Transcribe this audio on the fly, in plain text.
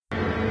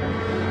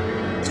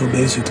So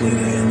basically,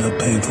 they end up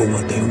paying for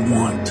what they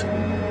want,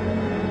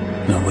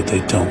 not what they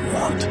don't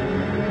want.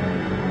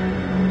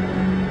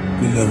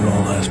 We got it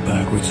all ass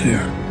backwards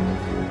here.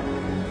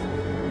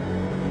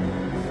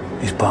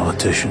 These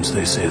politicians,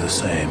 they say the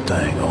same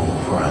thing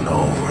over and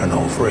over and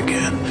over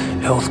again.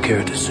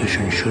 Healthcare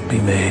decisions should be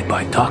made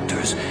by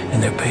doctors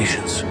and their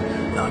patients,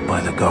 not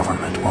by the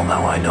government. Well,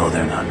 now I know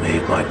they're not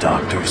made by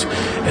doctors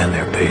and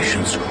their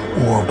patients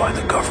or by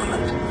the government.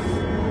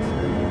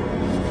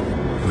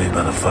 They're made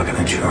by the fucking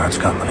insurance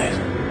companies.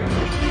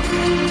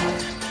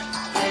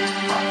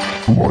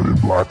 Blood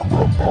and Black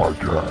Rum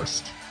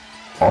Podcast.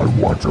 I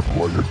want to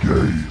play a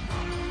game.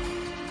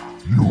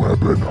 You have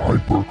been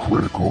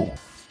hypercritical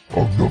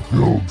of the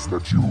films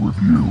that you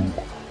review.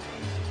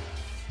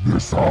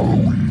 This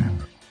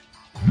Halloween,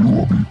 you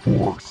will be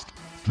forced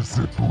to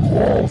sit through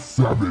all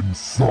 7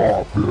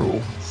 Saw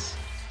films.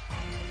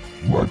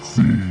 Let's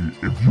see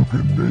if you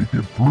can make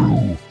it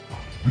through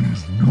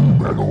these new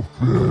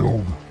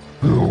metal-filled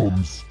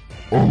films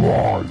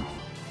alive.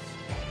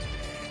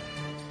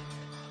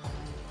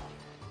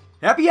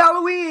 Happy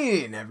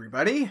Halloween,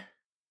 everybody!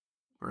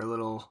 We're a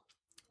little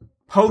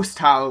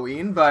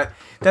post-Halloween, but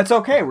that's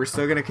okay. We're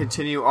still going to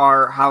continue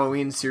our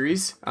Halloween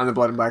series on the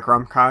Blood and Black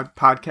Rum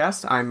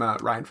podcast. I'm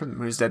Ryan from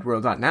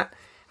moonsdeadworld.net, and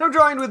I'm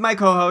joined with my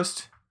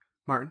co-host,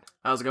 Martin.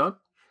 How's it going?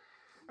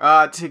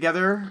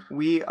 Together,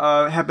 we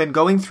have been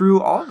going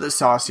through all of the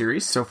Saw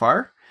series so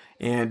far,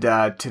 and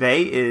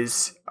today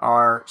is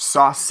our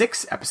Saw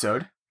 6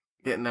 episode.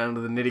 Getting down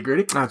to the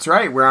nitty-gritty. That's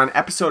right. We're on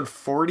episode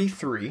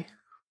 43.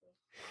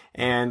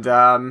 And,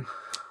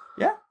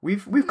 yeah,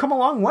 we've come a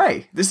long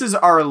way. This is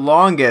our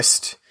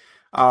longest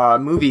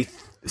movie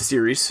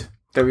series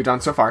that we've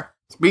done so far.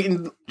 It's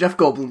beating Jeff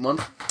Goldblum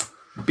month.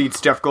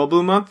 Beats Jeff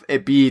Goldblum month.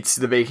 It beats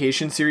the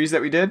Vacation series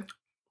that we did.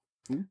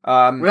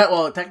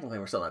 Well, technically,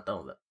 we're still not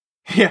done with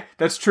it. Yeah,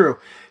 that's true.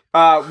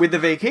 With the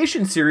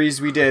Vacation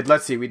series, we did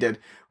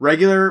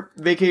regular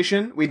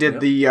Vacation. We did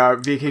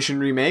the Vacation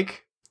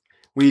remake.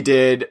 We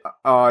did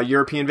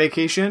European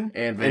Vacation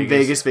and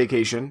Vegas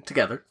Vacation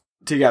together.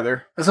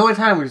 That's the only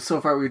time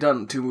we've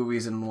done 2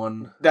 movies in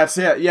one. That's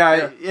it.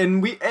 Yeah.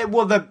 And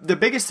the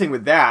biggest thing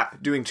with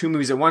that, doing 2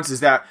 movies at once,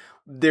 is that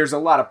there's a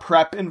lot of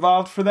prep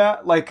involved for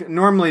that. Like,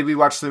 normally we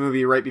watch the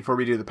movie right before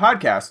we do the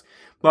podcast,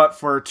 but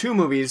for 2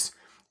 movies,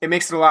 it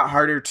makes it a lot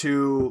harder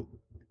to,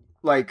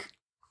 like,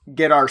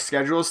 get our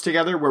schedules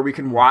together where we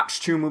can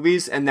watch 2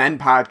 movies and then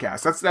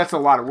podcast. That's a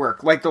lot of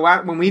work. Like,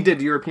 when we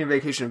did European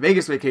Vacation and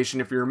Vegas Vacation,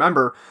 if you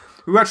remember,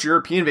 we watched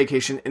European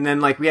Vacation, and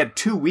then, like, we had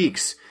 2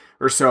 weeks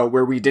or so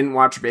where we didn't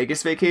watch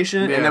Vegas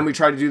Vacation, and then we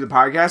tried to do the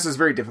podcast. It's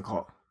very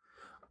difficult.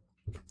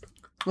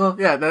 Well,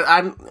 yeah,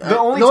 the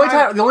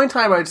only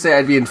time I'd say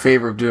I'd be in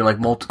favor of doing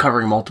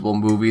covering multiple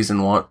movies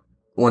in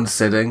one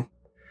sitting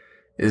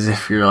is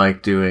if you're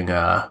like doing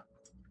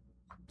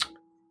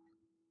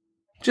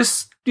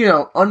just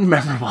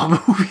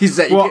unmemorable movies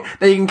that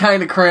you can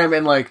kind of cram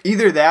in, like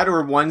either that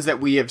or ones that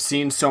we have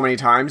seen so many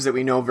times that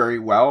we know very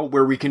well,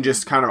 where we can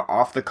just kind of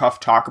off the cuff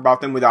talk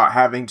about them without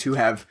having to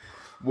have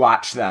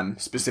watch them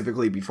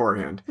specifically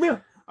beforehand. Yeah.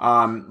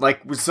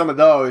 Like with some of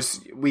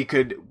those, we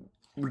could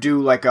do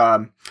like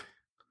an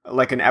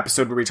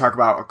episode where we talk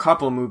about a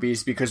couple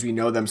movies because we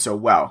know them so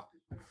well.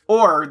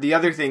 Or the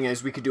other thing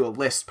is we could do a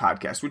list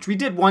podcast, which we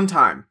did one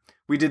time.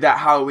 We did that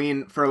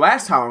Halloween for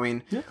last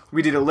Halloween. Yeah.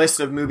 We did a list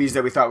of movies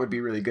that we thought would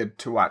be really good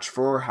to watch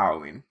for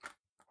Halloween.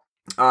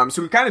 So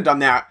we've kind of done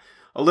that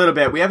a little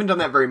bit. We haven't done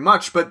that very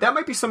much, but that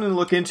might be something to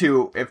look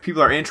into if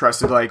people are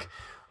interested. Like,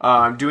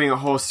 doing a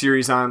whole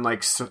series on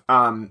like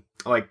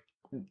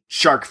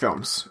shark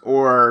films,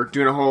 or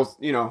doing a whole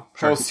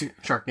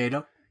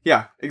Sharknado.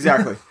 Yeah,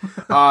 exactly.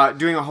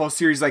 Doing a whole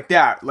series like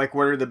that, like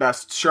what are the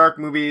best shark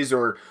movies,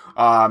 or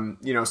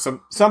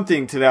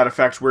something to that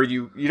effect, where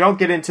you don't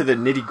get into the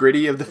nitty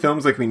gritty of the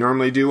films like we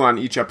normally do on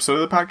each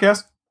episode of the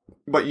podcast,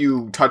 but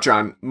you touch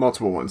on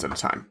multiple ones at a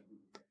time.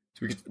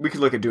 So we could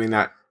look at doing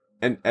that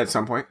at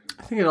some point.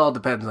 I think it all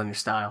depends on your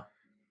style.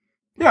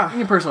 Yeah,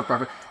 your personal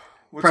preference.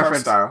 What's our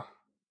style?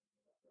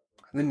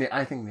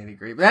 I think nitty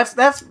gritty. That's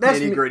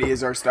nitty gritty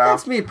is our style.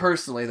 That's me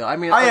personally, though. I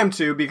mean, I am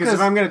too, because if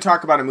I'm going to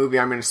talk about a movie,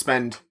 I'm going to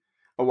spend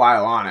a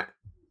while on it.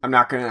 I'm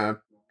not going to.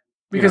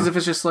 Because if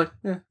it's just like,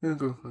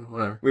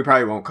 whatever, we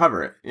probably won't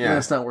cover it. Yeah,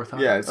 it's not worth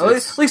it. Yeah,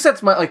 at least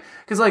that's my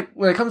because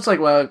when it comes to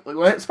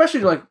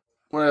especially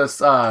when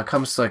it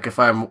comes to if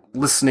I'm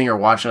listening or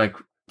watching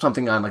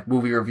something on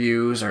movie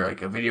reviews or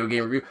a video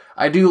game review,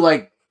 I do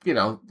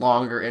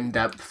longer, in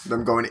depth.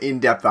 I'm going in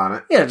depth on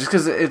it. Yeah, just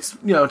because it's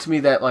to me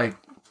that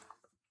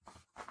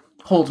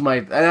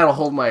that'll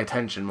hold my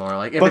attention more.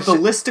 But the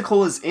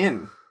listicle is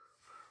in.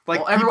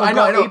 People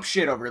go ape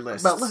shit over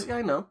lists.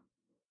 I know.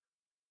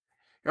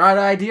 You're out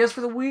of ideas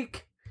for the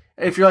week.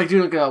 If you're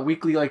doing a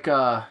weekly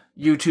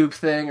YouTube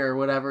thing or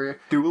whatever,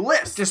 do a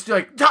list. Just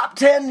top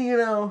 10,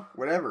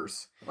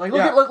 whatever's. Look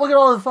at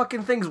all the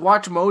fucking things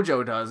Watch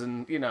Mojo does,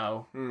 and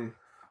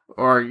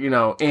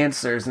or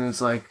answers, and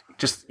it's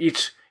just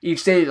each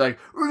day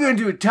we're gonna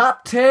do a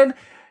top 10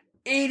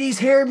 80s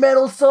hair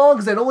metal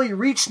songs that only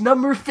reached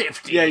number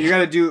 50. Yeah, you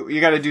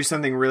gotta do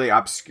something really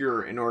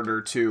obscure in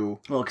order to.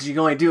 Well, because you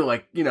can only do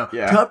like, Yeah.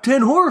 top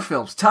 10 horror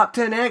films, top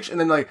 10 action,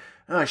 and then like,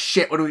 oh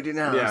shit, what do we do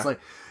now? Yeah. It's like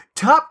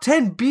top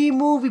 10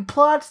 B-movie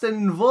plots that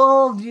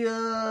involved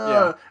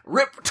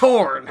Rip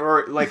Torn.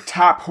 Or like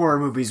top horror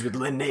movies with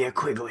Linnea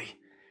Quigley.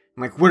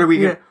 I'm like, what are we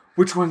gonna?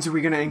 Which ones are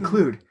we gonna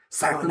include?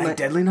 Silent Night,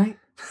 Deadly Night.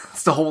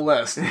 It's the whole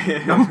list.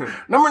 Number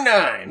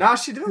 9. Nah,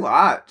 she did a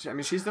lot. I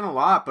mean, she's done a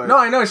lot, but No,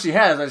 I know she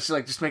has. I just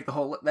like just make the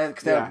whole.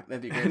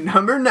 That'd be great.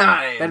 Number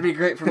 9. That'd be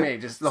great for me.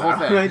 Just the whole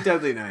Silent thing. Night,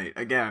 Deadly Night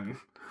again.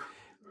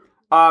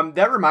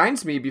 That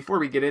reminds me. Before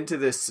we get into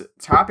this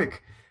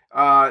topic,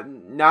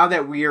 now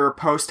that we are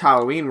post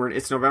Halloween,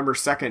 it's November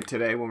 2nd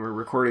today when we're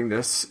recording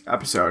this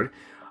episode.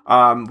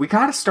 We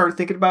gotta start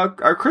thinking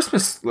about our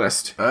Christmas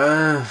list.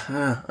 No,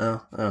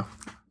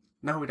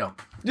 we don't.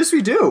 Yes,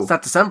 we do. It's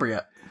not December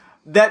yet.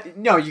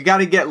 You got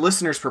to get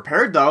listeners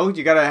prepared, though.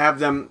 You got to have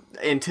them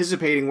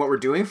anticipating what we're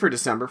doing for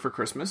December for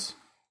Christmas.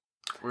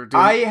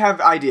 I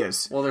have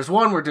ideas. Well, there's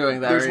one we're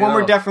doing that. There's one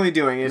we're definitely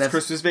doing. It's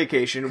Christmas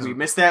Vacation. We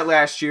missed that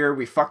last year.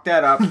 We fucked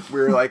that up. We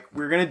were like,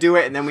 we're going to do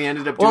it, and then we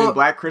ended up doing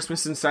Black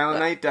Christmas and Silent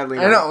Night, Deadly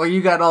Night. I know. Well,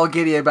 you got all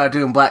giddy about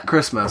doing Black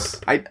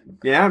Christmas.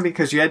 Yeah,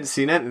 because you hadn't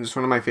seen it, and it's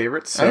one of my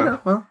favorites. So I know.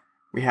 Well,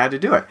 we had to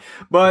do it.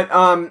 But,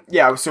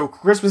 so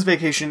Christmas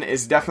Vacation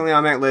is definitely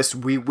on that list.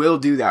 We will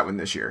do that one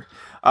this year.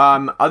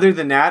 Other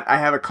than that, I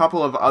have a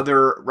couple of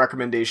other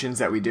recommendations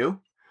that we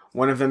do.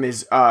 One of them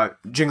is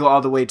Jingle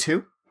All the Way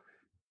 2.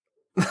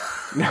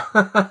 No.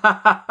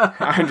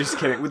 I'm just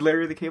kidding. With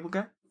Larry the Cable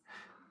Guy?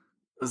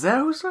 Is that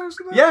who stars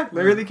with that? Yeah,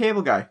 Larry the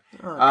Cable Guy.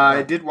 Oh,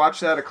 I did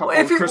watch that a couple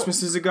of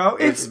Christmases ago.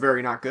 It's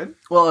very not good.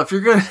 Well, if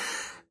you're gonna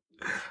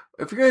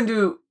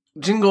do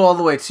Jingle All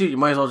the Way 2, you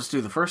might as well just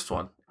do the first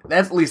one.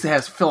 That at least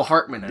has Phil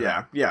Hartman in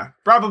it. Yeah.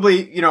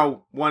 Probably,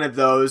 one of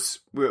those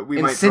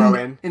we might throw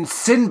in. And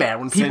Sinbad,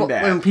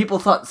 when people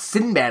thought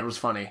Sinbad was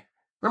funny.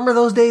 Remember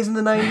those days in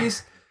the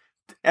 90s?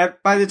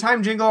 By the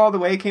time Jingle All the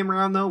Way came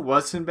around, though,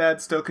 was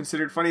Sinbad still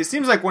considered funny? It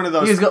seems like one of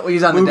those he's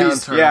on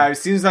movies, the downturn. Yeah, it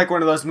seems like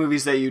one of those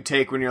movies that you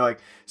take when you're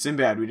like,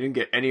 Sinbad, we didn't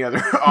get any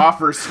other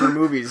offers for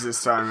movies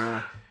this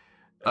time.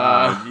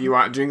 You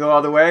want Jingle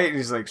All the Way? And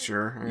he's like,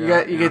 sure. You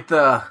get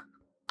the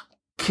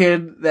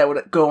kid that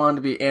would go on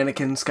to be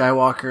Anakin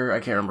Skywalker. I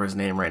can't remember his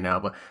name right now,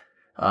 but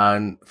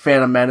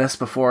Phantom Menace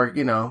before,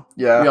 we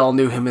all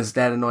knew him as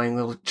that annoying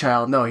little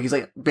child. No, he's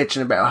like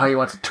bitching about how he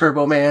wants a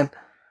Turbo Man.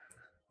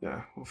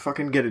 Yeah, well,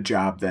 fucking get a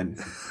job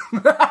then.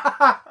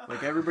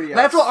 Like everybody else.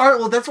 That's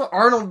what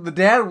Arnold, the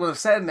dad, would have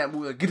said in that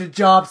movie. Like, get a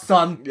job,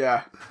 son.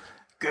 Yeah.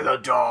 Get a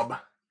job.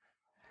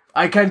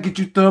 I can't get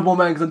you Turbo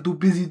Man because I'm too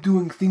busy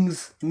doing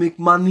things to make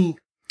money.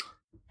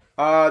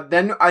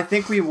 Then I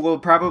think we will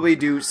probably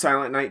do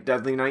Silent Night,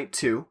 Deadly Night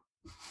 2.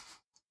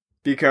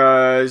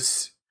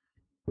 Because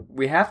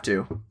we have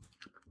to.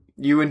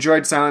 You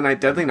enjoyed Silent Night,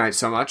 Deadly Night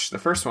so much, the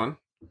first one.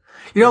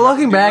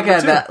 Looking back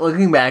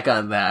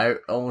on that,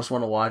 I almost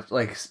want to watch,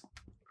 I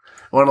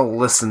want to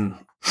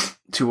listen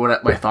to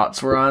what my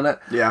thoughts were on it.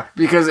 Yeah.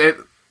 Because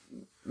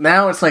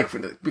now it's like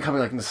becoming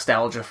like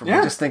nostalgia for me,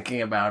 just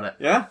thinking about it.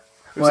 Yeah.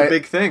 It was a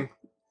big thing.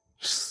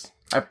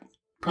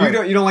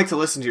 You don't like to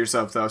listen to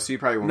yourself, though, so you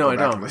probably won't go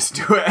back and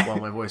listen to it. Well,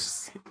 my voice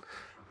is...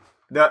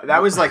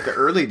 That was like the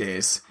early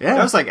days. Yeah.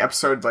 That was like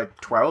episode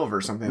 12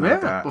 or something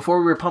like that. Before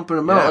we were pumping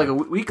them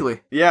out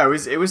weekly. Yeah,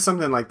 it was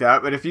something like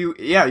that. But if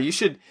you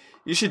should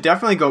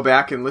definitely go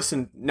back and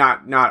listen.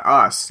 Not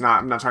us.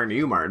 I'm not talking to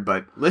you, Martin,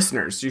 but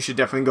listeners. You should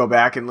definitely go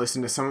back and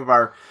listen to some of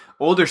our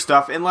older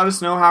stuff and let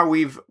us know how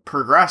we've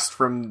progressed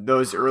from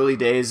those early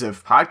days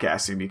of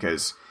podcasting,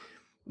 because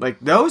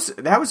like that was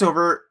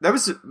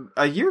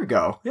a year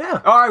ago.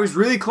 Yeah. Oh, I was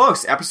really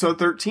close. Episode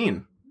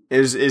 13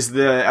 is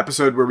the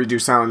episode where we do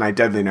Silent Night,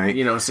 Deadly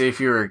Night. See,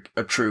 if you were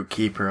a true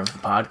keeper of the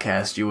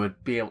podcast, you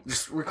would be able to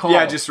just recall.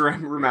 Yeah, just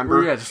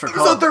remember. Yeah, just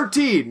recall. Episode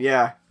 13.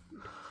 Yeah.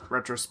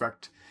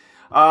 Retrospect.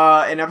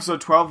 In episode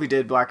 12, we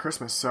did Black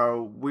Christmas,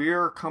 so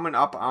we're coming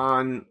up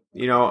on,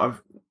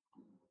 of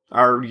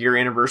our year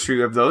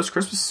anniversary of those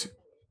Christmas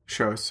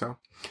shows, so.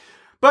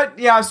 But,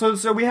 yeah,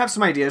 so we have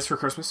some ideas for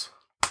Christmas.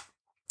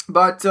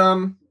 But,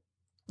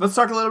 let's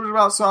talk a little bit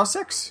about Saw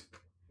 6.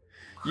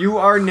 You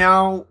are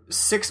now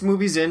 6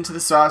 movies into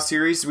the Saw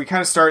series. We kind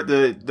of start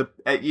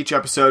each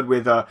episode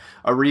with a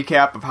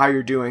recap of how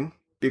you're doing,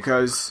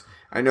 because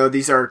I know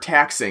these are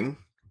taxing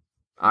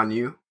on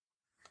you.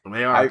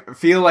 They are. I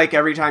feel like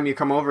every time you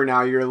come over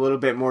now, you're a little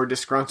bit more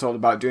disgruntled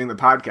about doing the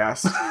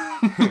podcast.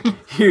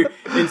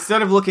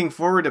 Instead of looking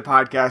forward to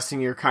podcasting,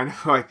 you're kind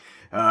of like,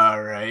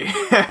 all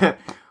right,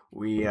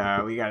 we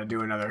got to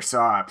do another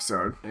Saw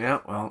episode. Yeah,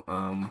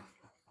 well,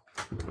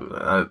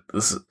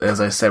 this is,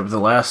 as I said with the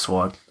last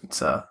one,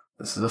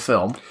 this is a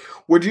film.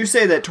 Would you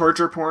say that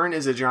torture porn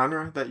is a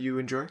genre that you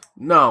enjoy?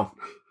 No.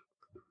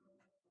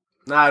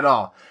 Not at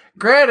all.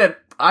 Granted,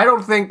 I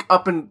don't think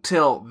up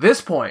until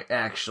this point,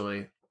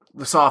 actually,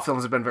 the Saw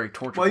films have been very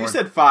torture porn. Well, you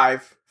said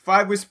 5.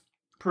 5 was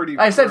pretty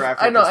graphic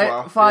I know, as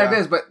well. 5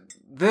 is, but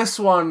this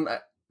one,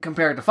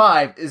 compared to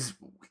 5, is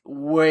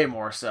way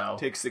more so.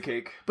 Takes the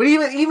cake. But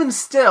even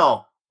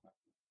still,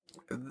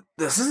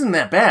 this isn't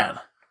that bad.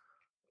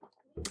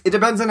 It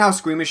depends on how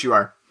squeamish you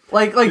are.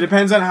 Like It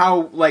depends on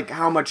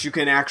how much you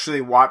can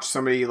actually watch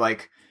somebody,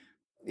 like,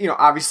 you know,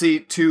 obviously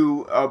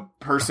to a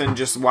person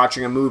just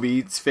watching a movie,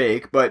 it's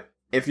fake, but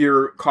if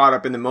you're caught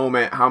up in the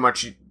moment, how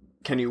much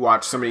can you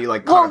watch somebody,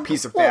 like, cut a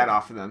piece of fat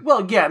off of them?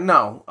 Well, yeah,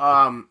 no.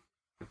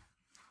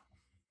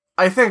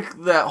 I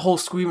think that whole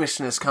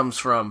squeamishness comes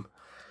from,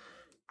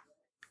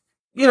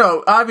 you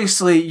know,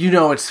 obviously, you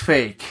know it's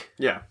fake.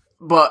 Yeah.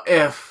 But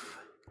if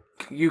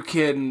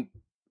the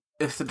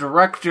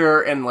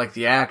director and, like,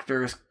 the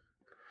actors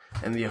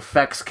and the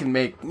effects can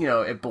make, you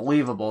know, it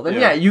believable, then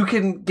yeah, you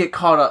can get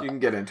caught up. You can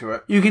get into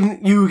it. You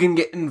can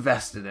get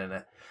invested in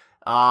it.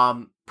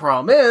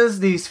 Problem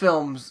is, these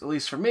films, at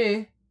least for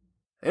me,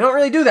 they don't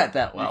really do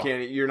that well.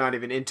 You're not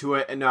even into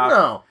it enough.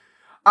 No.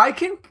 I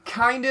can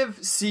kind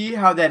of see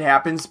how that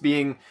happens,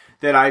 being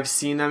that I've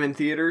seen them in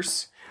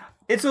theaters.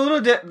 It's a little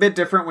bit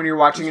different when you're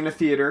watching in a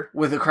theater.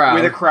 With a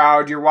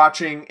crowd. You're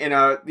watching in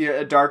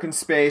a darkened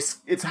space.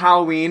 It's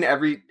Halloween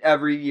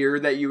every year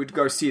that you would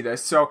go see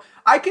this. So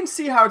I can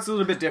see how it's a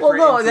little bit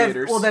different in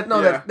theaters.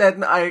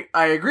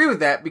 I agree with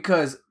that,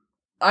 because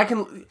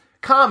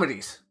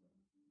comedies.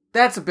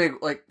 That's a big,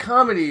 like,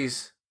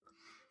 comedies.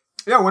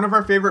 Yeah, one of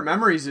our favorite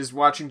memories is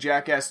watching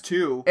Jackass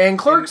 2 and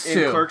Clerks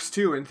 2. And Clerks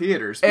 2 in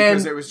theaters,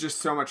 because it was just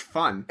so much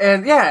fun.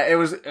 And yeah, it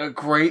was a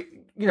great,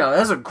 you know,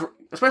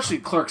 especially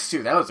Clerks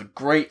 2. That was a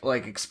great,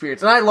 like,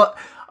 experience. And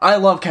I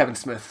love Kevin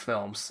Smith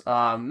films.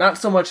 Not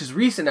so much his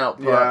recent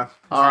output. Yeah,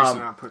 his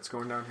recent output's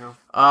going downhill.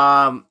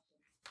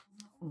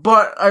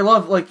 But I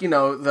love, like, you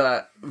know,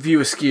 the View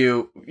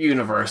Askew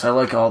universe. I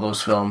like all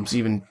those films,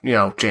 even, you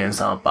know, Jay and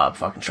Silent Bob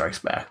fucking Strikes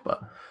Back.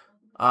 But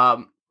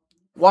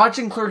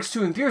watching Clerks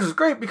 2 in theaters is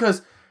great,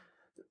 because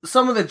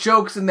some of the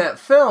jokes in that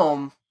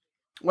film,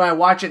 when I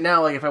watch it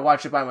now, like if I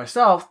watch it by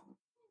myself,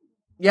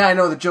 yeah, I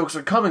know the jokes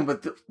are coming,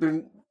 but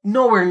they're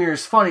nowhere near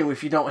as funny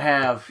if you don't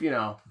have, you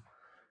know,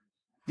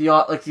 the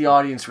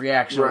audience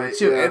reaction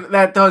to it. And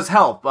that does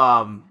help,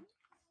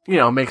 you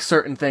know, make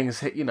certain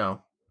things, you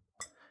know,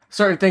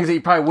 certain things that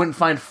you probably wouldn't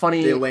find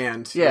funny. They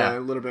land, a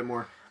little bit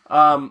more.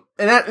 And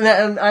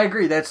I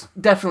agree, that's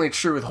definitely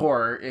true with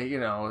horror, you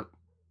know.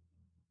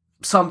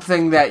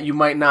 Something that you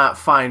might not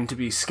find to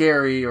be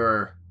scary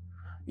or,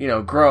 you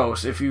know,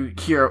 gross, if you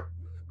hear,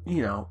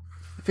 you know,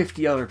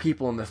 50 other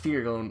people in the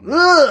theater going,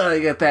 ugh, I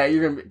get that,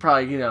 you're going to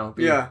probably, you know...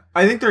 Yeah,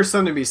 I think there's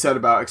something to be said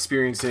about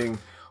experiencing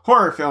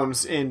horror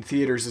films in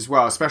theaters as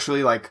well,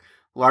 especially, like,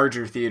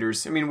 larger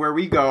theaters. I mean, where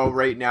we go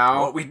right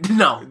now...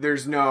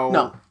 There's no...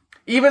 No.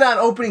 Even on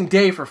opening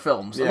day for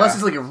films, unless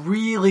it's, like, a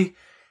really,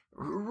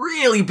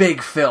 really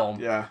big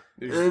film... Yeah.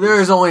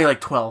 There's only like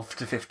 12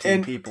 to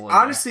 15 people in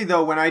honestly,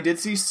 though, when I did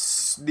see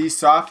these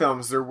Saw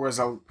films, there was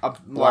a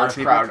large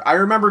crowd. I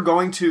remember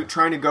trying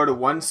to go to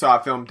one Saw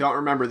film, don't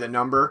remember the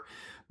number,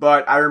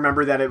 but I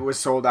remember that it was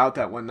sold out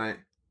that one night.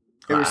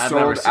 It was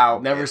sold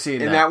out. Never seen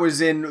that. And that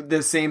was in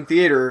the same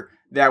theater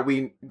that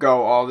we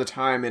go all the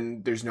time,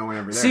 and there's no one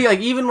ever there. See, like,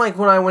 even like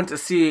when I went to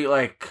see,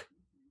 like,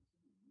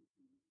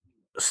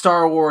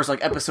 Star Wars,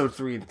 like, Episode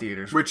 3 in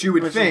theaters. Which you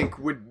would think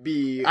would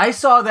be... I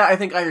saw that, I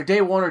think, either day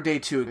 1 or day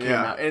 2 it came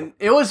out. And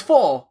it was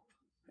full.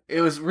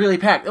 It was really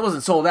packed. It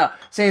wasn't sold out.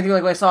 Same thing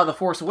like when I saw The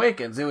Force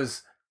Awakens. It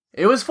was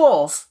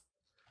full.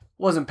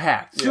 Wasn't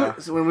packed. Yeah.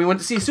 So when we went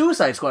to see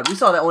Suicide Squad, we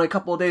saw that only a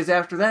couple of days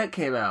after that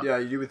came out. Yeah,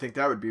 you would think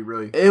that would be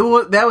really...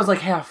 That was like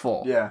half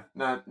full. Yeah,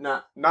 not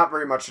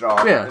very much at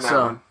all. Yeah, in that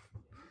one.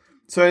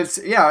 So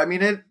it's... Yeah, I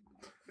mean,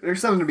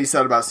 there's something to be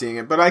said about seeing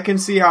it. But I can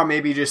see how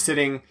maybe just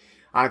sitting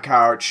on a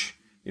couch...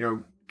 You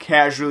know,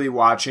 casually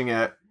watching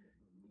it,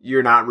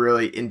 you're not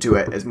really into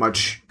it as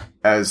much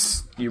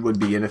as you would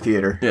be in a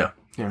theater. Yeah.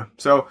 Yeah.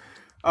 So,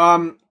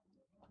 but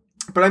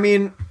I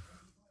mean,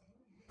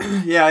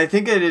 yeah, I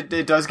think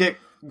it does get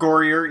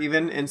gorier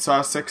even in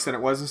Saw 6 than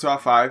it was in Saw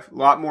 5. A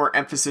lot more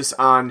emphasis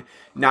on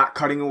not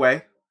cutting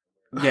away.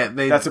 Yeah,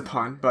 that's a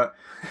pun, but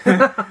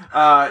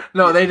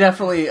no, they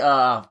definitely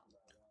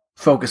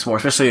focus more,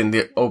 especially in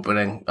the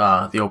opening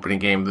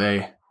game.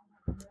 They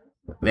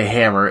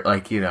hammer it,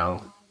 like, you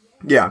know.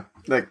 Yeah,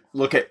 like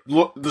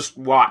just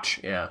watch.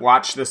 Yeah,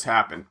 watch this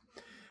happen.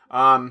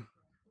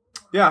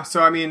 Yeah.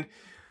 So I mean,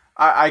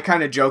 I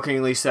kind of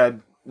jokingly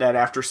said that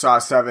after Saw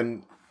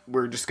 7,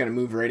 we're just gonna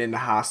move right into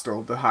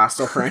Hostel, the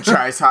Hostel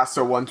franchise,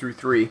 Hostel 1 through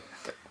 3.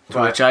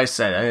 Which I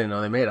said I didn't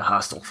know they made a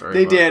Hostel for it.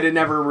 They did. It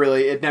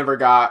never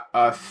got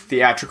a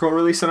theatrical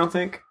release. I don't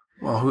think.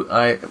 Well,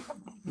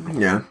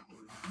 yeah,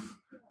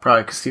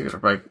 probably because theaters are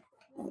like,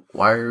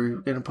 why are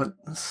you gonna put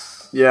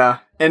this? Yeah,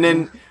 and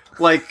then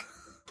like.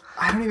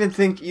 I don't even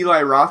think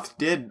Eli Roth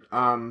did,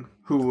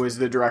 who was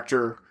the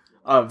director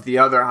of the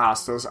other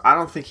Hostels. I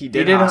don't think he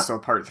did Hostel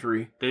Part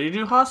 3. Did he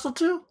do Hostel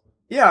 2?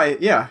 Yeah.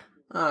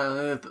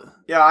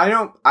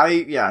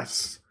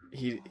 Yes.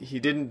 He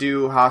didn't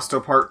do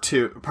Hostel Part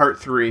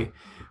 3,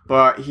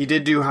 but he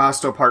did do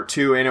Hostel Part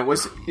 2, and it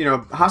was, you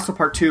know, Hostel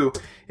Part 2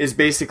 is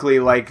basically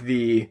like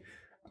the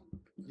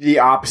the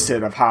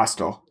opposite of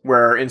Hostel,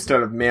 where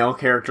instead of male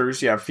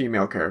characters, you have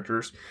female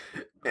characters.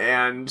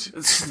 And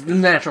It's the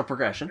natural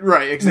progression.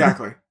 right,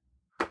 exactly.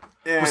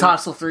 And Was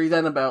Hostel 3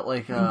 then about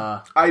like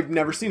I've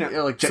never seen it.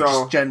 like so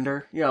just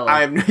gender? You know,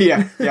 I like,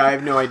 have I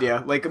have no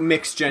idea. Like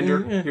mixed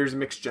gender. Yeah. Here's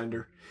mixed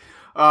gender.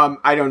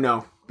 I don't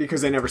know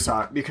because I never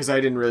saw it because I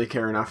didn't really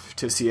care enough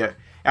to see it.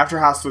 After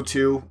Hostel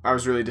 2, I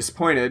was really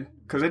disappointed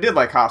because I did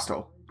like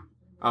Hostel.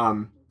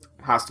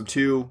 Hostel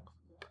 2,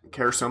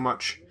 care so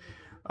much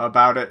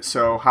about it.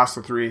 So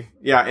Hostel 3,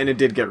 yeah, and it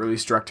did get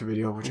released direct to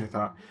video, which I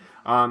thought.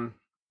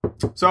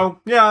 So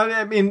yeah,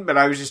 I mean, but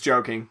I was just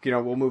joking. You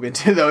know, we'll move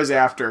into those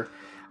after.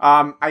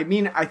 I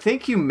mean, I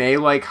think you may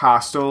like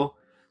Hostel,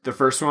 the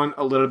first one,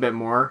 a little bit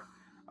more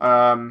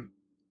than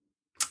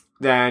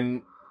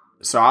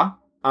Saw.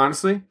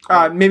 Honestly,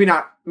 maybe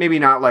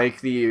not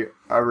like the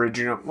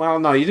original. Well,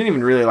 no, you didn't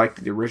even really like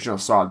the original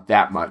Saw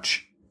that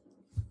much.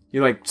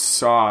 You liked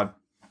Saw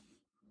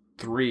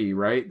 3,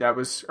 right? That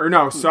was, or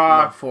no,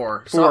 Saw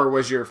 4. 4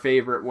 was your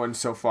favorite one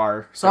so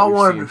far. that Saw we've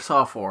 1 seen. and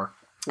Saw 4.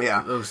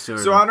 Yeah. Those two.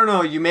 So I don't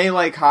know. You may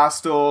like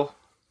Hostel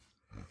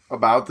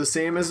about the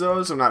same as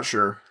those. I'm not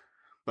sure,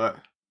 but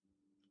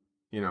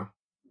you know,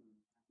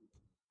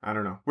 I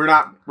don't know. We're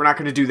not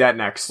going to do that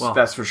next. Well,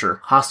 that's for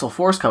sure. Hostel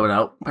 4's coming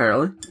out,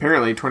 apparently.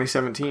 Apparently,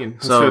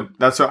 2017. So-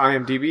 That's what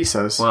IMDb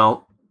says.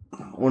 Well,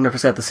 I wonder if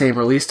it's got the same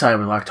release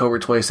time of October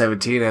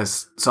 2017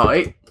 as Saw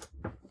 8.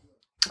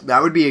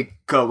 that would be a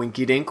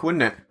go-winky dink,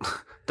 wouldn't it?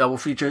 Double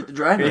feature at the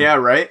drive-in. Yeah,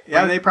 right.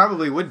 Yeah, they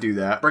probably would do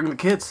that. Bring the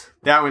kids.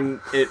 That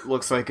one, it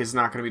looks like is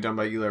not going to be done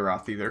by Eli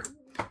Roth either.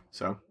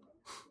 So,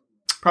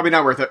 probably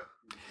not worth it.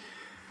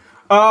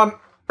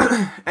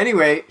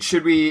 Anyway,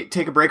 should we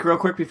take a break real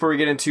quick before we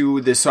get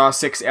into the Saw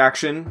 6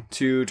 action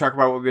to talk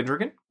about what we've been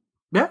drinking?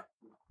 Yeah.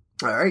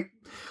 All right.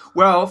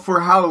 Well,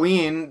 for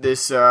Halloween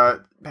this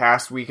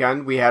past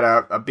weekend, we had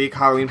a big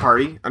Halloween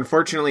party.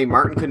 Unfortunately,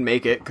 Martin couldn't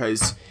make it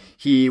because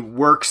he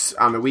works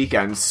on the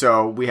weekends,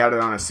 so we had it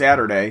on a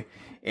Saturday.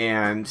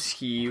 And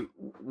he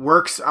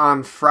works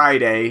on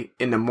Friday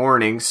in the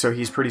morning, so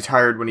he's pretty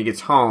tired when he gets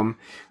home.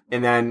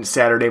 And then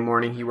Saturday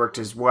morning he worked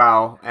as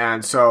well,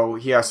 and so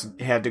he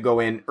had to go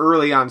in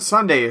early on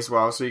Sunday as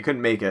well, so he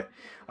couldn't make it.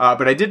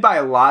 But I did buy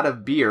a lot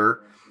of beer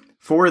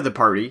for the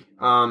party.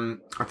 I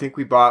think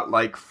we bought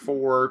like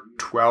 4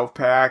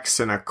 12-packs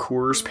and a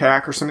Coors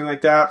pack or something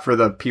like that for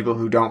the people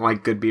who don't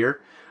like good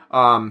beer.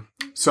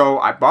 So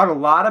I bought a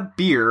lot of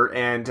beer,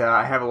 and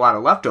I have a lot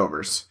of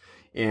leftovers.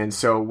 And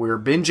so we're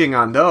binging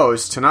on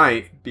those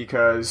tonight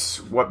because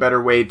what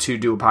better way to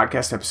do a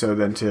podcast episode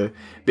than to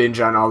binge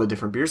on all the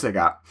different beers they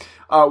got.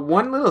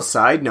 One little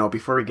side note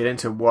before we get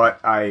into what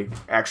I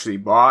actually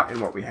bought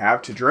and what we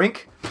have to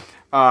drink.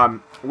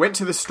 Went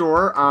to the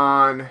store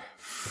on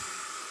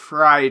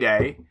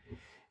Friday,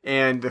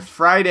 and the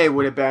Friday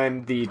would have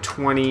been the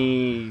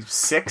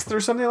 26th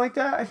or something like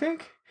that, I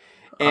think.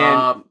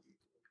 And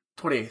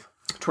 28th.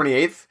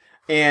 28th.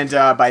 And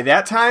by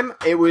that time,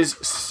 it was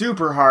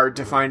super hard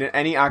to find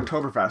any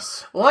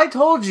Oktoberfest. Well, I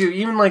told you,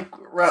 even like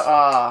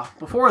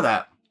before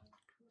that.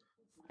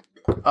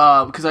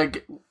 Because I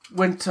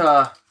went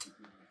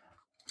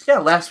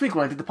last week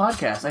when I did the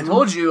podcast. I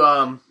told you,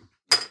 I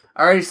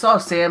already saw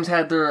Sam's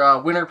had their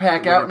winter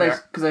pack out,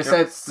 because I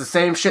said it's the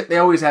same shit they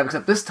always have,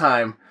 except this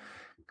time,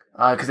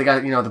 because they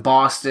got, the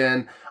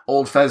Boston,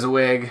 Old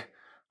Fezziwig,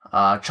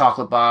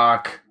 Chocolate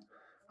Bock,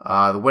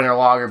 the Winter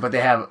Lager, but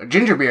they have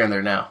ginger beer in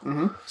there now.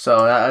 Mm-hmm.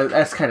 So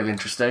that's kind of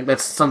interesting.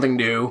 That's something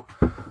new.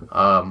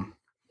 That'll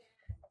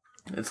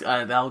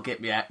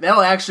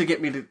actually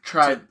get me to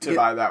try to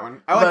buy that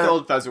one. I like the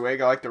Old Fezziwig.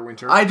 I like their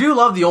winter. I do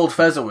love the Old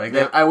Fezziwig.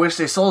 Yeah. I wish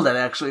they sold that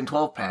actually in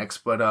 12 packs,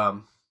 but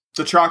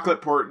the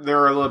chocolate port,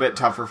 they're a little bit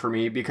tougher for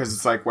me because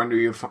it's like when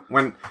do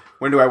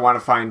I want to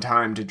find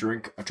time to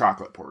drink a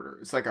chocolate porter?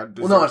 It's like a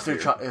dessert. Well, no, it's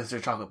their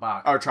chocolate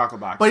box. Oh,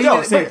 chocolate box. But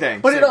Still, same thing.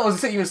 But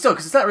even still,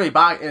 because it's not really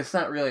box. It's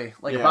not really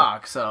like a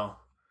box. So,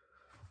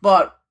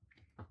 but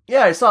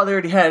yeah, I saw they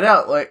already had it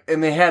out.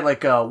 And they had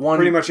one.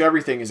 Pretty much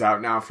everything is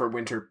out now for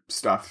winter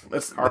stuff.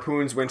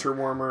 Harpoon's winter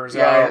warmers.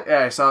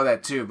 Yeah, I saw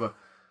that too. But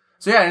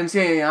so yeah, I didn't see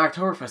any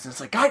Oktoberfest, and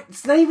it's like, God,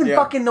 it's not even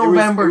fucking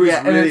November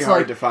yet, really and it's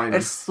hard to find.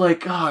 It's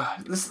like,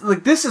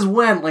 this is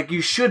when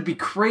you should be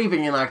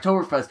craving an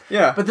Oktoberfest.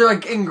 Yeah, but they're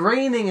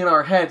ingraining in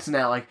our heads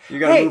now. You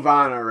gotta move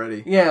on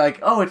already. Yeah,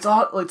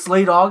 it's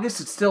late August,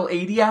 it's still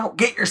 80 out.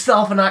 Get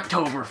yourself an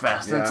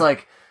Oktoberfest. Yeah. And it's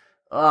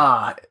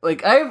I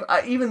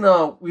even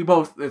though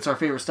it's our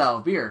favorite style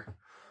of beer,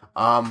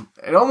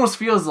 it almost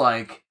feels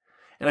like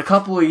in a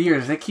couple of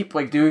years they keep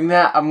doing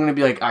that. I'm gonna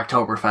be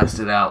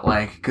Oktoberfested out,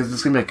 because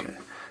it's gonna be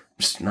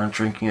just not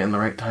drinking it in the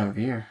right time of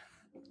year.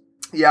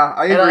 Yeah,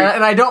 I agree.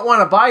 And I don't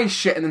want to buy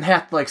shit and then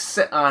have to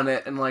sit on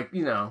it and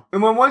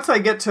And once I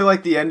get to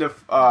the end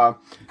of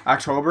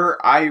October,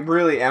 I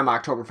really am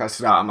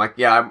Oktoberfested out. I'm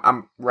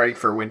I'm ready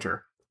for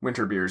winter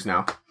beers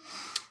now.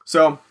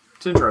 So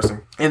it's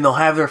interesting. And they'll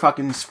have their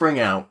fucking spring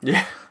out.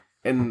 Yeah.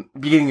 In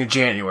beginning of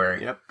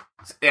January. Yep.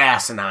 It's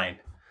asinine.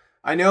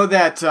 I know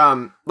that,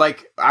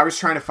 like, I was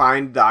trying to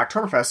find the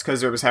Oktoberfest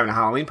because it was having a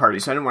Halloween party,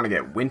 so I didn't want to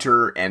get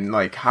winter and,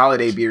 like,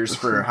 holiday beers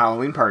for a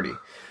Halloween party.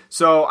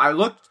 So I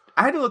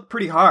had to look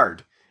pretty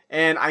hard,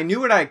 and I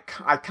knew I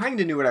kind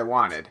of knew what I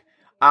wanted.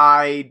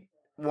 I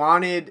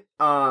wanted,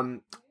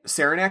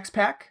 Saranax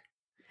pack,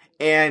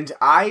 and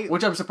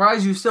Which I'm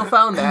surprised you still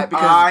found that,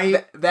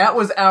 because that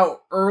was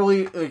out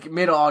early, like,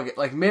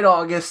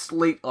 mid-August,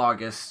 late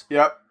August.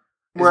 Yep.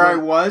 Where I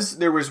was,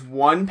 there was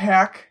one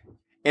pack,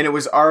 and it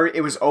was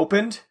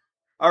opened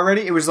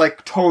already. It was,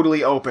 like,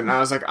 totally open. And I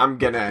was like, I'm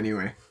getting it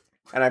anyway.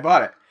 And I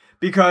bought it.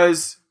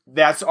 Because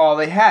that's all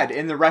they had.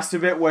 And the rest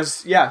of it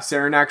was,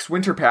 Saranax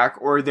Winter Pack,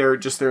 or their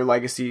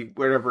legacy,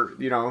 whatever,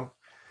 you know.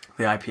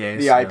 The IPAs.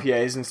 The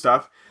IPAs and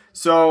stuff.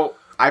 So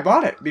I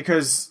bought it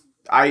because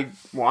I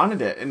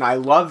wanted it. And I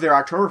love their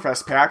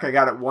Oktoberfest pack. I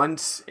got it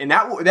once. And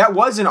that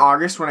was in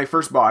August when I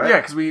first bought it.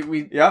 Yeah, because we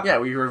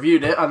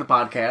reviewed it on the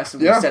podcast.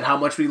 And we said how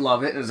much we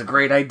love it. It was a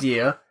great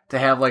idea to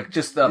have, like,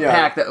 just a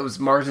pack that was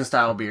Marzen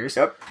style beers.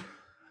 Yep.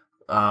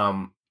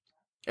 And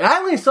I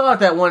only saw it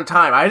that one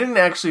time. I didn't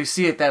actually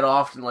see it that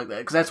often like that,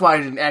 because that's why I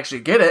didn't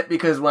actually get it,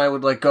 because when I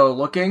would, like, go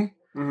looking,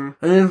 I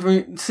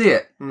didn't see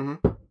it.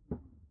 Mm-hmm.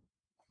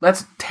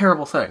 That's a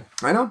terrible thing.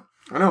 I know,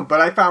 but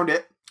I found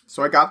it,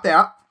 so I got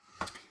that.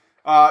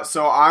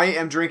 So I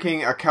am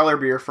drinking a Keller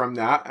beer from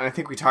that, and I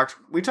think we talked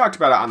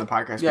about it on the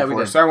podcast before,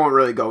 we did. So I won't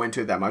really go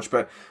into it that much,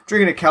 but I'm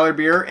drinking a Keller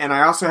beer, and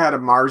I also had a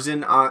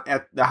Marzen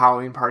at the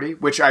Halloween party,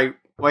 which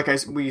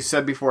we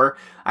said before,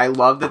 I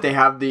love that they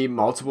have the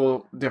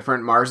multiple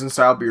different Marzen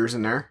style beers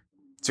in there.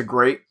 It's a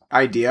great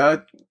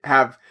idea.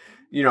 Have,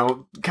 you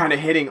know, kind of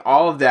hitting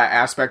all of that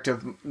aspect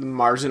of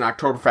Marzen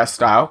Oktoberfest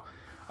style,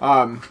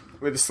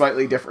 with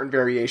slightly different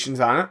variations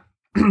on it.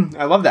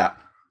 I love that.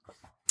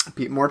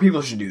 More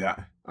people should do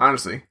that,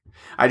 honestly.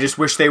 I just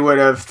wish they would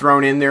have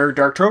thrown in their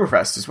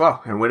Darktoberfest as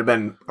well, and it would have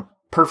been a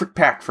perfect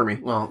pack for me.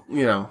 Well,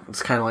 you know,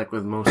 it's kind of like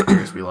with most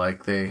beers we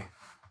like.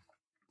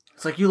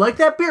 It's like, you like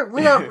that beer?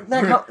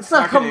 It's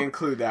not going to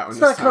include that one.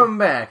 It's not coming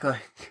back.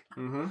 Like,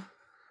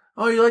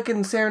 oh, you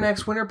liking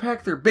Saranax Winter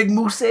Pack? Their Big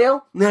Moose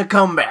Ale? Now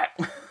come back.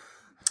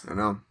 I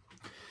know.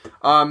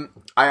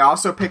 I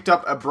also picked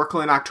up a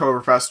Brooklyn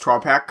Oktoberfest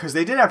 12-pack, because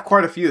they did have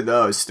quite a few of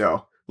those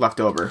still left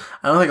over.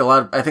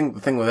 I think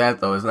the thing with that,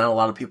 though, is not a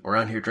lot of people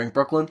around here drink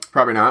Brooklyn.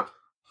 Probably not.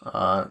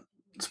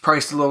 It's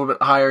priced a little bit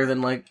higher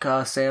than, like,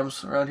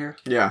 Sam's around here.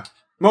 Yeah.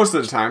 Most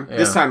of the time. Yeah.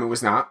 This time it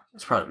was not.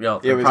 It's probably,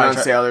 it was on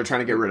sale. They're trying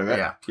to get rid of it.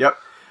 Yeah.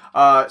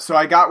 Yep. So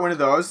I got one of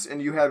those,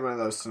 and you had one of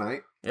those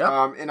tonight.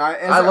 Yeah. And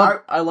I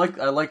like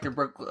their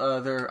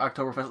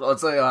Oktoberfest.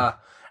 It's a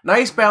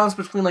nice balance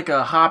between, like,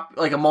 a hop,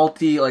 like a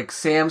malty, like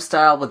Sam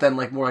style, but then,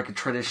 like, more like a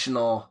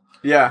traditional,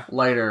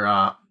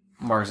 lighter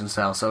Marzen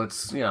style. So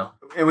it's, you know.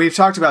 And we've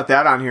talked about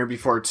that on here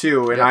before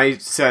too. And I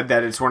said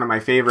that it's one of my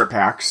favorite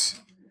packs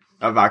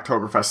of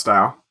Oktoberfest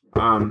style.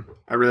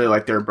 I really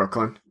like their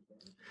Brooklyn.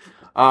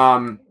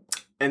 And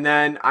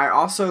then I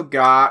also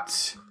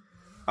got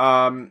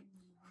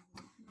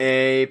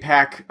a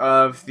pack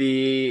of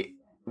the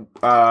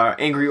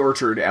Angry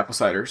Orchard apple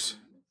ciders,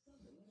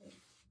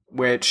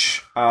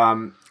 which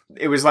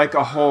it was like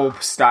a whole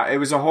style. It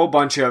was a whole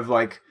bunch of,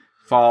 like,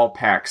 fall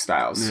pack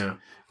styles. Yeah.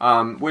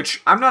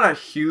 Which I'm not a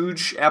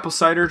huge apple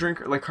cider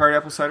drinker, like hard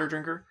apple cider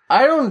drinker.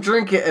 I don't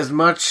drink it as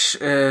much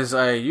as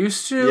I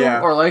used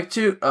to or like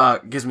to.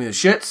 It gives me the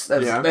shits.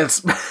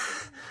 That's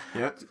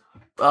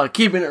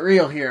keeping it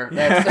real here.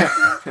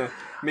 That's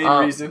main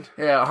reason.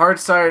 Yeah, hard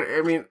cider.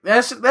 I mean,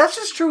 that's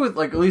just true with,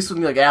 like, at least with,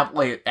 like,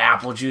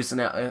 apple juice and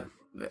that.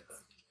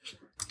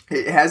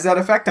 It has that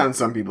effect on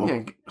some people.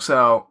 Yeah,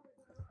 so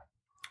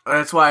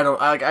that's why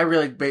I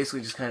really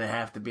basically just kind of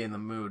have to be in the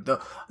mood.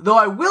 Though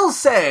I will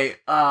say,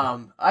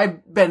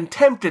 I've been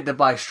tempted to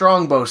buy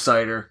Strongbow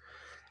cider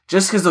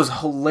just because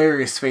those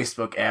hilarious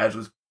Facebook ads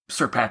with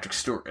Sir Patrick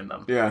Stewart in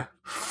them. Yeah.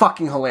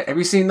 Fucking hilarious. Have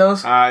you seen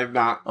those? I've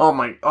not.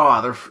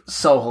 They're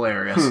so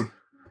hilarious.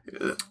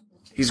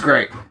 He's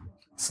great.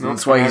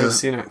 That's why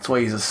he's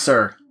a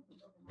sir.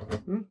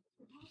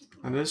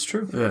 That is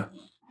true. Yeah.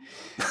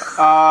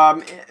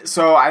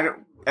 So I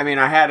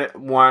had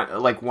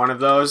one of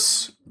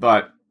those,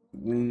 but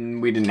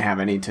we didn't have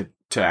any to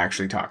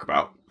actually talk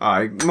about.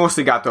 I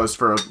mostly got those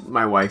for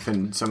my wife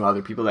and some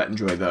other people that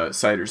enjoy the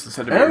ciders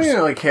instead of beers. I don't even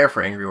really care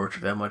for Angry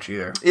Orchard that much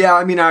either. Yeah,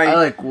 I mean, I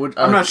like wood.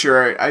 I'm not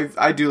sure.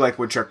 I do like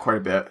Woodchuck quite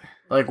a bit.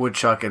 I like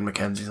Woodchuck and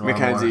Mackenzie's a lot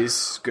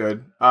Mackenzie's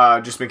good.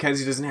 Just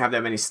Mackenzie doesn't have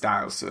that many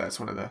styles, so that's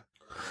one of the...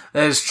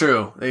 That is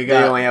true. They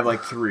only have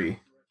like 3.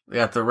 They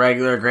got the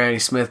regular Granny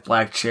Smith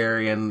Black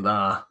Cherry and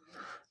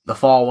the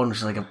fall one, which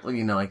is like a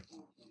like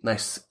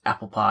nice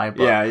apple pie.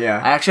 But yeah.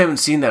 I actually haven't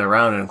seen that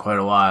around in quite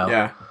a while.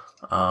 Yeah.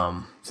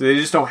 So they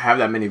just don't have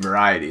that many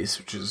varieties,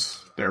 which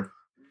is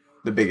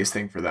the biggest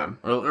thing for them.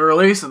 Or at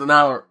least they're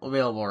not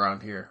available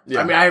around here.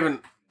 Yeah. I mean, I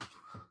haven't.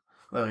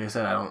 Like I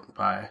said, I don't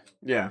buy.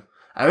 Yeah.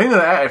 I think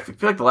I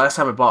feel like the last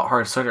time I bought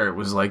hard cider, it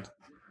was like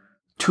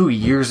 2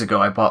 years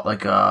ago. I bought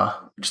like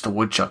just a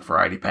Woodchuck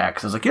variety pack.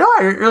 Cause I was like,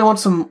 I really want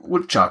some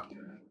Woodchuck. I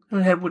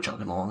haven't had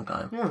Woodchuck in a long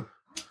time.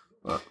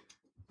 Yeah.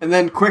 And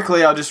then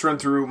quickly, I'll just run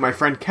through my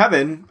friend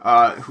Kevin,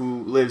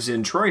 who lives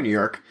in Troy, New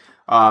York,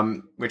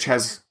 which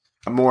has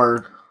a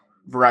more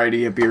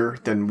variety of beer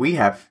than we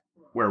have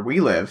where we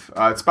live.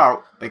 It's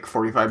about like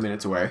 45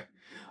 minutes away.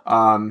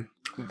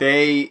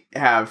 They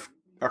have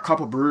a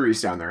couple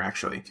breweries down there,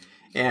 actually.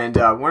 And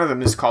one of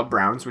them is called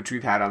Browns, which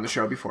we've had on the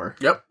show before.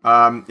 Yep.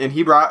 And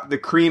he brought the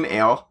cream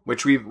ale,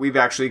 which we've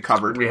actually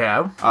covered. We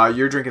have.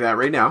 You're drinking that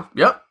right now.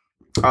 Yep.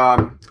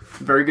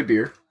 Very good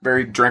beer.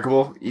 Very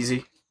drinkable,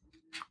 easy.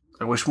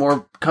 I wish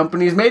more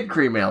companies made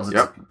cream ales.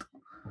 It's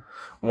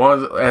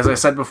as I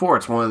said before,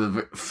 it's one of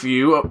the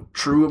few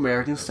true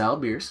American style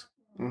beers.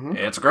 Mm-hmm.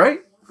 It's great.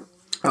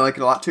 I like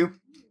it a lot too.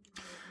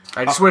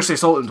 I just wish they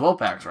sold it in 12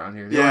 packs around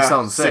here. They only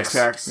sell in 6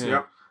 packs.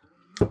 Yeah.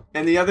 Yep.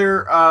 And the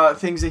other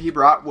things that he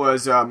brought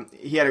was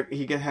he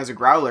has a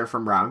growler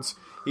from Browns.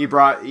 He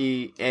brought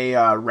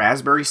a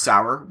raspberry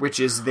sour, which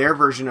is their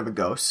version of a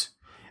Ghost.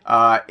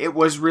 It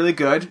was really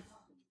good.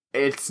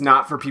 It's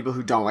not for people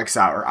who don't like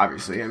sour,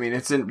 obviously. I mean,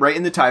 it's right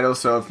in the title,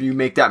 so if you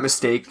make that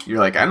mistake, you're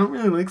like, I don't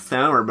really like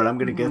sour, but I'm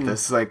going to get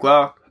this. Like,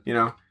 well, you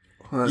know.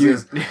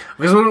 Because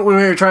when we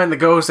were trying the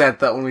Ghost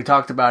when we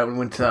talked about it, we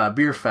went to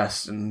Beer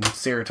Fest in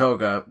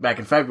Saratoga back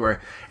in February,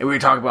 and we were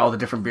talking about all the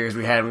different beers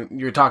we had.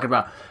 You were talking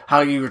about how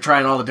you were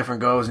trying all the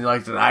different Ghosts, and you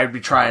liked it. I'd be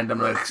trying them,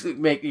 like,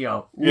 make,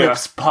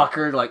 lips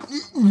puckered, like,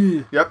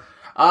 Yep.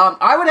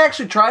 I would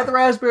actually try the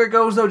Raspberry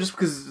Ghost, though, just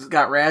because it's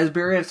got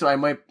raspberry in it, so I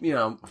might,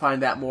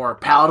 find that more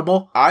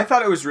palatable. I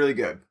thought it was really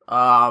good.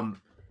 But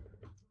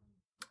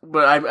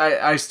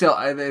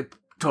it'd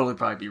totally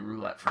probably be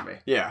roulette for me.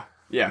 Yeah.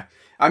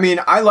 I mean,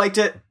 I liked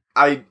it.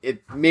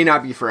 It may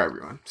not be for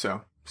everyone,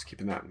 so just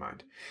keeping that in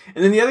mind.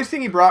 And then the other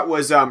thing he brought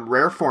was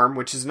Rare Form,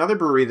 which is another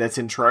brewery that's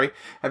in Troy.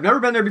 I've never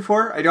been there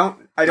before. I don't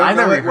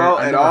know it well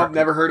at all.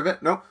 Never heard of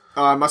it. Nope.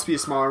 Must be a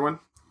smaller one.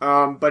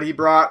 But he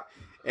brought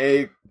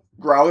a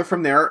growler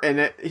from there,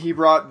 and he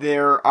brought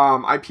their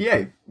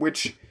IPA,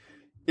 which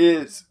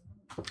is,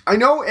 I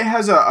know it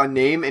has a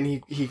name,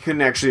 and he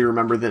couldn't actually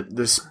remember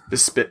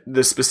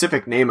the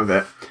specific name of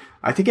it.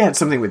 I think it had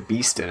something with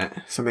Beast in it.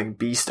 Something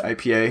Beast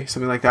IPA,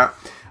 something like that.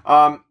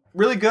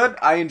 Really good.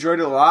 I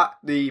enjoyed it a lot.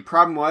 The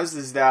problem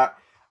is that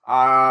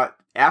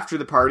after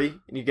the party,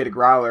 and you get a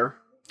growler,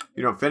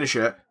 you don't finish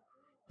it.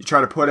 You try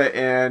to put it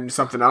in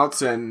something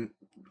else, and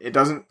it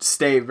doesn't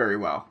stay very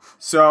well.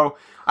 So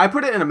I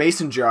put it in a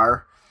mason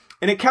jar,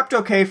 and it kept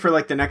okay for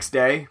like the next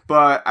day,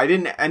 but I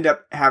didn't end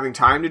up having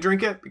time to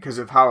drink it because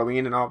of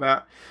Halloween and all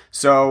that.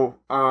 So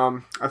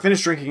I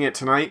finished drinking it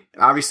tonight.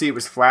 Obviously, it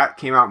was flat.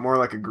 Came out more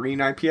like a green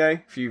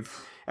IPA. If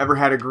you've ever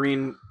had a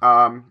green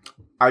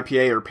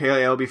IPA or pale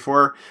ale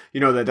before,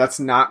 you know that's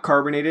not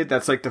carbonated.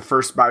 That's like the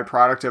first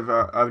byproduct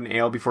of an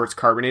ale before it's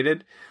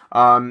carbonated.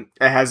 It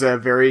has a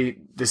very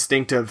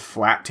distinctive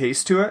flat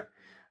taste to it.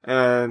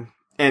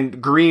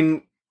 And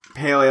green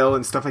pale ale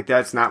and stuff like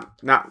that, it's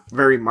not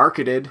very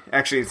marketed.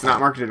 Actually, it's not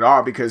marketed at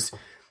all because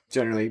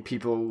generally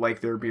people like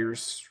their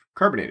beers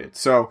carbonated.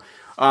 So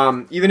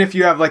even if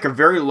you have like a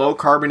very low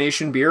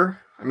carbonation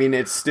beer, I mean,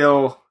 it's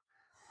still,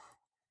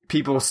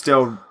 people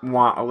still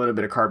want a little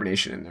bit of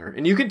carbonation in there.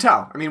 And you can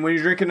tell. I mean, when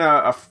you're drinking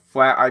a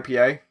flat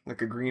IPA,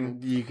 like a green,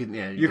 you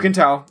can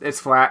tell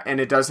it's flat, and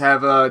it does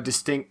have a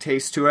distinct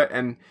taste to it.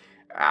 And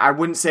I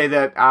wouldn't say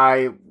that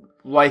I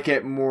like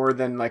it more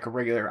than like a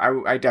regular.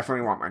 I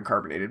definitely want mine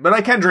carbonated, but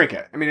I can drink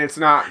it. I mean, it's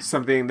not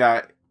something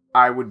that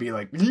I would be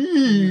like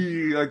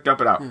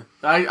dump it out.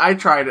 I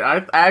tried it.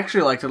 I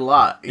actually liked it a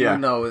lot,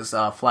 even though it was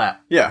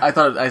flat. Yeah, I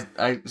thought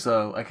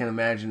so I can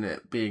imagine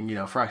it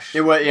being fresh.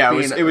 It was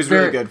it was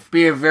very good.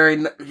 Be a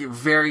very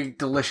very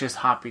delicious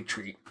hoppy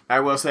treat. I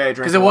will say I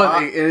drank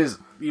because it is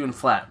even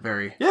flat,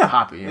 very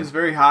hoppy. Yeah. It was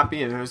very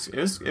hoppy, and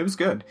it was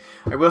good.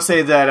 I will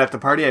say that at the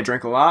party I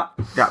drank a lot,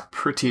 got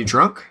pretty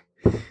drunk.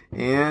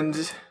 And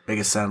make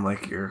it sound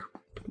like you're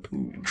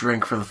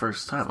drink for the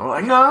first time. Oh,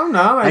 I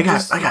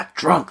got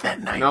drunk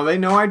that night. No, they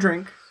know I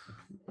drink.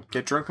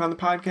 Get drunk on the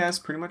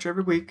podcast pretty much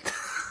every week.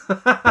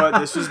 But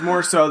this was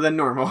more so than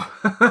normal.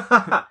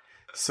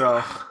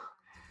 So,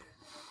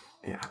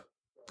 yeah.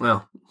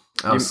 Well,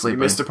 I was sleeping.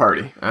 You missed a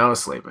party. I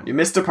was sleeping. You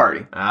missed a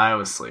party. I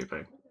was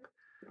sleeping.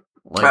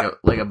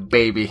 Like a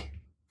baby.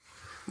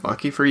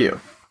 Lucky for you.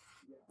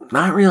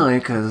 Not really,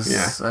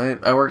 because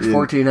I worked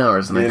 14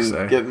 hours the next day.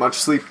 Didn't get much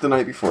sleep the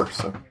night before,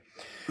 so.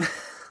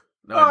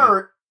 All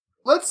right,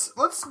 let's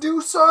do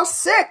Saw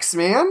 6,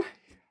 man.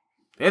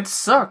 It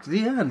sucked.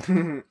 The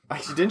end.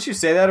 Didn't you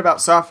say that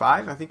about Saw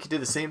 5? I think you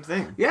did the same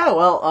thing. Yeah,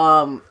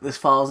 well, this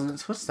follows in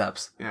its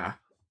footsteps. Yeah.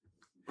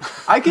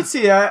 I could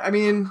see that. I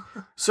mean,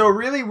 so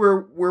really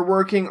we're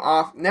working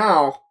off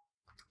now.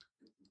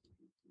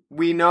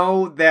 We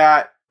know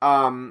that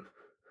Hoffman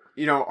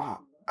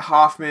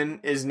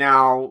is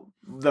now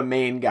the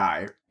main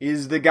guy.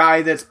 He's the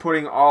guy that's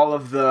putting all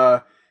of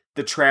the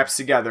traps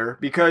together,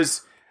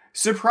 because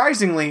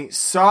surprisingly,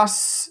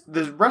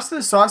 the rest of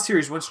the Saw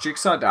series, once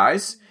Jigsaw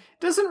dies,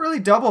 doesn't really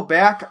double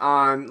back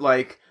on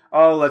like,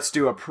 oh, let's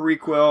do a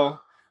prequel,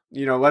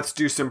 let's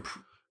do some,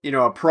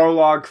 a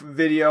prologue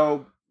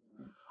video.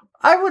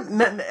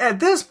 At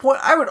this point,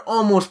 I would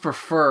almost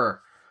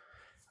prefer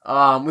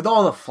with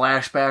all the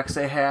flashbacks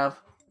they have.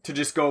 To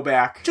just go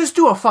back. Just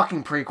do a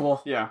fucking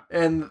prequel. Yeah.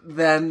 And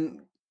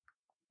then,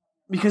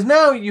 because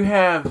now you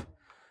have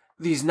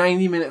these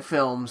 90-minute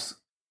films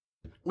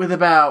with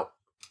about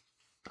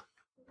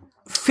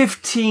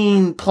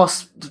 15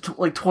 plus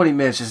like 20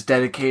 minutes just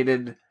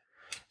dedicated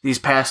these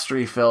past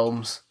 3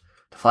 films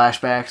to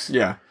flashbacks.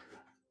 Yeah.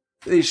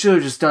 They should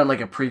have just done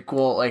like a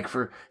prequel, like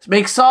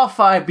make Saw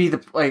 5 be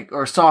the, like,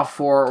 or Saw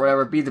 4 or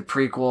whatever, be the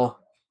prequel,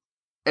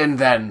 and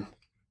then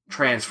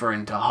transfer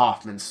into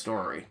Hoffman's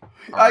story.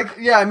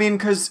 I mean,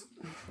 because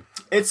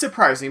it's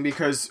surprising,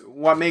 because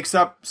what makes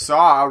up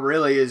Saw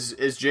really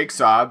is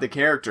Jigsaw, the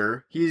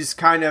character. He's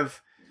kind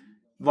of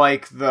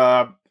like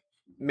the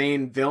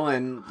main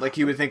villain, like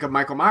you would think of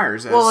Michael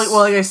Myers as. Well,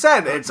 like I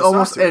said, it's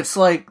almost, Saw it's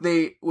like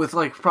they, with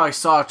like probably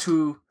Saw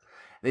 2,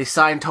 they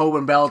signed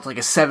Tobin Bell to like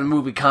a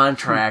 7-movie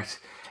contract,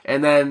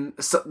 and then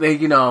they,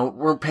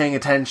 weren't paying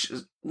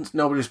attention.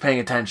 Nobody was paying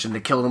attention. They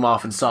killed him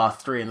off in Saw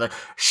 3, and like,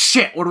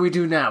 shit, what do we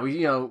do now?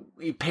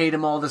 We paid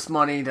him all this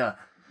money to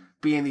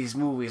be in these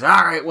movies.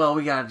 All right, well,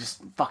 we gotta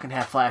just fucking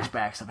have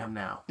flashbacks of him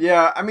now.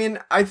 Yeah, I mean,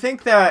 I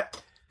think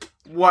that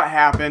what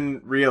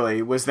happened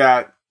really was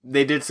that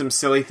they did some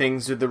silly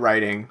things with the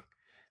writing.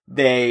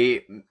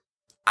 I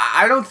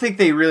don't think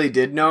they really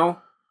did know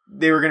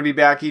they were going to be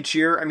back each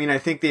year. I mean, I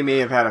think they may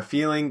have had a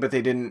feeling, but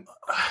they didn't.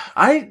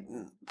 I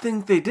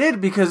think they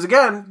did, because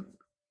again,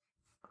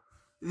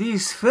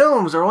 these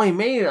films are only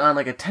made on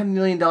like a $10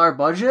 million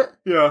budget.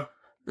 Yeah.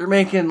 They're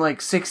making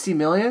like $60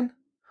 million.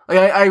 Like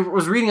I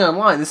was reading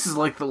online, this is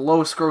like the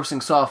lowest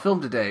grossing Saw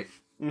film to date.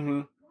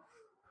 Mm-hmm.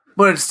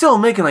 But it's still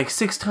making like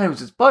 6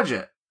 times its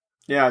budget.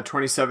 Yeah,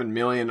 $27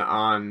 million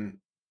on.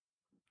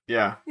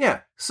 Yeah.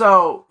 Yeah.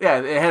 So yeah,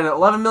 it had an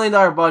 $11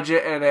 million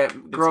budget, and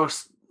it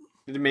grossed.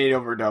 It made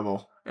over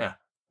double. Yeah.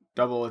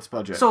 Double its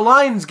budget. So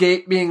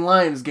Lionsgate being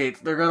Lionsgate,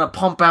 they're gonna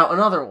pump out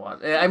another one.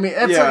 I mean,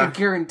 that's like a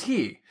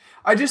guarantee.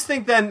 I just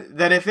think then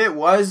that if it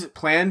was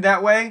planned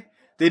that way,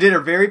 they did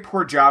a very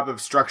poor job of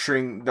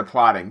structuring the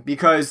plotting,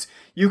 because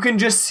you can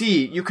just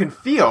see, you can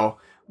feel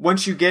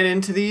once you get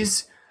into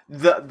these,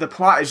 the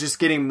plot is just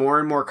getting more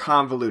and more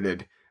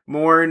convoluted,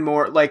 more and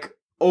more like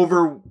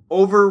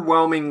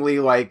overwhelmingly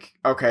like,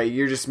 okay,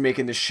 you're just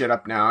making this shit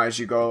up now as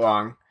you go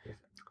along.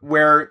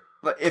 Where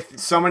if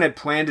someone had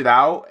planned it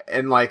out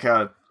and like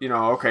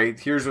okay,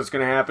 here's what's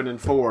going to happen in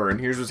 4 and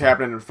here's what's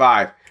happening in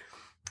 5.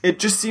 It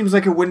just seems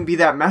like it wouldn't be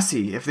that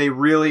messy if they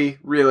really,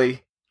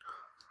 really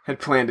had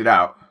planned it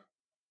out.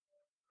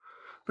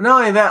 But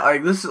not only that,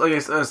 like this is like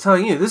I was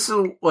telling you, this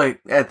is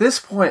like at this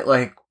point,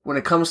 like when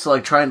it comes to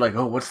like trying to like,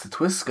 oh, what's the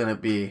twist gonna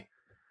be?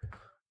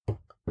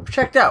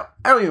 Checked out.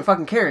 I don't even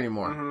fucking care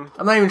anymore. Mm-hmm.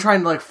 I'm not even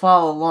trying to like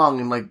follow along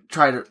and like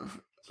try to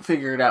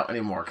figure it out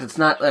anymore, because it's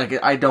not like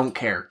I don't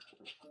care.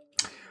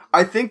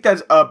 I think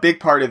that a big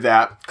part of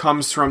that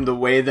comes from the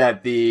way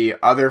that the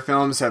other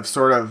films have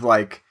sort of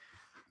like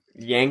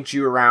yanked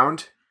you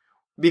around,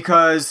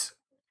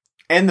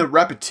 and the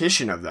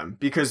repetition of them,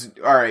 because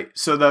all right,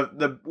 so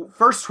the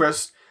first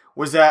twist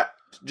was that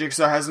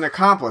Jigsaw has an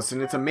accomplice,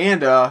 and it's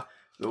Amanda,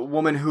 the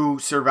woman who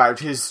survived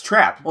his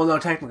trap. Well, no,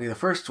 technically the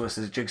first twist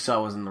is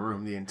Jigsaw was in the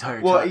room the entire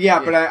time. Well, yeah,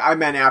 but I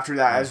meant after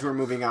that, as we're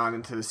moving on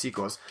into the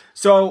sequels.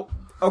 So,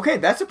 okay,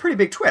 that's a pretty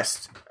big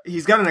twist.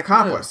 He's got an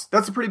accomplice. Yeah.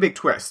 That's a pretty big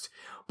twist.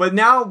 But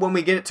now when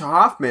we get it to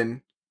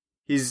Hoffman,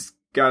 he's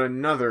got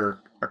another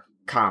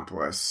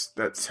accomplice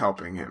that's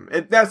helping him.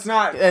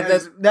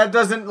 That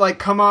doesn't like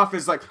come off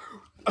as like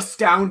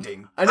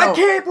astounding. I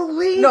can't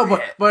believe it. No,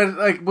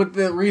 but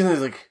the reason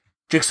is like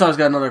Jigsaw's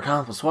got another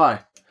accomplice.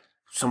 Why?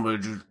 Somebody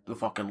do the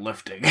fucking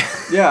lifting.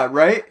 Yeah,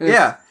 right?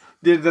 Yeah.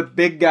 The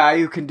big guy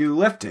who can do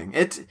lifting.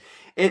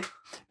 It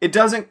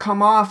doesn't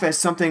come off as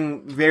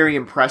something very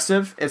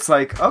impressive. It's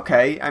like,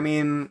 okay, I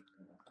mean,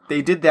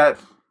 they did that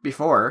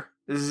before.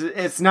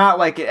 It's not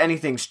like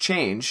anything's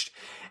changed.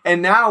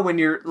 And now when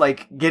you're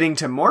like getting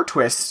to more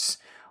twists,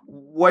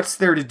 what's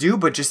there to do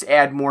but just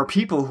add more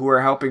people who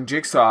are helping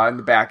Jigsaw in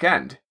the back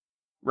end?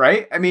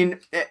 Right? I mean,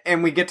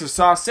 and we get to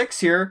Saw 6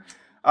 here.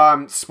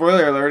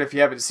 Spoiler alert if you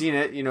haven't seen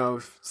it,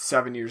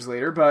 7 years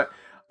later, but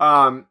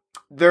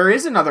there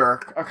is another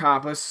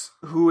accomplice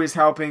who is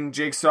helping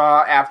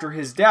Jigsaw after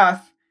his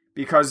death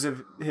because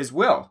of his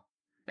will.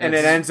 And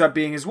it ends up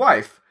being his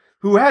wife,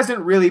 who hasn't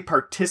really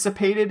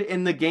participated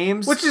in the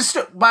games. Which is,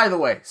 by the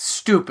way,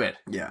 stupid.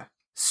 Yeah.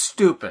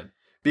 Stupid.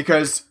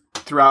 Because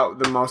throughout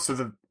the most of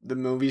the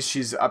movies,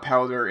 she's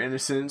upheld her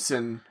innocence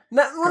and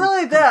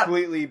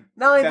completely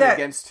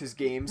against his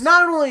games.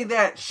 Not only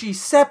that, she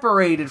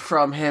separated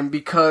from him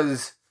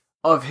because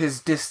of his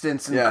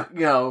distance and,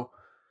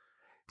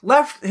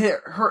 left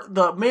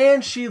the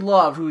man she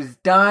loved, who's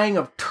dying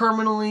of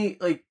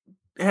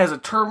has a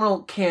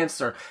terminal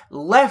cancer,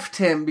 left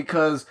him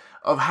because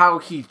of how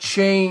he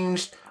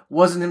changed,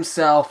 wasn't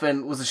himself,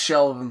 and was a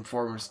shell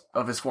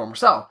of his former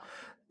self.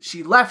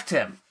 She left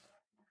him.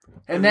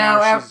 And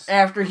now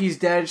after he's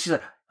dead, she's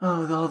like,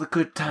 oh, all the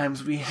good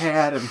times we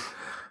had, and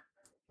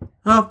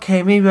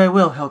okay, maybe I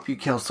will help you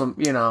kill some,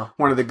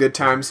 One of the good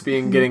times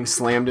being getting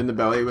slammed in the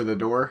belly with a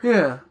door.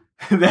 Yeah.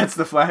 That's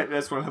one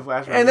of the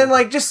flashbacks. And then,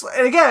 like,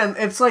 and again,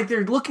 it's like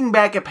they're looking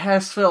back at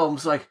past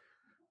films, like,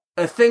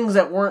 things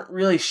that weren't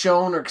really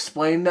shown or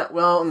explained that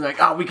well, and like,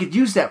 oh, we could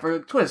use that for a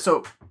twist.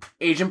 So,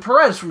 Agent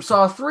Perez from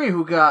Saw 3,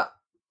 who got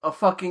a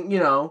fucking,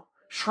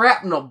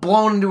 shrapnel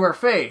blown into her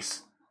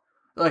face.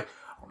 Like,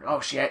 oh,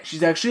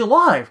 she's actually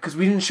alive, because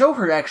we didn't show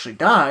her actually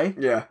die.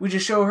 Yeah. We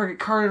just show her get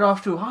carted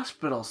off to a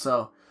hospital,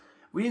 so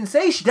we didn't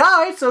say she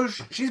died, so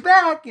she's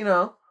back,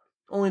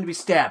 only to be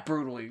stabbed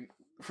brutally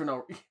for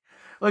no reason.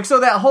 Like, so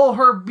that whole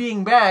her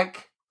being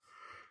back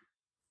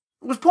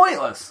was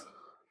pointless.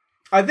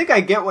 I think I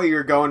get what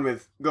you're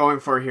going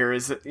for here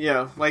is that,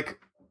 like,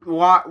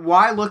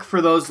 why look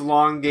for those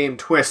long game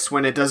twists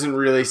when it doesn't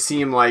really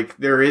seem like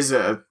there is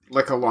a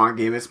long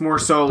game? It's more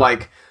so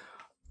like,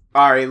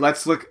 all right,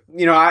 let's look,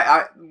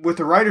 what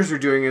the writers are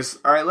doing is,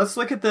 all right, let's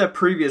look at the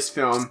previous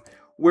film.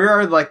 Where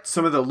are, like,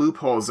 some of the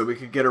loopholes that we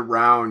could get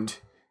around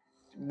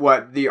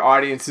what the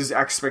audience's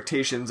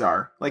expectations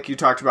are? Like you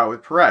talked about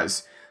with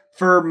Perez.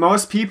 For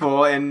most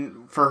people,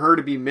 and for her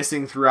to be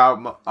missing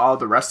throughout all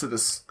the rest of the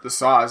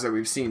Saws that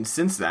we've seen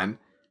since then,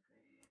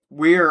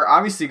 we're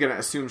obviously going to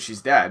assume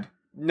she's dead.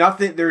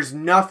 There's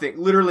nothing,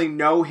 literally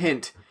no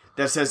hint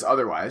that says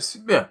otherwise.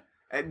 Yeah.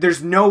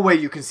 There's no way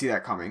you can see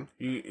that coming.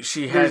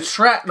 She had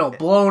shrapnel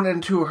blown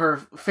into her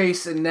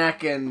face and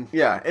neck, and...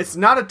 Yeah, it's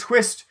not a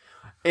twist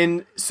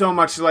in so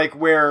much like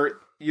where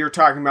you're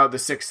talking about The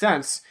Sixth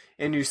Sense,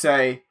 and you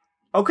say,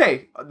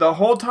 okay, the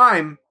whole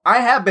time,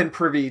 I have been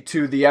privy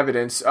to the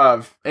evidence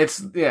of...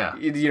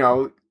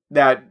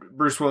 that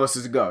Bruce Willis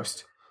is a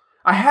ghost.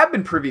 I have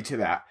been privy to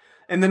that.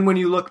 And then when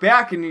you look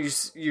back and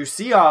you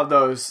see all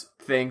those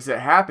things that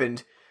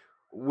happened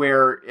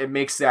where it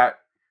makes that,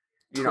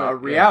 a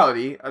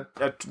reality,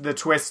 the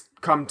twist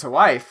come to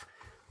life,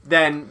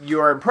 then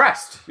you're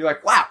impressed. You're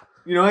like, wow,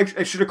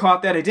 I should have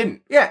caught that. I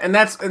didn't. Yeah, and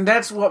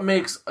that's what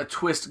makes a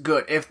twist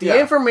good. If the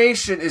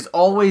information is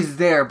always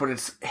there, but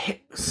it's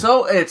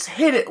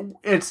hidden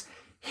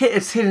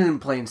in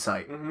plain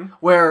sight. Mm-hmm.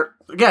 Where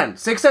again,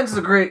 Sixth Sense is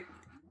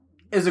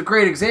a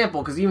great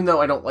example, because even though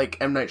I don't like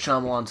M. Night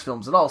Shyamalan's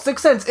films at all,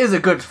 Sixth Sense is a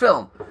good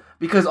film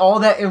because all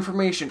that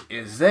information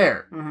is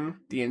there,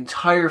 the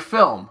entire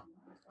film.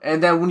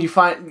 And then when you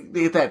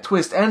get that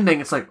twist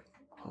ending, it's like,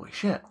 holy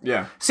shit.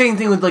 Yeah. Same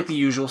thing with, like, The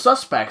Usual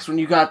Suspects. When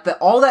you got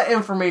all that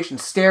information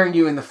staring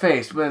you in the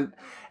face, but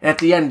at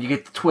the end you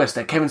get the twist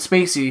that Kevin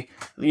Spacey,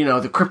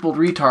 the crippled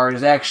retard,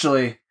 is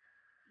actually...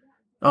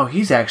 Oh,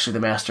 he's actually the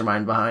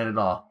mastermind behind it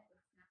all.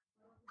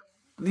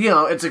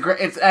 That's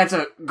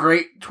a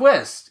great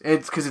twist.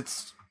 It's because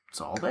it's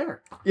all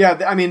there.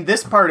 Yeah, I mean,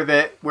 this part of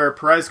it, where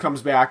Perez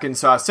comes back in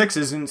Saw 6,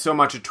 isn't so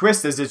much a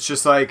twist as it's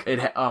just like,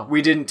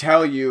 we didn't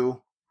tell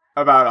you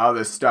about all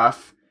this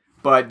stuff,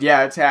 but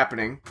yeah, it's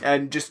happening,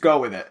 and just go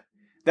with it.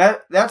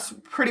 That's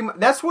pretty much,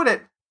 that's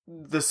what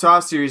the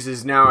Saw series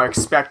is now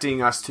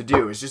expecting us to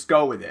do, is just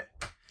go with it.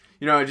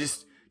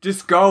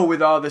 Just go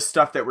with all this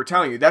stuff that we're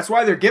telling you. That's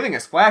why they're giving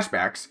us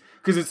flashbacks,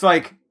 because it's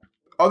like,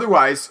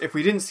 otherwise, if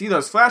we didn't see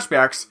those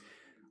flashbacks,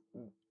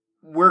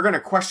 we're going to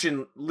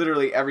question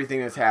literally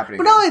everything that's happening.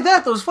 But not only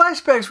that, those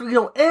flashbacks really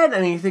don't add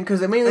anything,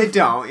 because they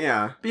don't,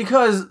 yeah.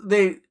 Because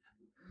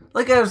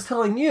like I was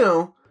telling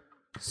you,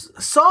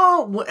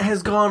 Saw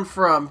has gone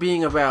from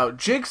being about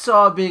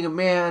Jigsaw being a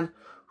man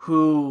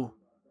who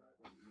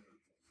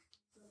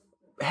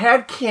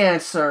had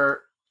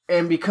cancer,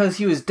 and because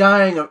he was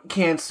dying of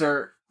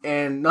cancer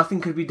and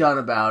nothing could be done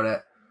about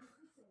it,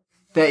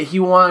 that he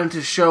wanted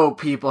to show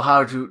people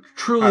how to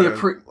truly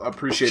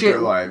appreciate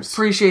their lives.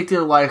 Appreciate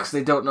their lives because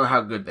they don't know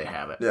how good they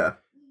have it. Yeah.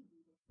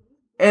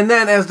 And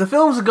then as the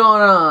films have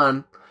gone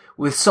on,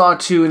 with Saw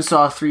 2 and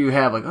Saw 3, you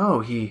have like, oh,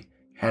 he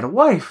had a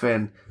wife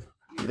and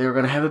they were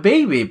going to have a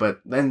baby,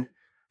 but then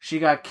she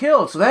got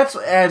killed. So that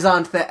adds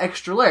on to that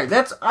extra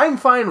layer. I'm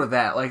fine with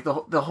that. Like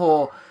the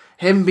whole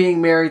him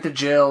being married to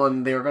Jill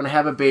and they were going to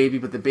have a baby,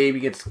 but the baby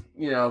gets,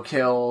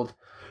 killed.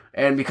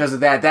 And because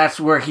of that,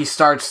 that's where he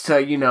starts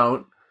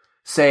to,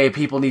 say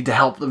people need to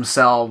help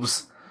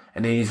themselves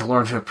and they need to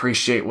learn to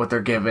appreciate what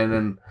they're given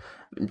and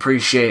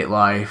appreciate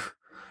life.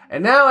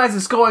 And now as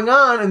it's going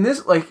on, and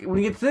this, like, when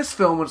you get to this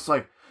film, it's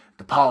like,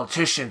 the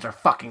politicians are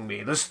fucking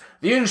me.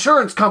 The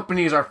insurance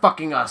companies are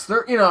fucking us.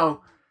 They're,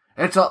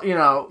 it's all,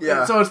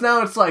 Yeah. So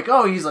it's like,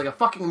 oh, he's like a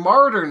fucking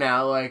martyr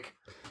now. Like,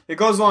 it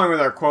goes along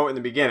with our quote in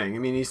the beginning. I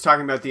mean, he's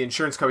talking about the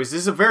insurance companies.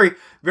 This is a very,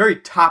 very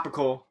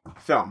topical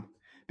film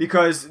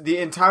because the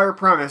entire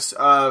premise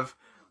of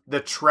the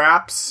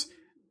traps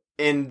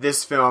in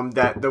this film,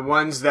 that the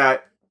ones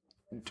that,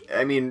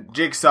 I mean,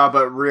 Jigsaw,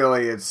 but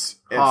really it's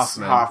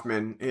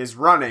Hoffman is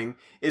running,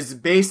 is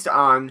based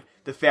on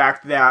the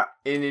fact that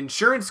an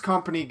insurance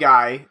company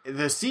guy,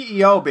 the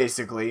CEO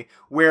basically,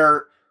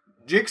 where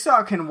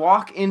Jigsaw can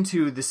walk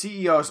into the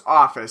CEO's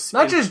office.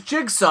 Not just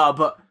Jigsaw,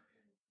 but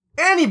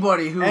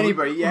anybody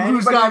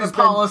who's got a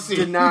policy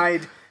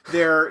denied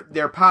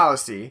their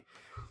policy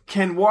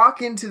can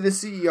walk into the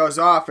CEO's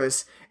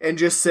office and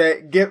just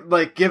say, give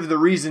the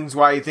reasons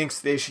why he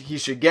thinks he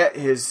should get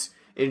his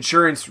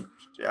insurance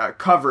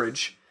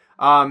coverage,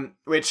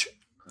 which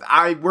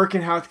I work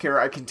in healthcare.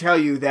 I can tell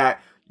you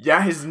that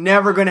is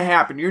never going to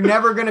happen. You're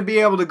never going to be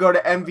able to go to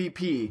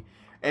MVP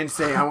and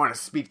say, I want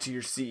to speak to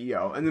your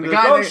CEO. And then they're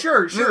like,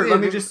 sure. Let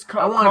me just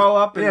call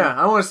up. And,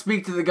 I want to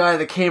speak to the guy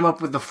that came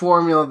up with the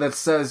formula that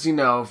says,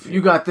 if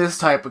you got this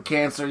type of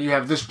cancer, you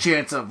have this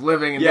chance of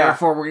living, and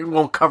therefore we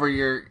won't cover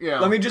your,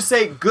 Let me just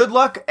say, good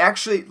luck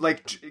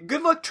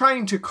good luck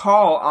trying to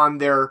call on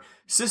their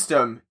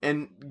system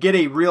and get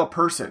a real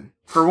person,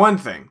 for one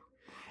thing.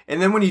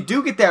 And then when you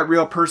do get that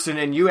real person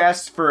and you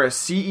ask for a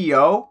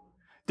CEO,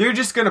 they're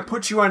just going to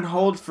put you on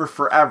hold for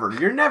forever.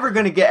 You're never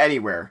going to get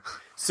anywhere.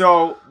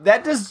 So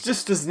that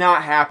just does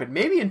not happen.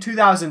 Maybe in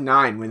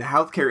 2009 when the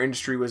healthcare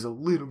industry was a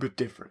little bit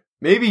different.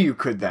 Maybe you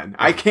could then.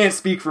 I can't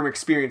speak from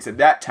experience at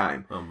that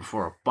time. Well,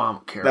 before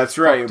Obamacare. That's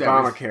right,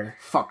 Obamacare.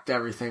 Fucked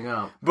everything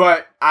up.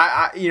 But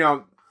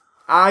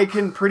I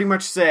can pretty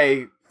much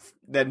say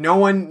that no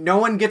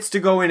one gets to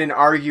go in and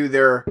argue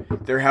their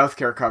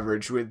healthcare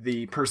coverage with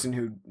the person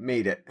who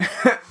made it.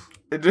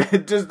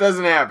 It just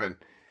doesn't happen.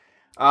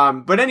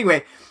 But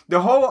anyway,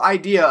 the whole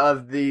idea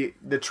of the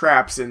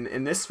traps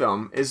in this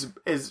film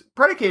is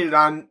predicated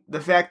on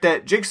the fact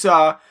that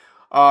Jigsaw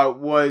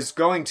was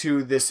going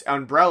to this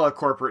Umbrella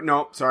corporate.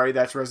 No, sorry,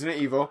 that's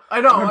Resident Evil. I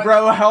know.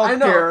 Umbrella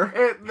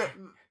Healthcare.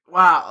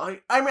 Wow.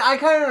 I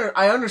mean,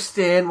 I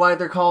understand why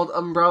they're called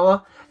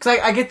Umbrella. Because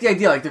I get the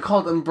idea, like, they're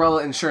called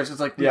umbrella insurance. It's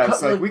like,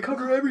 we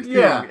cover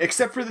everything,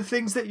 except for the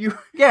things that you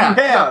have.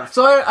 Yeah.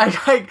 So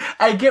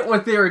I get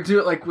what they were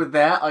doing, like, with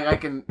that. Like, I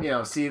can,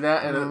 see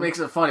that, and it makes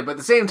it funny. But at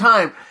the same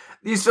time,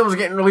 these films are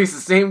getting released at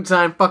the same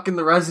time fucking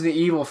the Resident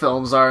Evil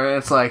films are, and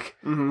it's like,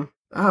 oh,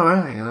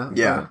 well,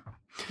 Yeah.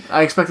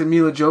 I expected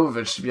Mila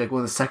Jovovich to be, like,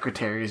 one of the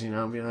secretaries,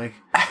 and be like,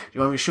 do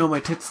you want me to show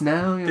my tits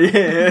now?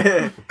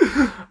 Yeah.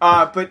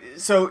 But,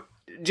 so...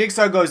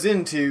 Jigsaw goes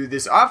into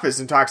this office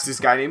and talks to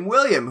this guy named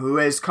William, who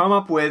has come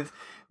up with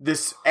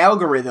this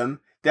algorithm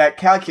that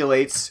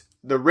calculates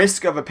the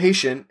risk of a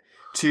patient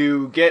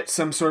to get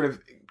some sort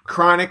of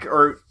chronic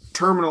or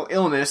terminal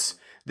illness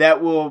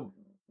that will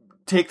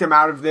take them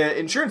out of the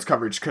insurance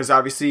coverage. Because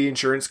obviously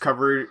insurance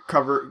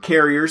cover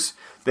carriers,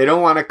 they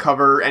don't want to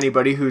cover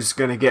anybody who's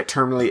going to get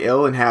terminally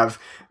ill and have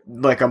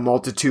like a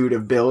multitude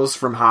of bills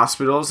from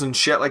hospitals and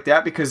shit like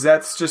that, because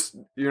that's just,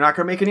 you're not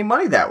going to make any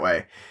money that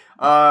way.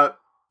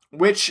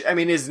 Which, I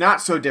mean, is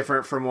not so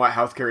different from what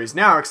healthcare is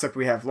now, except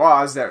we have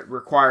laws that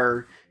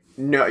require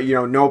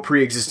no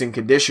pre-existing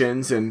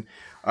conditions, and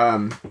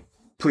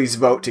please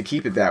vote to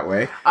keep it that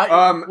way.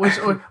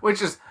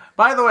 Which is,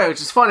 by the way,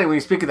 which is funny when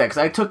you speak of that, because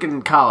I took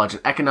in college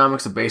an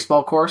economics of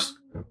baseball course.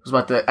 It was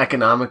about the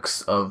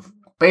economics of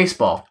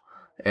baseball,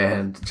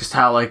 and just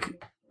how,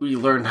 like, we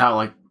learned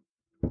how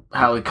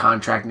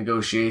contract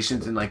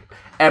negotiations and, like,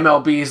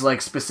 MLB's,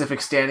 like, specific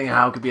standing, and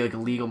how it could be, like, a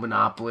legal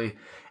monopoly.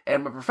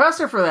 And my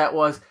professor for that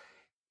was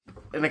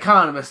an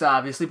economist,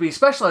 obviously, but he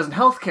specialized in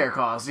healthcare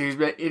costs. He's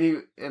been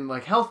in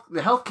like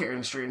the healthcare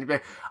industry, and he'd be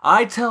like,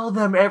 I tell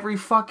them every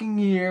fucking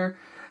year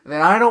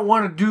that I don't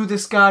want to do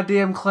this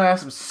goddamn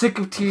class. I'm sick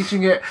of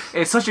teaching it.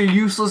 It's such a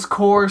useless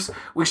course.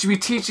 We should be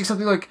teaching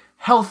something like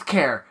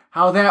healthcare,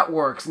 how that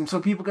works, and so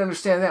people can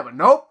understand that. But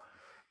nope,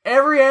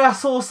 every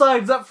asshole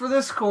signs up for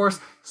this course,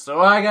 so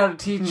I gotta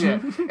teach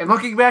it. And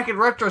looking back in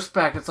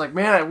retrospect, it's like,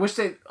 man, I wish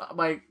I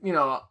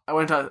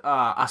went to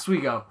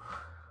Oswego.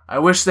 I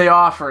wish they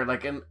offered,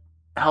 like, an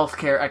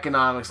healthcare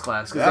economics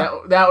class,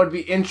 because that would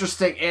be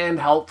interesting and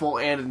helpful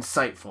and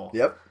insightful.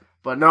 Yep.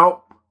 But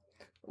no,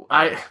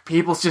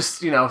 people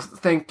just,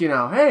 think,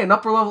 hey, an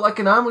upper level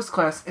economics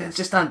class, and it's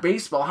just on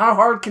baseball. How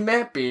hard can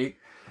that be?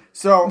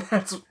 So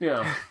that's,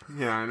 Yeah,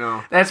 I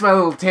know. That's my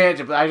little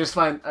tangent, but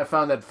I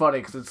found that funny,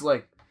 because it's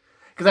like,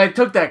 because I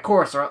took that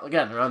course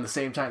around the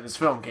same time this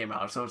film came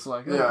out, so it's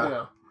like,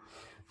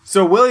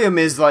 So William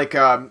is like,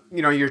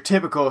 your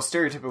typical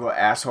stereotypical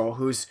asshole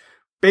who's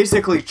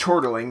basically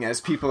chortling as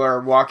people are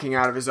walking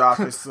out of his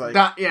office, like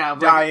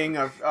dying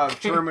of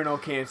terminal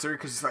cancer,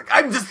 because he's like,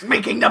 I'm just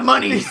making the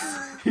money.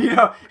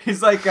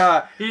 He's like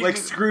like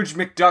Scrooge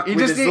McDuck with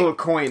his little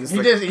coins.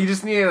 He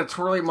just needed a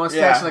twirly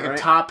mustache, and like a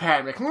top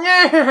hat.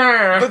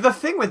 But the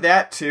thing with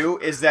that too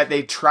is that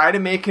they try to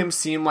make him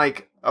seem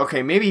like,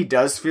 okay, maybe he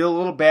does feel a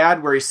little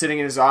bad where he's sitting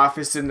in his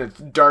office in the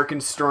dark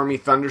and stormy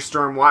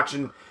thunderstorm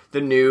watching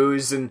the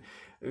news, and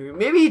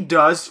maybe he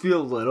does feel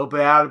a little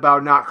bad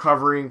about not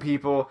covering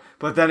people,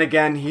 but then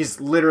again,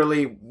 he's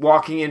literally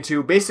walking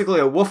into basically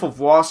a Wolf of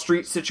Wall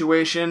Street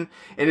situation,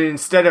 and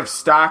instead of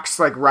stocks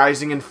like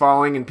rising and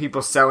falling and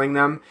people selling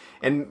them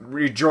and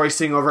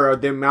rejoicing over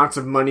the amounts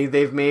of money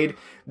they've made,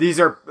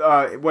 these are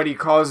what he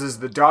calls is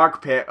the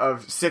dog pit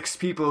of 6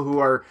 people who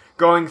are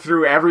going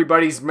through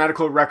everybody's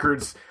medical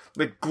records,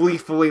 like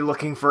gleefully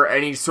looking for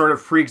any sort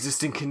of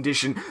pre-existing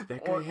condition.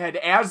 That guy had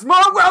asthma.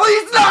 Well,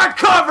 he's not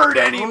covered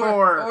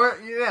anymore.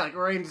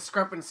 Or any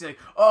discrepancy. Like,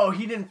 oh,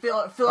 he didn't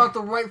fill out the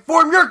right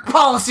form. Your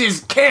policy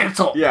is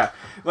canceled. Yeah,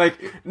 like,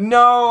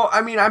 no.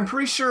 I mean, I'm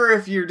pretty sure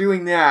if you're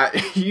doing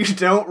that, you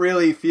don't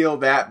really feel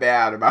that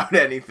bad about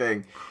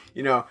anything,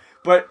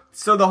 But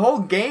so the whole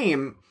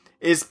game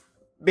is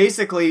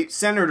basically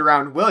centered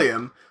around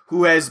William,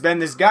 who has been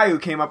this guy who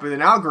came up with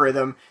an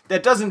algorithm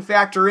that doesn't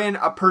factor in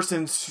a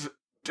person's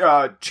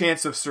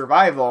chance of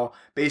survival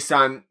based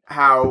on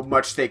how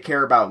much they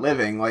care about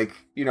living. Like,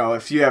 you know,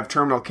 if you have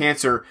terminal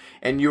cancer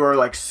and you are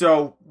like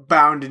so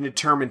bound and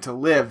determined to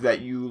live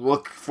that you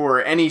look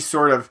for any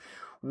sort of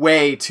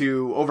way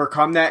to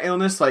overcome that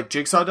illness, like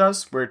Jigsaw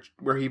does,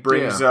 where he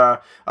brings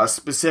a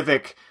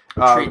specific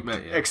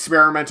treatment,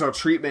 experimental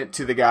treatment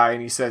to the guy,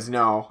 and he says,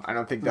 no, I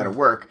don't think that'll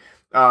work.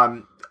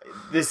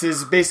 This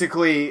is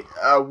basically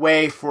a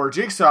way for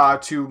Jigsaw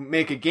to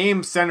make a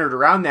game centered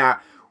around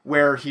that,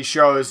 where he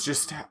shows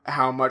just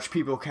how much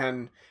people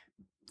can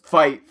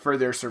fight for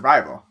their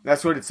survival.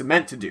 That's what it's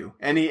meant to do.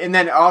 And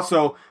then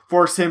also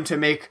force him to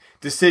make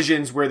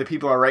decisions where the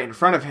people are right in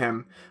front of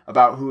him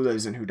about who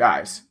lives and who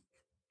dies.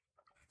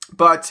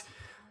 But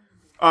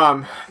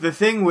the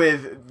thing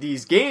with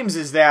these games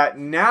is that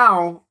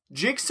now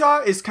Jigsaw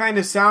is kind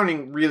of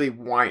sounding really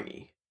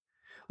whiny.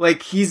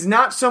 Like, he's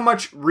not so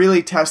much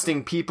really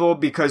testing people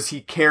because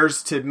he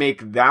cares to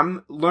make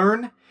them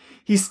learn.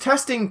 He's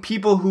testing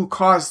people who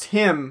caused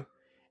him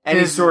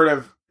any sort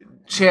of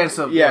chance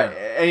of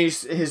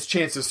his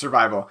chance of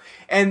survival.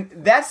 And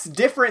that's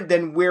different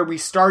than where we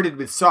started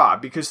with Saw,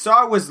 because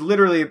Saw was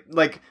literally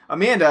like,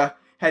 Amanda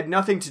had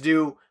nothing to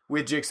do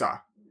with Jigsaw.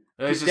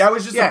 That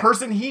was just a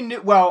person he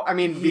knew. Well, I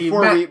mean,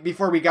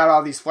 before we got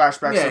all these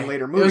flashbacks in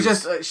later movies, it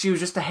was just she was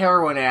just a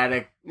heroin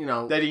addict, you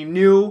know, that he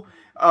knew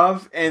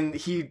of, and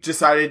he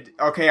decided,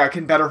 okay, I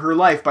can better her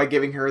life by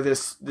giving her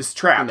this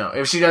trap. No,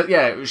 if she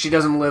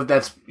doesn't live,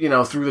 that's, you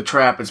know, through the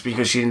trap. It's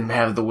because she didn't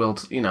have the will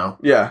to, you know.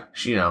 Yeah,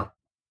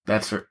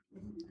 that's her.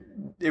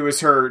 It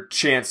was her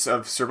chance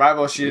of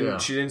survival. She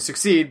didn't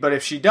succeed, but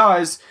if she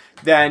does,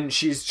 then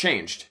she's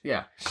changed.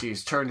 Yeah,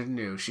 she's turned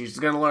new. She's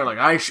gonna learn, like,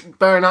 I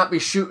better not be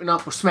shooting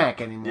up with smack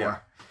anymore. Yeah.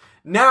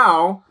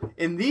 Now,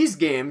 in these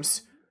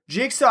games,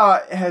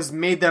 Jigsaw has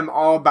made them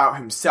all about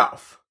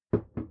himself,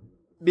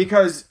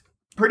 because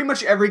pretty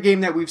much every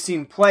game that we've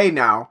seen play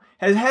now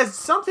has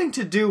something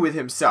to do with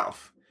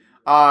himself.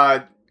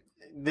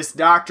 This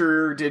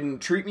doctor didn't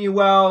treat me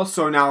well,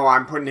 so now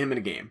I'm putting him in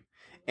a game.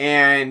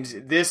 And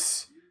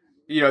this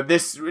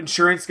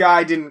insurance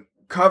guy didn't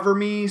cover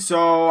me,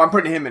 so I'm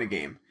putting him in a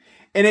game.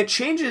 And it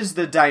changes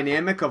the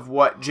dynamic of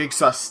what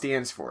Jigsaw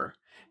stands for.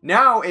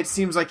 Now it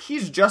seems like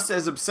he's just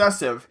as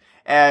obsessive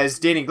as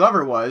Danny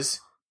Glover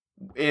was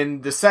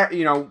in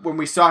the when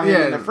we saw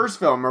him in the first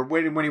film, or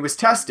when he was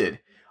tested.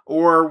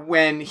 Or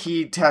when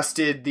he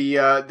tested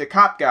the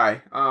cop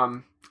guy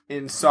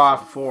in Saw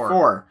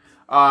 4.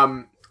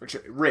 Which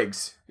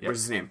Riggs was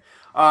his name.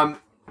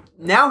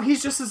 Now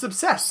he's just as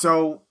obsessed.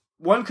 So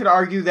one could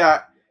argue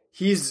that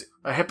he's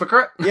a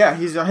hypocrite? Yeah,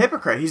 he's a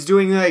hypocrite. He's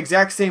doing the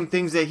exact same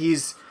things that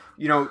he's,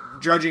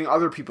 judging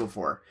other people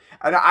for.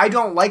 And I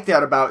don't like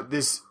that about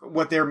this,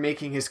 what they're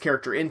making his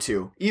character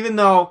into. Even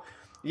though,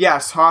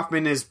 yes,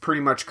 Hoffman is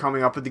pretty much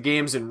coming up with the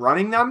games and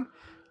running them,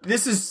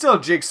 this is still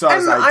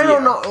Jigsaw's idea. I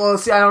don't know. Well,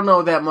 see, I don't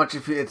know that much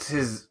if it's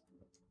his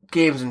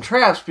games and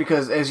traps,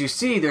 because as you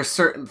see, there's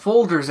certain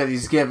folders that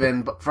he's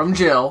given from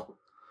Jill,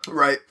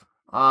 right?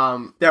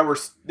 That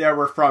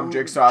were from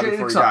Jigsaw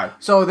before he died.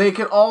 So they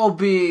could all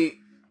be,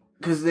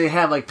 because they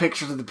have like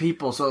pictures of the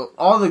people. So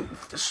all the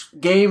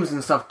games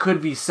and stuff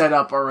could be set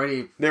up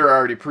already. They're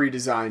already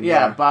pre-designed.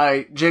 Yeah,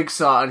 by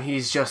Jigsaw, and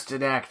he's just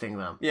enacting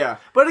them. Yeah.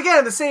 But again,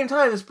 at the same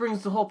time, this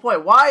brings the whole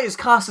point. Why is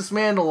Costas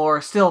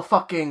Mandylor still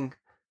fucking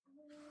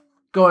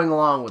going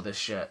along with this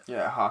shit?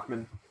 Yeah,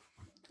 Hoffman.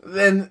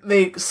 Then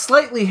they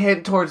slightly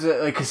hint towards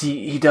it, like, because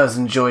he does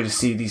enjoy to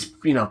see these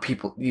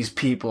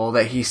people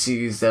that he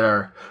sees that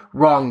are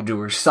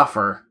wrongdoers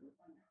suffer.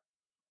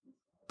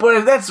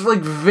 But that's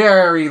like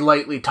very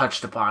lightly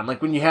touched upon.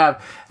 Like when you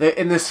have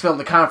in this film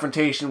the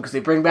confrontation, because they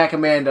bring back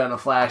Amanda in a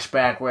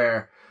flashback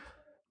where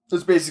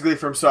it's basically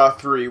from Saw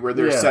 3, where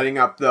they're setting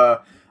up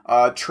the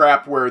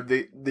trap where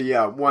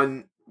the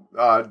one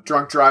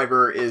drunk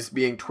driver is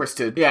being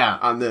twisted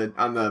on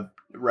the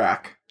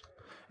rack,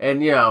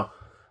 and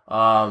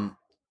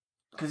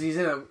because he's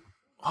in a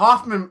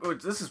Hoffman.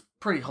 This is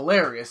pretty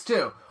hilarious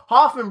too.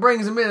 Hoffman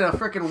brings him in a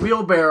freaking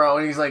wheelbarrow,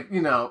 and he's like,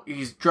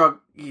 he's drunk,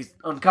 he's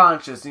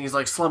unconscious, and he's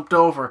like slumped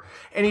over,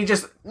 and he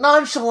just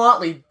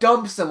nonchalantly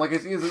dumps him like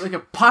it's like a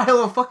pile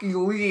of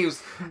fucking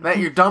leaves that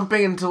you're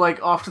dumping into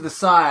like off to the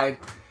side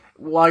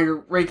while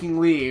you're raking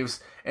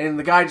leaves, and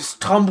the guy just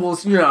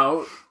tumbles,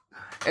 and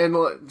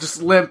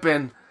just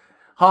limping.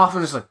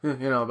 Hoffman's like,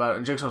 about it,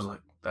 and Jigsaw's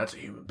like, that's a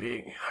human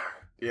being.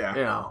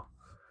 Yeah.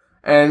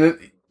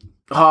 And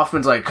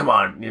Hoffman's like, come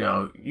on,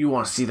 you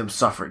want to see them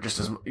suffer just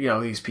as,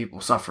 these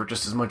people suffer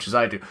just as much as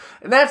I do.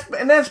 And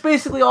that's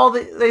basically all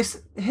they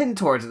hint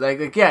towards.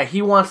 Like, yeah,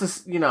 he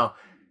wants to,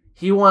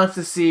 he wants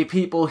to see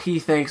people he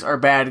thinks are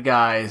bad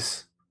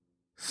guys,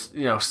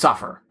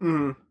 suffer.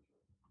 Mm-hmm.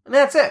 And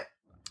that's it.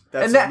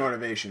 That's his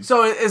motivation.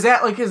 So is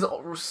that like his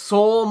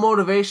sole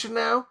motivation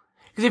now?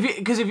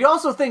 Because if you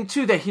also think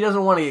too that he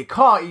doesn't want to get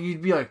caught,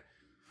 you'd be like,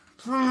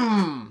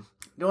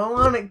 do I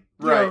want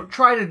to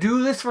try to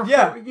do this for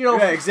Yeah,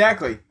 yeah,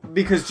 exactly.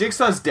 Because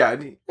Jigsaw's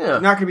dead. Yeah.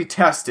 He's not going to be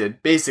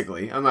tested,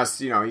 basically, unless,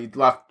 he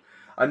left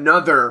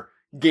another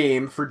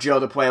game for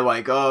Jill to play,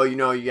 like, oh,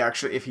 you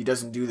actually, if he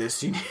doesn't do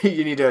this, you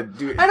need to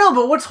do it. I know,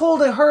 but what's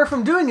holding her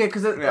from doing it?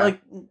 Because,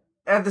 like,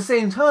 at the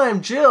same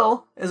time,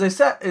 Jill, as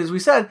we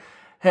said,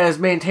 has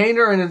maintained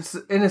her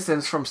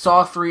innocence from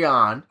Saw 3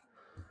 on,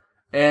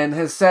 and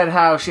has said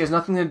how she has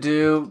nothing to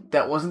do,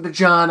 that wasn't the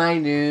John I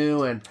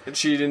knew, and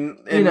she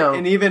didn't,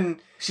 and even...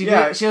 She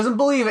doesn't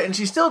believe it, and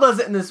she still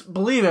doesn't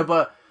believe it,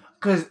 but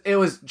because it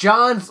was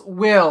John's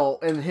will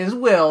and his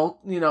will,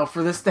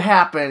 for this to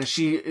happen,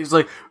 she is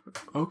like,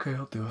 okay,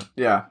 I'll do it.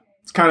 Yeah.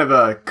 It's kind of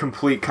a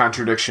complete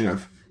contradiction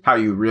of how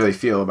you really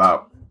feel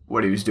about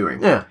what he was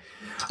doing. Yeah.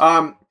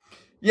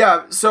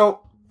 Yeah, so,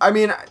 I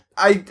mean,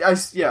 I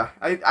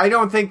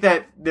don't think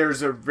that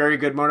there's a very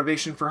good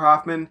motivation for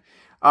Hoffman.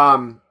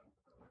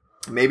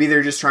 Maybe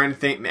they're just trying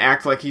to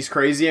act like he's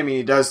crazy. I mean,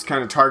 he does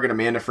kind of target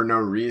Amanda for no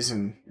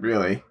reason,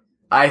 really.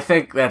 I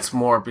think that's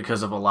more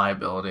because of a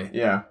liability.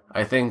 Yeah.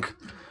 I think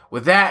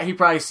with that, he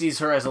probably sees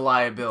her as a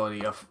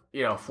liability,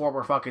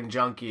 former fucking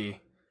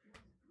junkie.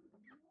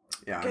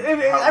 Yeah.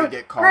 How we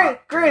get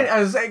caught. Great. I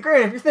was like,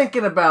 great. If you're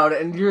thinking about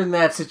it and you're in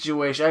that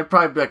situation, I'd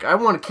probably be like, I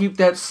want to keep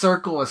that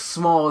circle as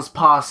small as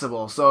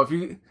possible. So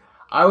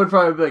I would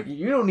probably be like,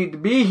 you don't need to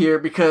be here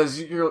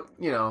because you're.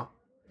 Yeah.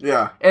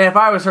 And if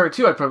I was her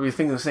too, I'd probably be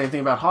thinking the same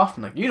thing about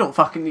Hoffman. Like, you don't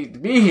fucking need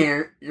to be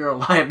here. You're a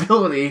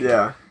liability.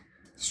 Yeah.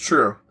 It's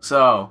true.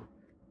 So.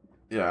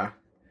 Yeah.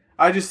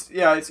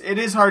 It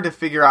is hard to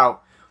figure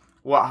out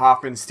what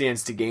Hoffman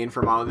stands to gain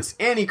from all of this.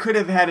 And he could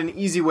have had an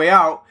easy way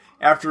out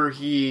after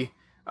he,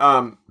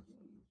 if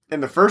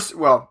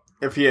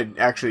he had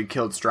actually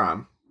killed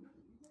Strahm,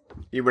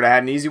 he would have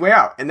had an easy way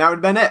out. And that would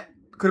have been it.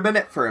 Could have been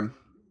it for him.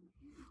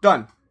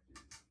 Done.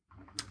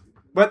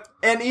 But,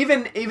 and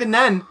even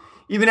then,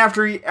 even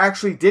after he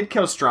actually did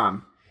kill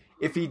Strahm,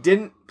 if he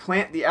didn't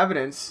plant the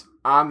evidence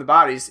on the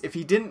bodies, if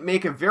he didn't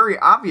make a very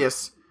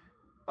obvious,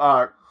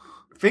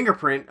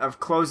 fingerprint of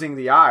closing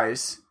the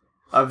eyes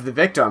of the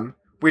victim,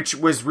 which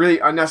was really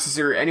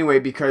unnecessary anyway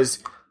because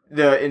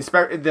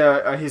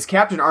his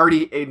captain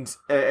already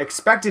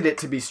expected it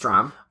to be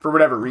Strahm for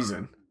whatever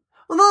reason.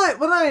 Well,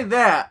 not only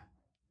that,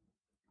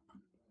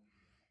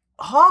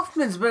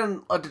 Hoffman's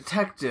been a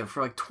detective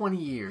for like 20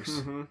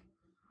 years,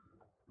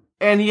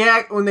 and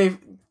the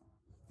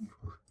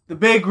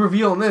big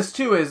reveal in this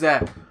too is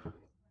that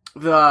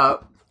the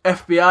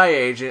FBI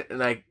agent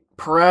and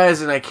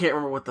Perez and I can't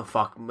remember what the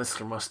fuck,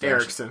 Mr.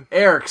 Mustache.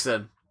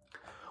 Erickson.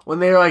 When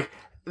they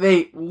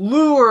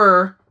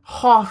lure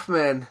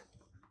Hoffman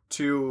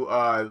to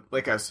the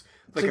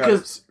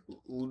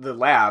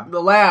lab.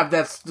 The lab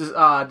that's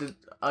because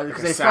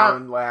they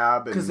sound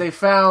lab because they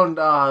found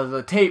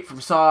the tape from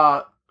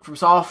Saw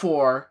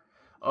 4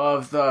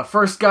 of the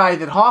first guy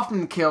that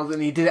Hoffman killed,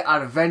 and he did it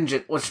out of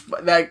vengeance. Which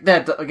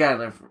that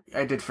again,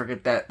 I did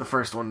forget that the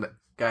first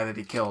guy that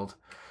he killed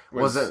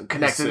wasn't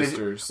connected. I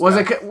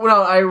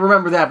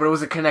remember that, but it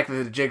wasn't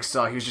connected to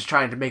Jigsaw. He was just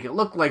trying to make it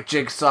look like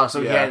Jigsaw, so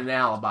he had an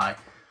alibi.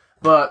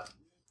 But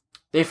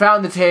they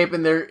found the tape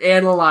and they're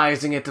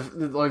analyzing it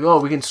to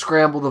we can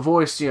scramble the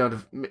voice,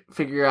 to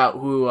figure out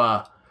who,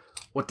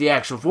 what the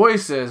actual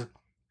voice is.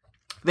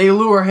 They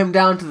lure him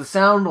down to the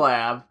sound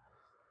lab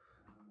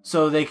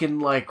so they can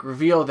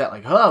reveal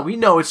that we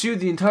know it's you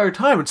the entire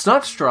time. It's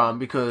not Strahm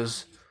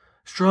because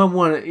Strahm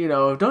wanted,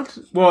 don't.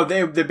 Well,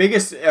 the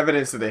biggest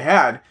evidence that they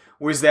had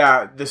was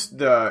that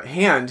the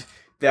hand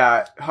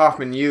that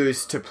Hoffman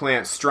used to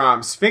plant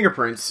Strahm's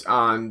fingerprints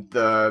on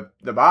the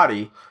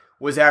body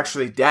was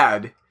actually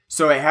dead.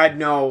 So it had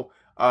no,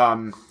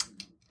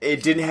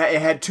 it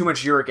had too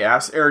much uric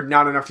acid, or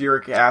not enough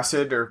uric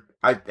acid, or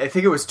I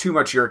think it was too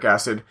much uric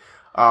acid,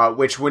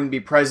 which wouldn't be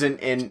present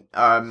in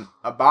a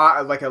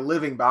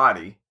living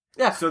body.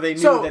 Yeah. So they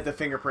knew that the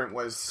fingerprint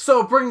was.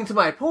 So bringing to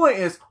my point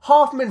is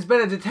Hoffman's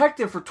been a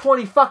detective for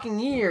 20 fucking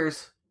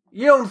years.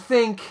 You don't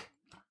think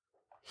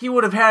he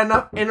would have had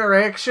enough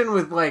interaction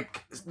with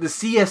the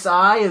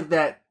CSI of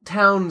that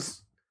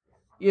town's,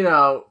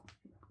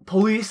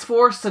 police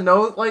force to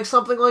know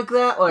something like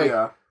that?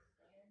 Yeah.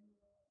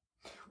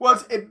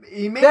 Well,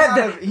 he may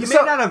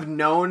not have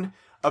known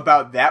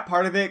about that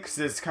part of it because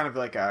it's kind of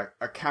like a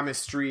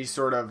chemistry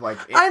sort of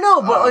I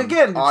know, but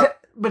again,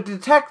 but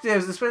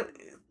detectives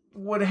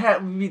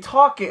would be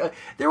talking.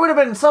 There would have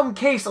been some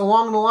case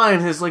along the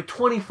line his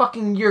 20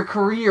 fucking year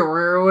career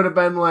where it would have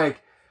been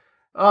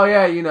oh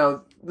yeah,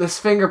 this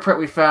fingerprint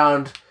we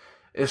found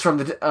is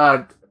from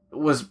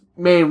was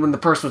made when the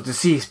person was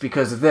deceased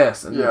because of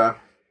this. And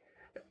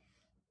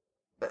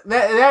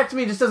that to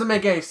me just doesn't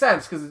make any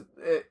sense because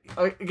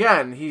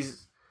again,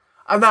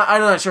 I'm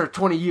not sure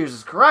 20 years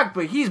is correct,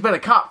 but he's been a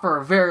cop for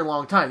a very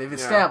long time. They've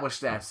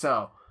established that,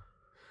 so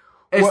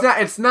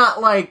it's not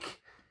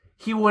like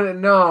he wouldn't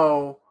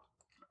know.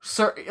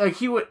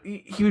 He would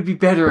be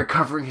better at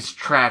covering his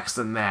tracks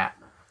than that.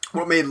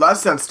 What made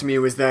less sense to me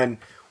was then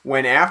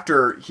when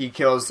after he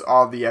kills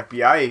all the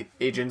FBI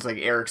agents like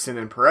Erickson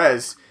and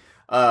Perez,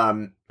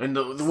 And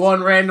the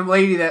one random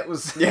lady that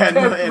was and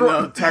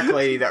the tech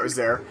lady that was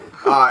there.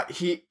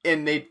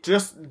 They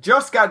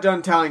just got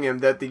done telling him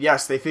that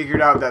they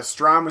figured out that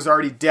Strahm was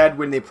already dead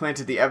when they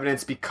planted the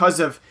evidence because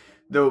of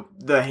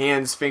the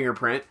hand's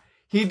fingerprint.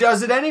 He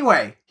does it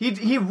anyway. He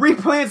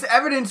replants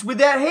evidence with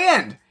that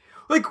hand.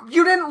 Like,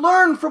 you didn't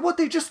learn from what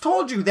they just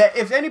told you that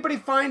if anybody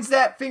finds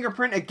that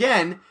fingerprint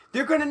again,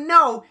 they're gonna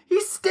know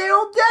he's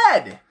still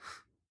dead.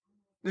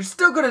 They're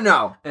still gonna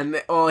know. And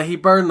he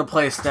burned the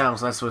place down,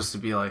 so that's supposed to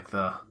be like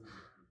the,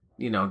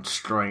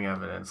 destroying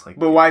evidence. Like,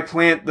 But why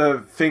plant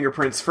the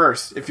fingerprints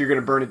first if you're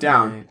gonna burn it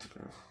down?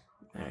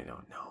 I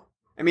don't know.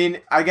 I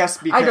mean, I guess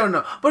because... I don't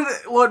know. But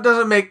what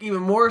doesn't make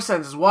even more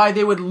sense is why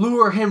they would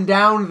lure him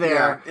down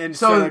there. Yeah,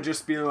 instead of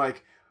just being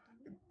like,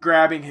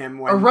 grabbing him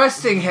when...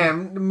 Arresting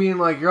him, meaning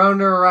like, you're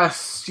under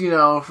arrest,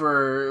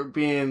 for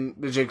being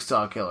the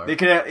Jigsaw Killer. They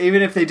could have,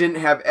 even if they didn't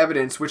have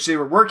evidence, which they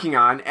were working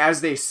on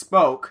as they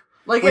spoke,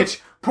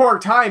 poor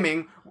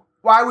timing,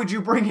 why would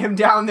you bring him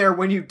down there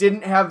when you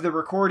didn't have the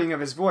recording of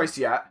his voice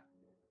yet?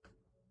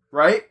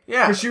 Right?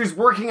 Yeah. Because she was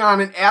working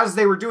on it as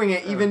they were doing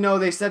it, even though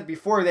they said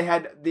before they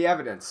had the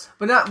evidence.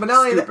 But not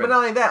only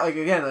that, like,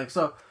 again, like,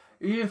 so...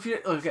 Even if you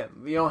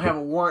don't have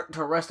a warrant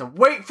to arrest him,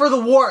 wait for the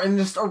warrant and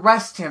just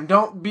arrest him.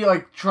 Don't be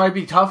like, try to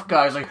be tough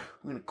guys. Like,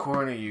 I'm gonna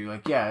corner you.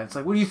 Like, yeah, it's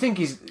like, what do you think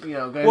he's,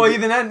 gonna Well,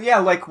 even then, yeah,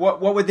 like, what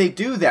would they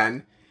do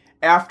then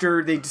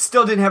after they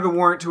still didn't have a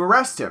warrant to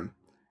arrest him?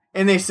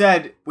 And they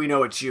said, we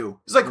know it's you.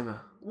 It's like,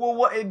 well,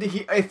 what?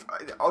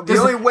 The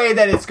only way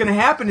that it's gonna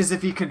happen is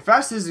if he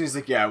confesses and he's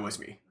like, yeah, it was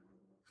me.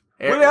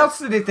 What else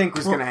did they think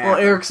was going to happen? Well,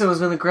 Erickson was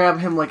going to grab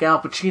him like Al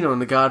Pacino in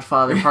The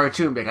Godfather Part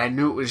 2 and be like, I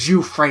knew it was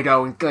you,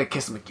 Fredo, and like,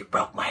 kiss him like, you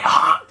broke my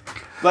heart.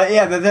 But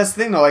yeah, that's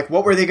the thing though, like,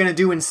 what were they going to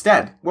do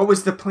instead? What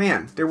was the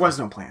plan? There was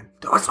no plan.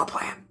 It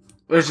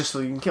was just so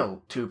you can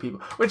kill two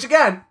people. Which,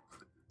 again,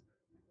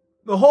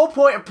 the whole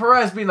point of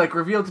Perez being like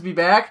revealed to be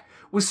back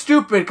was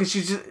stupid, because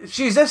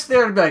she's just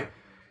there to be like,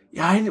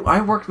 yeah,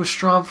 I worked with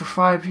Strahm for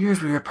 5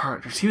 years, we were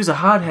partners. He was a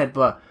hothead,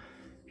 but...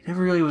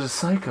 never really was a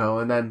psycho,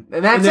 and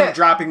that's it.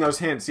 Dropping those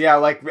hints, yeah,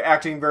 like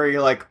acting very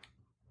like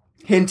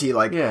hinty,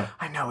 like, yeah,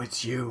 I know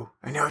it's you,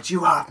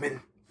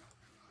 Hoffman.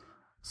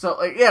 So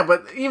like, yeah,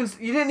 but even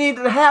you didn't need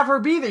to have her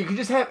be there. You could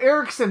just have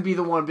Erickson be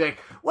the one, be like,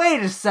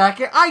 wait a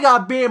second, I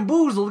got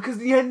bamboozled because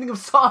the ending of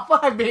Saw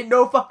 5 made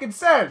no fucking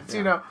sense.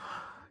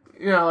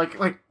 Yeah.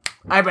 Like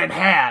I've been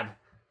had.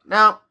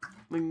 Now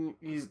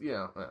he's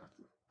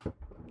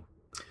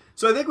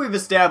So I think we've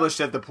established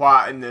that the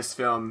plot in this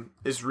film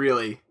is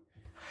really.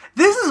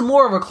 This is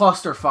more of a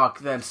clusterfuck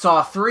than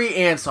Saw 3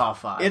 and Saw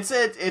 5.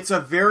 It's a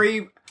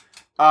very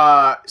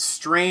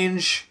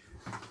strange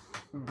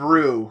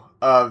brew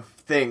of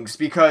things,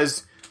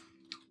 because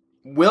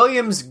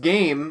Williams'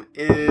 game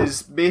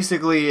is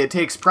basically, it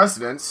takes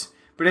precedence,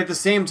 but at the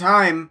same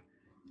time,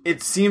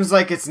 it seems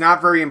like it's not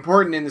very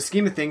important in the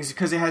scheme of things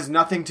because it has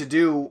nothing to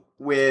do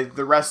with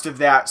the rest of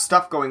that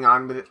stuff going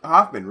on with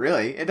Hoffman,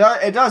 really. It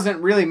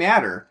doesn't really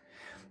matter.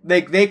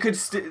 Like, they could...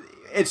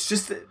 It's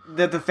just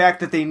that the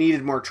fact that they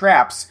needed more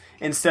traps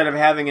instead of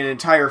having an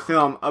entire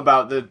film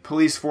about the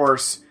police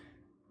force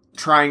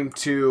trying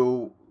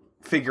to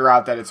figure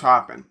out that it's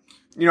Hoffman.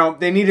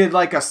 They needed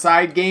like a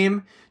side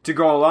game to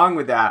go along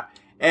with that.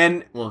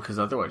 And because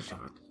otherwise you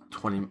have a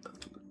 20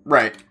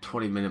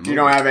 minute movie. You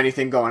don't have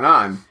anything going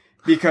on.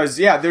 Because,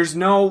 yeah, there's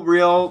no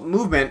real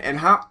movement. And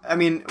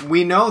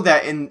we know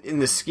that in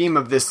the scheme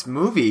of this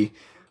movie,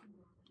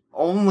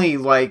 only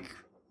like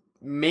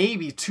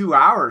maybe 2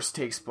 hours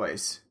takes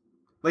place.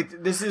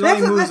 Like, this is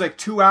only moves like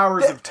 2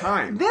 hours of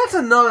time. That's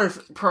another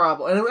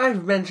problem, and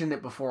I've mentioned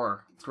it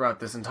before throughout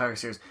this entire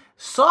series.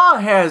 Saw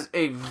has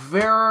a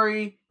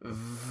very,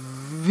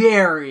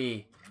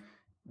 very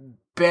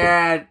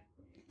bad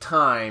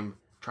time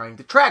trying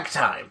to track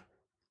time.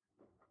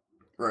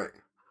 Right.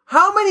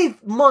 How many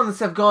months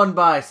have gone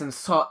by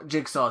since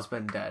Jigsaw's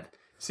been dead?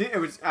 See,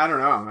 I don't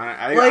know.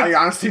 I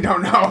honestly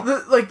don't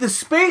know. The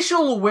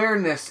spatial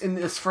awareness in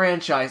this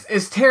franchise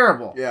is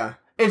terrible. Yeah.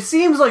 It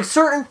seems like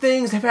certain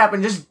things have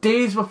happened just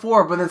days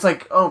before, but it's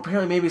like, oh,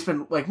 apparently maybe it's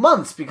been like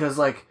months because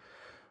like,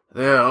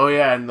 in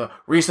the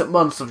recent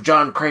months of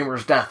John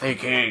Kramer's death,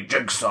 aka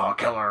Jigsaw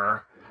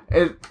Killer.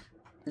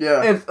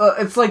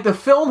 It's like the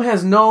film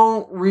has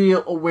no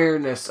real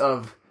awareness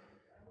of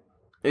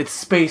its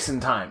space and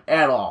time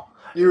at all.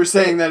 You were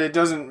saying that it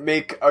doesn't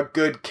make a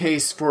good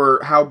case for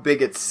how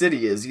big its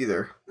city is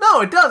either.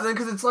 No, it doesn't,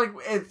 because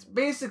it's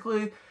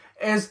basically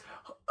as...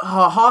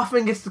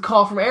 Hoffman gets the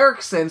call from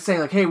Erickson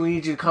saying like, "Hey, we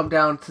need you to come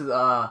down to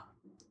the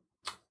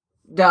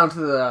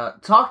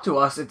talk to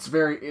us.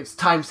 It's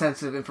time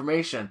sensitive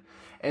information."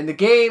 And the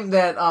game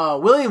that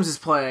Williams is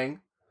playing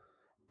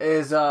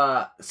is 6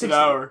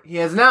 hour. He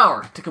has an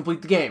hour to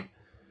complete the game,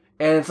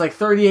 and it's like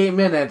 38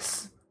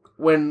 minutes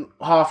when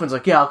Hoffman's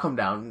like, "Yeah, I'll come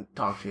down and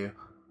talk to you,"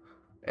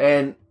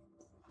 and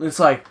it's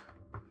like,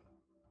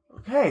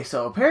 okay,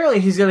 so apparently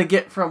he's gonna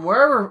get from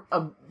wherever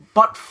a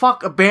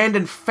buttfuck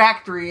abandoned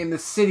factory in the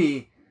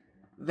city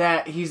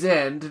that he's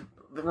in,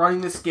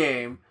 running this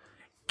game,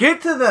 get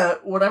to the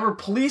whatever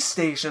police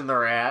station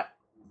they're at,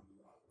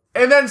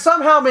 and then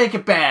somehow make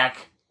it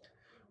back,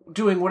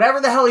 doing whatever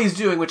the hell he's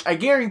doing, which I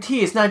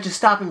guarantee is not just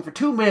stopping for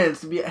 2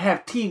 minutes to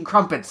have tea and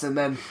crumpets and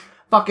then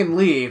fucking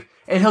leave,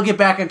 and he'll get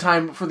back in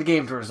time for the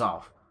game to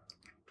resolve.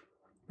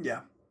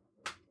 Yeah.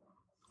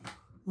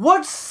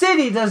 What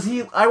city does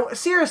he...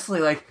 seriously,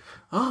 like,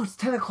 oh, it's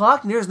 10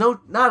 o'clock and there's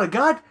not a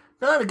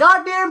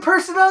goddamn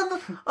person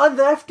on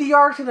the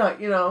FDR tonight,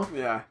 you know?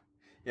 Yeah.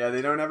 Yeah,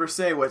 they don't ever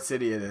say what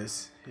city it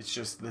is. It's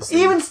just the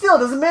city. Even still, it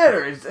doesn't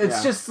matter.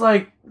 It's just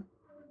like...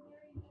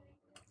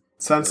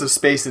 Sense of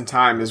space and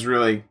time is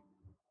really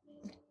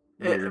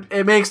weird.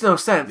 It makes no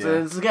sense. Yeah.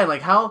 And it's, again,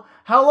 like, how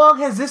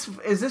long is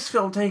this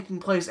film taking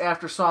place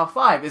after Saw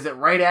 5? Is it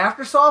right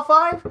after Saw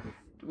 5?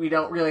 We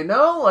don't really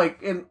know.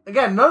 Like, and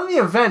again, none of the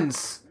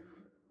events,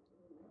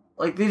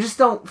 like, they just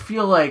don't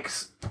feel like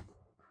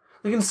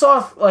in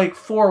Saw, like,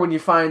 4, when you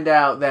find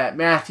out that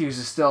Matthews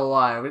is still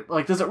alive,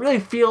 like, does it really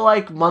feel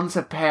like months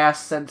have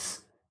passed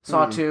since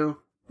Saw 2?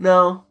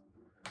 No.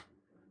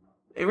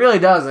 It really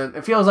doesn't.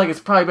 It feels like it's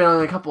probably been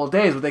only a couple of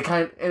days, but they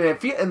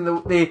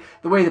the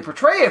way they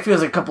portray it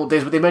feels like a couple of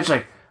days, but they mention,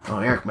 like, oh,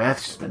 Eric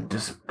Matthews has been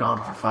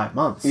gone for 5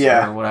 months.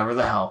 Yeah. Or whatever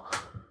the hell.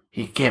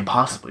 He can't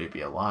possibly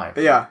be alive.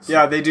 Yeah,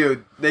 they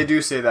do. They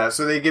do say that.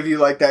 So they give you,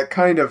 like, that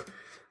kind of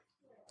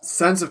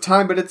sense of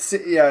time, but it's,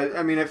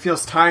 I mean, it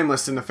feels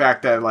timeless in the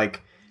fact that,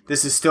 like,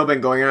 this has still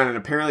been going on, and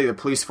apparently the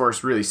police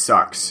force really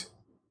sucks.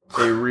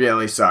 They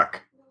really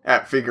suck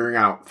at figuring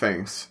out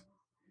things.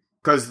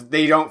 Because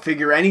they don't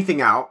figure anything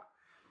out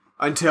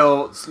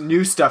until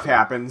new stuff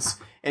happens,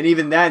 and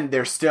even then,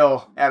 they're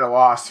still at a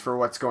loss for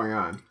what's going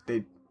on.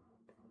 I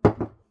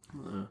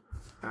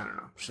don't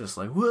know. It's just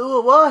like,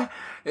 what?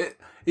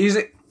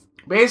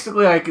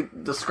 Basically, I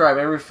could describe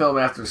every film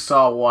after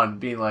Saw 1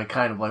 being like,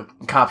 kind of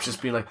like, cops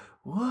just being like,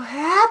 what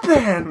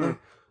happened? Like,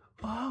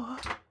 oh,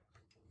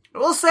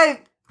 we'll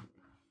say,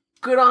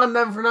 good on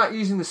them for not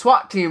using the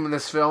SWAT team in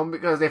this film,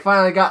 because they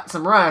finally got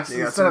some rest.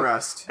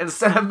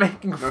 Instead of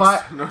making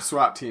no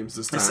SWAT teams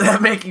this time. Instead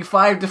of making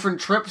 5 different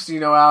trips,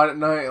 out at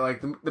night,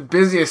 like the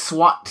busiest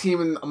SWAT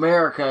team in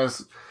America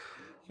is,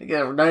 they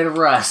get a night of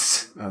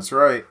rest. That's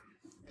right.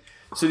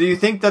 So do you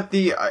think that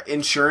the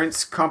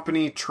insurance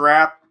company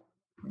trap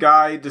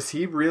guy, does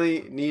he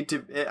really need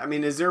to... I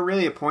mean, is there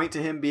really a point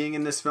to him being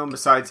in this film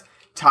besides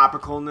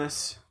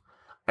topicalness?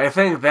 I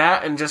think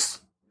that, and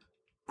just...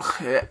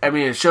 I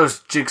mean, it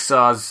shows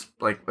Jigsaw's,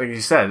 like you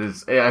said,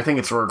 I think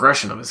it's a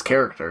regression of his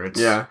character. It's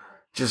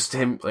just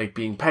him, like,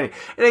 being petty.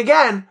 And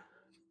again,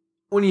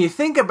 when you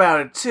think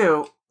about it,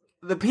 too,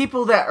 the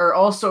people that are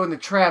also in the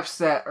traps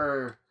that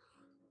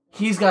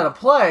he's got to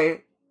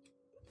play,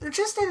 they're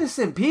just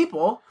innocent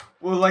people.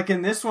 Well, like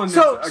in this one,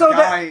 there's a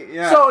guy...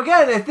 So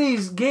again, if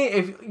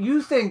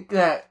you think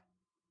that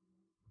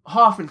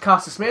Hoffman,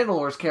 Costas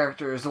Mandalore's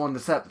character, is the one that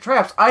set the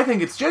traps, I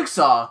think it's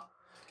Jigsaw,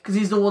 because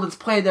he's the one that's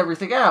planned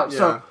everything out. Yeah.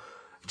 So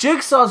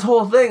Jigsaw's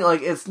whole thing,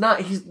 like, he's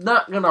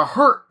not gonna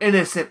hurt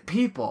innocent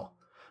people.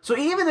 So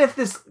even if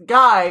this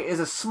guy is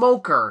a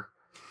smoker,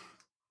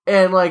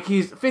 and, like,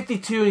 he's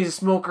 52 and he's a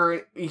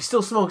smoker, he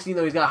still smokes even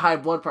though he's got high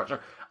blood pressure,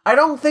 I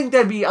don't think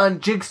that'd be on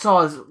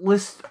Jigsaw's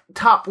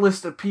top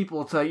list of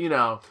people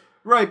to,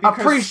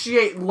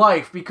 appreciate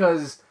life,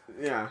 because...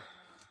 Yeah.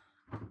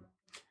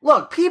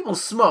 Look, people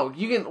smoke.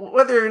 You can,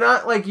 whether or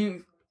not, like,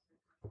 people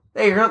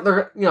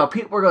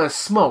are gonna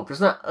smoke.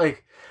 There's not,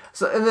 like...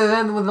 So, and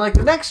then with, like,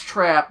 the next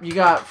trap, you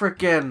got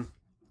frickin'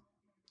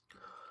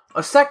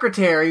 a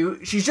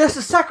secretary. She's just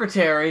a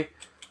secretary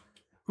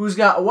who's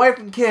got a wife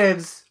and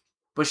kids,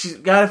 but she's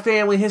got a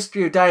family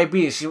history of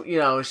diabetes.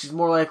 She's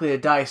more likely to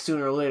die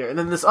sooner or later. And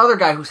then this other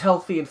guy who's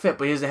healthy and fit,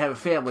 but he doesn't have a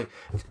family.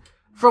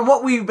 From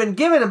what we've been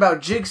given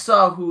about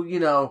Jigsaw, who,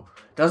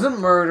 doesn't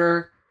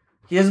murder,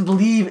 he doesn't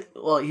believe...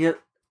 Well, he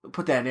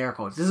put that in air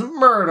quotes. Doesn't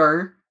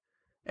murder,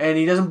 and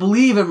he doesn't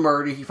believe in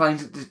murder. He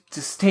finds it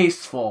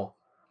distasteful.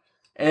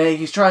 And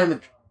he's trying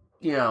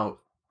to,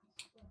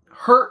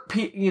 hurt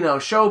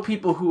show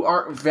people who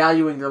aren't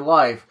valuing their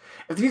life.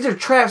 If these are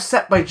traps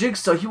set by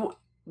Jigsaw,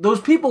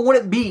 those people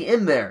wouldn't be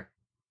in there.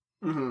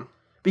 Mm-hmm.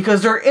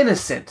 Because they're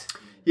innocent.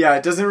 Yeah,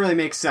 it doesn't really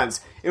make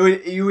sense.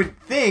 You would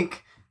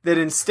think that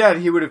instead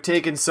he would have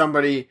taken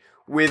somebody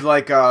with,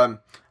 like, a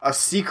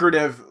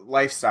secretive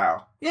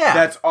lifestyle. Yeah.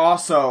 That's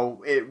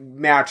also, it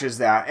matches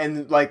that.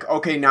 And, like,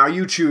 okay, now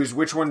you choose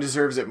which one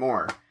deserves it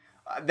more.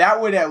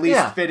 That would at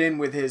least fit in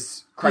with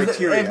his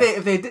criteria.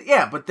 If they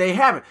did, but they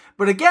haven't.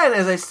 But again,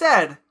 as I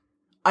said,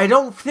 I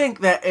don't think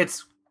that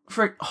it's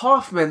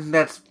Hoffman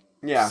that's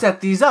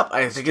set these up.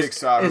 I think it's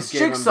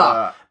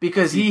Jigsaw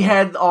because he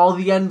had all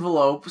the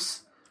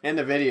envelopes and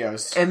the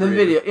videos and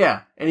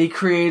and he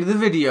created the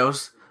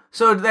videos.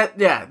 So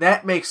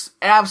that makes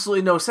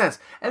absolutely no sense.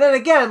 And then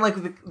again, like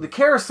the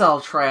carousel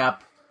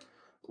trap,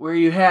 where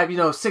you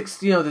have 6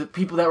 the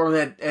people that were in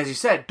that, as you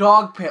said,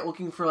 dog pit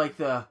looking for, like,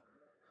 the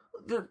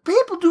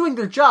people doing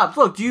their jobs.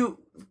 Look, do you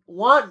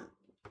want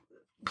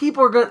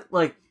people are gonna,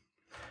 like,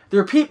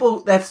 there are people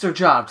that's their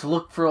job to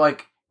look for,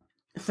 like,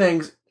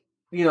 things,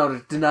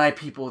 to deny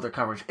people their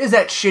coverage. Is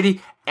that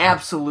shitty?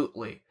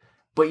 Absolutely.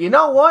 But you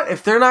know what?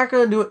 If they're not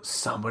going to do it,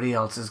 somebody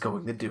else is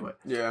going to do it.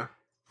 Yeah.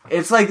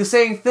 it's like the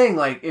same thing.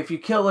 Like, if you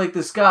kill, like,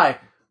 this guy,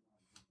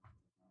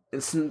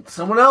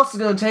 someone else is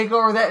going to take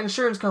over that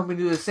insurance company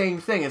and do the same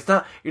thing.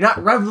 You're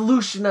not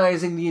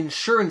revolutionizing the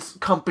insurance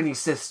company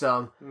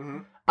system. Mm-hmm.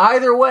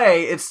 Either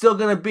way, it's still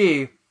going to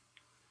be,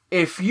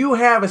 if you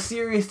have a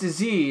serious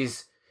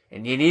disease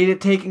and you need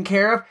it taken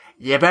care of,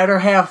 you better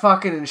have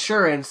fucking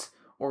insurance,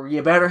 or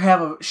you better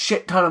have a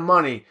shit ton of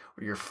money,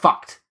 or you're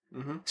fucked.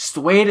 Mm-hmm. It's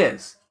the way it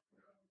is.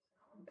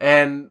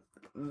 And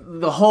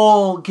the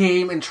whole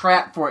game and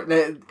trap for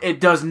it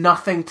does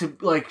nothing to,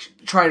 like,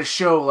 try to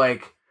show,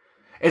 like,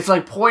 it's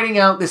like pointing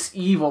out this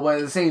evil, but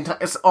at the same time,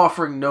 it's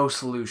offering no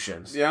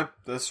solutions. Yeah,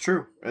 that's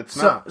true. It's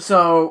not.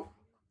 So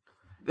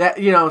that,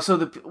 so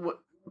the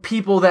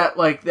people that,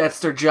 like, that's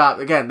their job.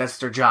 Again, that's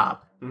their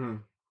job.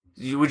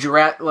 Mm-hmm. Would you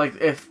like,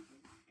 if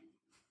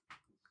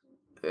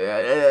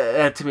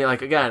to me,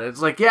 like, again,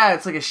 it's like, yeah,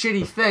 it's like a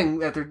shitty thing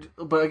that they're,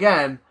 but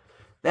again,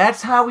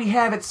 that's how we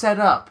have it set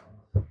up.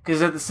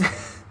 Because at the same,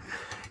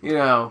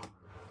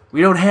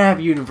 we don't have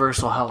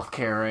universal health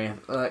care or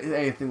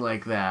anything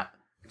like that.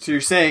 So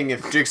you're saying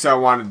if Jigsaw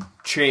wanted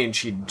change,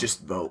 he'd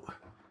just vote?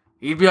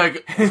 He'd be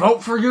like,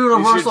 vote for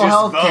universal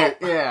health care.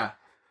 Yeah.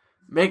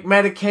 Make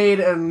Medicaid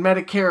and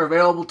Medicare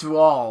available to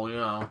all,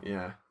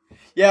 Yeah.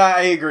 Yeah,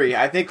 I agree.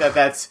 I think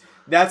that's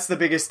the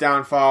biggest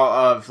downfall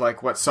of,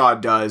 like, what Saw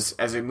does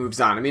as it moves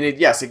on. I mean, it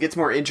gets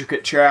more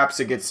intricate traps,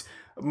 it gets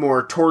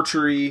more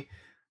torture-y,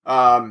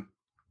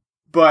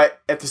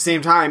 but at the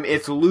same time,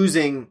 it's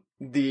losing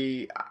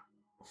the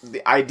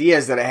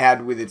ideas that it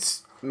had with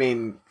its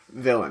main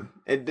villain.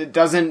 It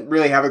doesn't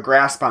really have a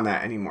grasp on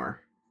that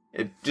anymore.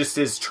 It just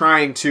is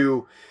trying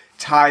to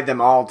tie them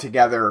all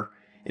together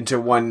into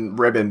one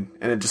ribbon,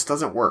 and it just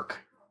doesn't work.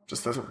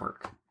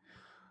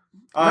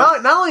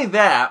 Not only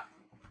that,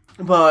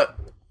 but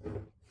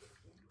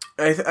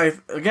I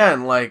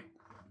again, like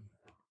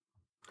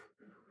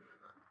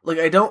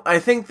I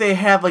think they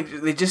have, like,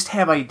 they just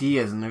have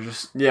ideas, and they're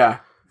just, yeah,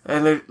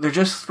 and they're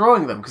just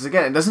throwing them, because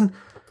again, it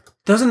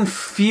doesn't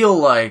feel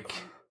like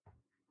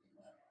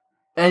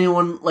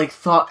anyone, like,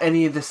 thought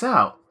any of this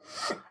out,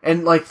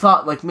 and, like,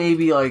 thought, like,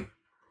 maybe, like,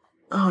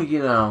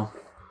 oh,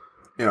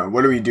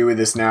 what do we do with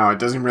this now? It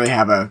doesn't really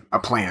have a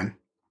plan.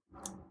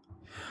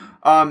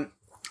 I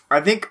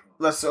think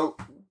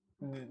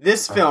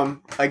this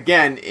film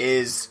again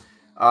is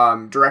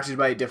directed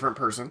by a different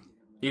person.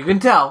 You can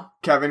tell.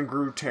 Kevin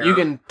Grutera. You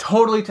can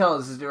totally tell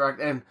this is direct,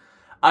 and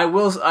I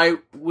will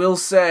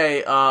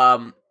say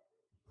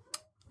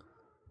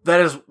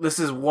this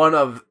is one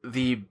of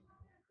the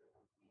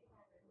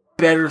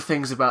better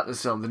things about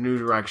this film, the new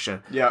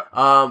direction.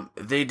 Yeah.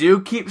 They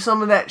do keep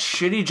some of that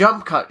shitty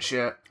jump cut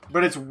shit,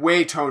 but it's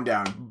way toned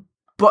down.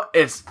 But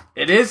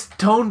it is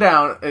toned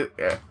down,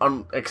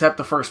 except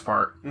the first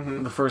part.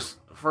 Mm-hmm. The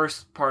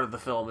first part of the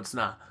film, it's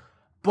not.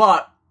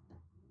 But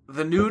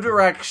the new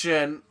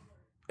direction,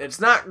 it's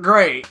not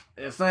great.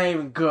 It's not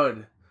even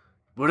good.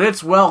 But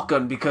it's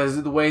welcome, because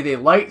of the way they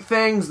light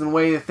things and the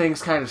way the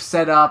things kind of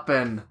set up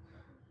and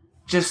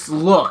just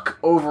look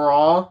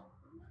overall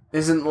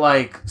isn't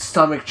like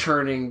stomach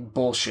churning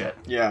bullshit.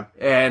 Yeah.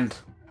 And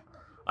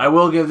I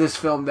will give this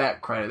film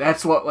that credit.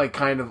 That's what, like,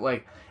 kind of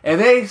like, if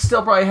they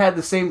still probably had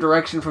the same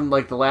direction from,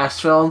 like, the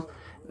last film,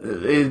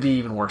 it'd be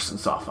even worse than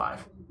Saw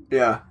 5.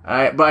 Yeah.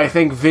 But I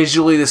think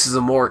visually this is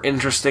a more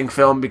interesting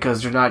film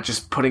because they're not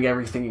just putting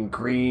everything in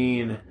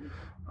green.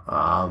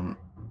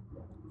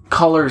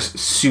 Colors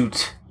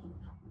suit,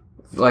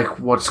 like,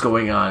 what's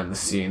going on in the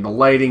scene. The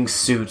lighting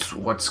suits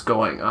what's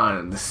going on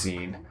in the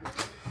scene.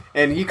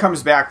 And he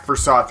comes back for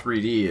Saw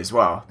 3D as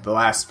well, the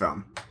last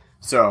film.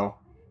 So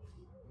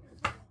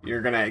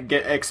you're going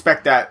to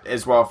expect that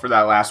as well for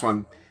that last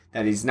one,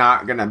 that he's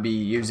not going to be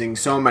using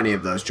so many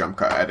of those jump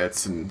cut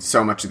edits and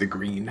so much of the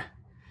green.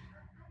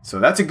 So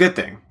that's a good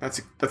thing. That's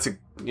a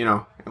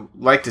I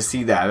like to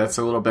see that. That's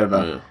a little bit of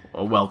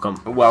a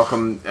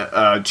welcome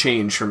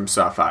change from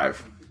Saw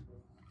 5.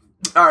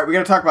 All right, we got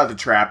to talk about the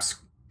traps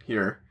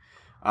here.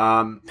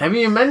 Have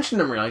you mentioned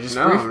them really?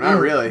 No, not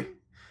really.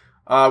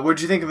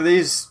 What'd you think of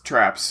these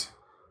traps?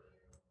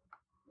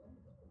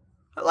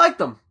 I like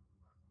them.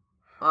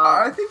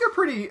 I think they're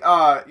pretty, they're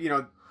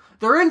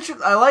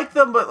I like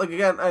them, but, like,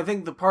 again, I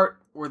think the part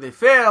where they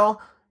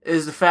fail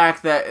is the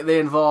fact that they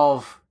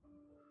involve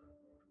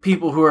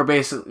people who are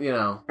basically,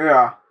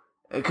 Yeah.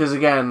 Because,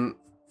 again,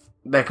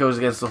 that goes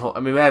against the whole...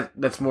 I mean,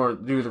 that's more to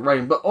do with the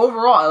writing. But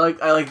overall,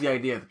 I like the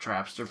idea of the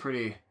traps. They're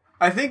pretty...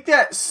 I think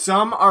that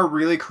some are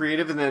really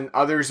creative and then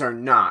others are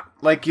not.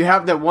 Like, you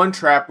have that one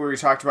trap where we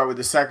talked about with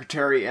the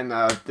secretary and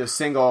the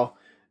single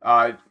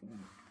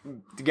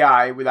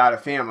guy without a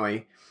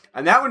family.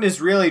 And that one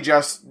is really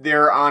just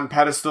they're on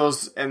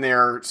pedestals and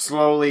they're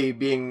slowly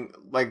being,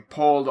 like,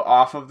 pulled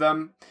off of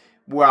them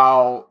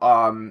while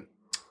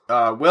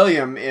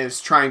William is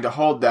trying to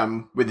hold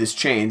them with his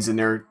chains, and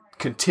they're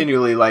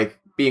continually, like,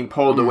 being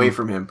pulled away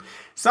from him.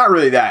 It's not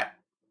really that,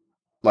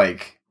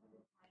 like,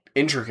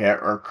 intricate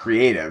or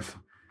creative,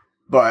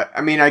 But,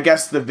 I mean, I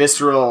guess the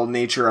visceral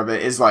nature of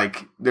it is,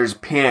 like, there's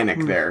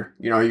panic there.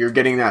 You know, you're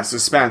getting that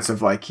suspense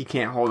of, like, he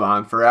can't hold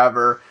on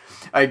forever.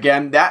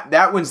 Again,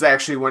 that one's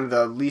actually one of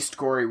the least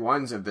gory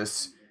ones of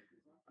this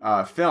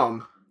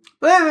film.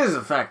 But it is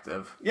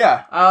effective.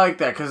 Yeah. I like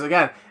that, because,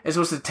 again, it's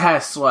supposed to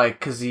test, like,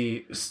 because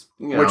he...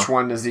 Which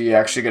one is he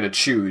actually going to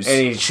choose?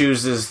 And he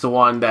chooses the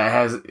one that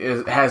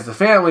has the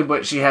family,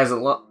 but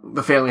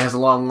the family has a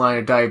long line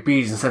of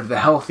diabetes instead of the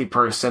healthy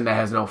person that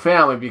has no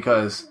family,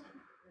 because...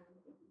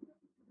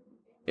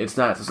 It's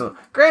not so.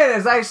 Granted,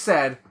 as I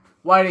said,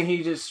 why didn't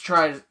he just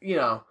try to, you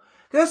know?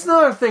 That's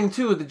another thing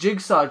too with the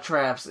jigsaw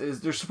traps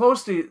is they're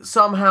supposed to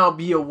somehow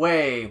be a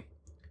way,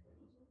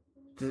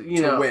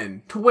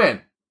 to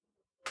win,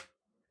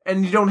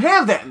 and you don't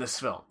have that in this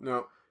film.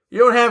 No, you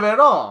don't have it at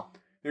all.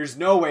 There's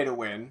no way to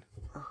win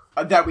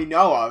that we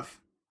know of,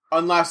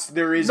 unless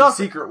there is a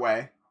secret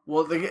way.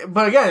 Well,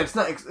 but again,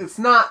 it's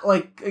not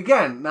like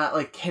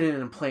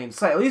hidden in plain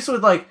sight. At least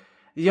with like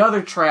the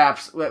other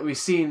traps that we've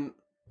seen.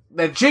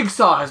 That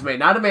Jigsaw has made,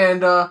 not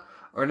Amanda,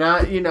 or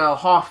not,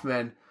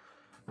 Hoffman,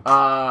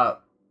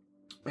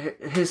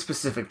 his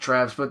specific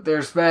traps, but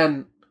there's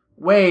been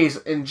ways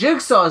in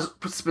Jigsaw's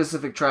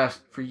specific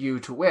traps for you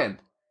to win.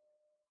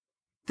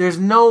 There's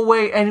no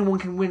way anyone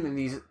can win in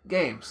these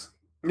games.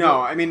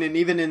 No, I mean, and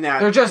even in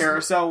that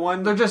carousel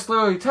one... They're just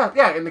literally tough.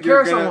 Yeah, in the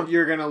carousel one...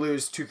 You're gonna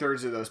lose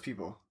 2/3 of those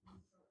people.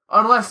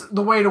 Unless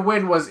the way to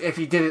win was if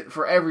he did it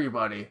for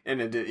everybody.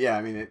 And it did, yeah,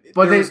 I mean,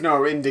 there was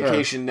no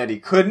indication that he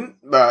couldn't,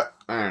 but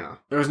I don't know.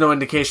 There was no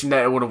indication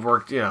that it would have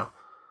worked,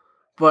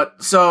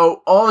 But,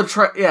 so, all the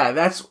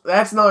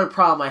that's another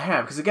problem I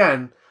have. Because,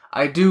 again,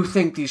 I do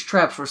think these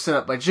traps were set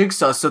up by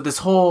Jigsaw. So this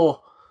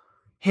whole,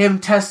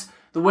 the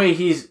way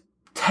he's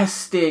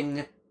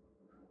testing,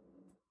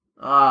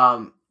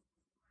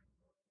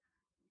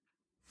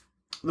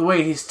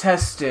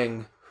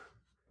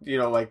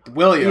 like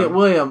William. Yeah,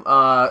 William,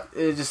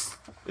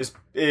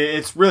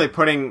 it's really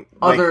putting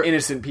other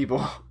innocent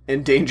people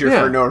in danger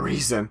for no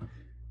reason.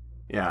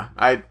 Yeah,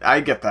 I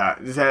get that.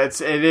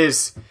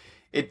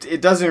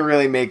 It doesn't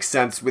really make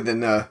sense within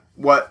the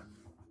what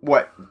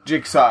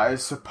Jigsaw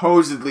is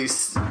supposedly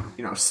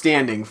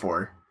standing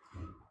for.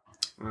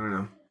 I don't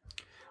know.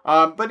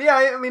 But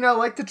yeah, I mean, I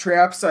like the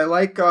traps. I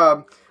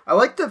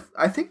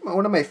think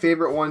one of my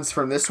favorite ones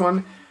from this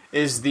one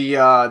is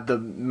the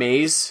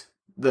maze,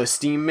 the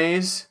steam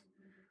maze,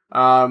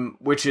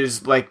 which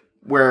is like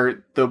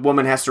where the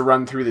woman has to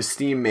run through the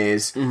steam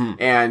maze,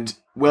 and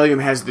William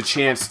has the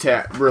chance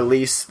to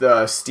release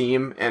the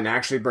steam and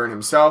actually burn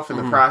himself in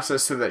the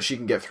process so that she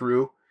can get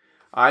through.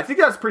 I think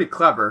that's pretty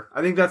clever.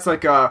 I think that's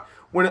like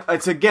when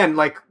it's again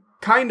like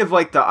kind of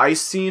like the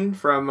ice scene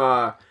from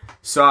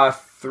Saw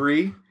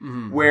 3,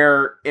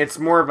 where it's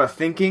more of a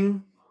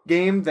thinking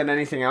game than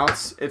anything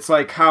else. It's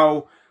like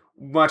how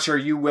much are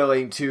you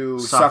willing to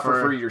suffer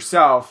for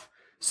yourself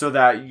so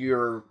that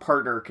your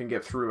partner can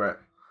get through it.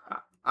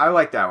 I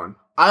like that one.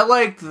 I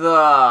liked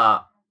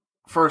the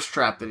first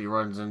trap that he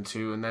runs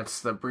into, and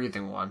that's the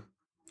breathing one.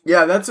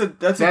 Yeah, that's a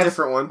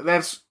different one.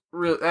 That's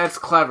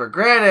clever.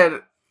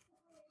 Granted,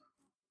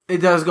 it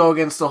does go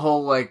against the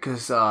whole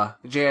because the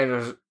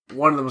janitors,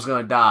 one of them is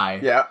going to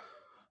die. Yeah,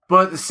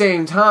 but at the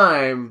same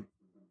time,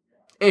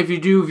 if you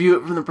do view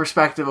it from the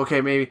perspective, okay,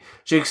 maybe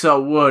Jigsaw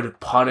would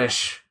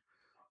punish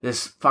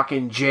this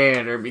fucking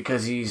janitor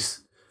because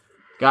he's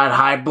got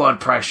high blood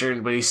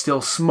pressure, but he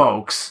still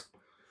smokes.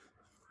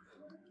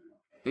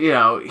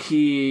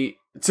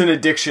 It's an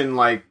addiction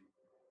like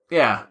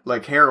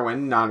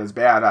heroin, not as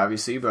bad,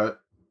 obviously, but,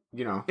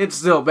 it's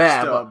still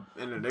bad. Still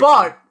an addiction.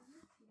 But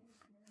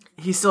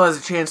he still has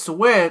a chance to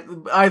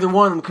win. Either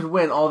one of them could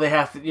win. All they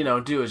have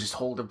to, do is just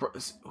hold their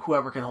breath.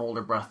 Whoever can hold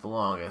their breath the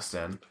longest.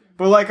 And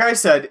but like I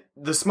said,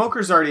 the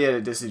smoker's already at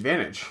a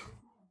disadvantage.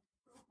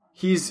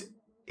 He's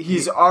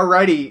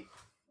already,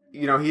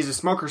 he's a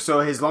smoker,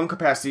 so his lung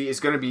capacity is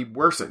going to be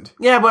worsened.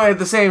 Yeah, but at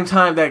the same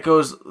time, that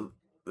goes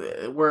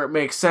where it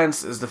makes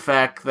sense is the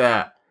fact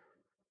that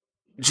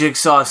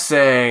Jigsaw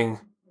saying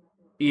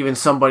even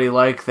somebody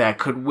like that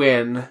could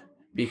win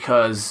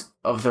because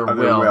of their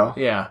will.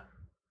 Yeah.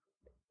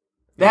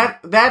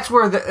 That's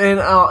where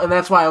and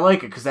that's why I like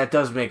it, because that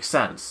does make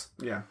sense.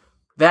 Yeah.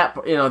 That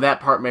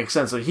part makes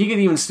sense. So he could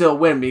even still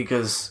win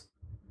because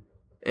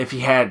if he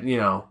had,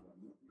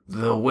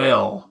 the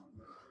will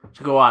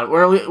to go on.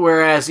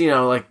 Whereas,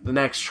 like the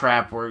next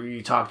trap where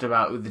you talked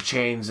about with the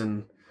chains,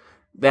 and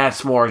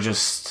that's more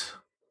just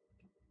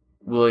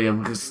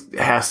William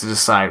has to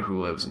decide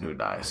who lives and who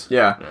dies.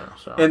 Yeah.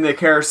 So. And the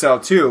carousel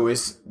too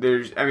if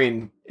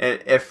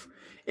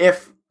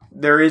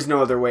there is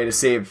no other way to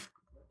save,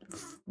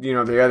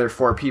 the other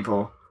 4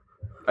 people,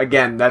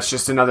 again, that's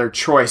just another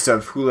choice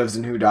of who lives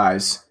and who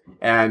dies.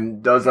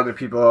 And those other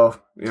people,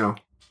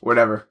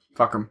 whatever,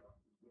 fuck them.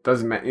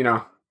 Doesn't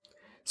matter,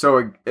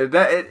 So it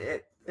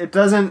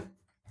doesn't.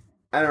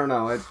 I don't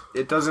know.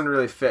 It doesn't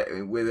really fit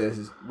with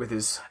his.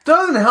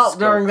 Doesn't help scopes.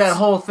 During that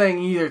whole thing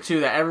either.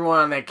 Too, that everyone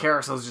on that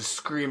carousel is just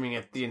screaming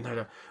at the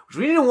entire, which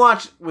we didn't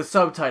watch with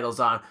subtitles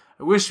on.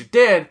 I wish we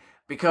did,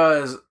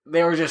 because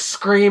they were just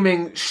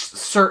screaming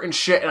certain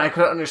shit, and I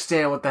couldn't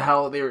understand what the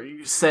hell they were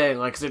saying.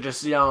 Like, 'cause they're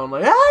just yelling,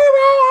 like,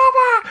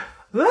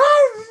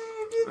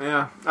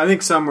 Yeah, I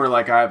think some were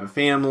like, I have a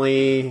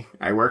family,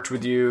 I worked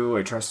with you,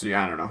 I trusted you,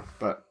 I don't know,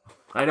 but...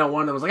 I know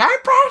one of them was like, I'm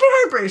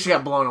pregnant. She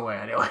got blown away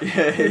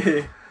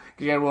anyway.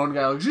 You had one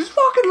guy like, she's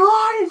fucking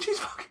lying.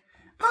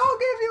 I'll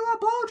give you a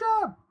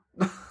blowjob.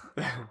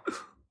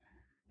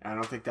 I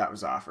don't think that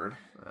was offered.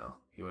 Well,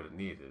 he would have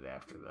needed it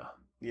after the...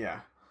 Yeah.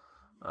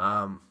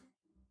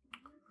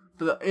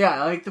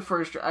 Yeah, I like the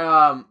first...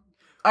 I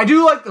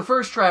do like the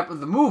first trap of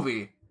the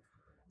movie.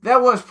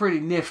 That was pretty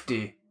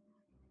nifty.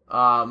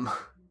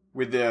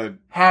 With the...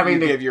 Having you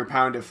to give your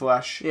pound of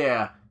flesh.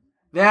 Yeah,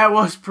 that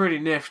was pretty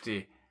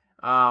nifty.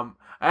 And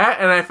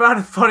I found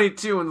it funny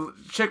too when the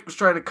chick was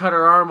trying to cut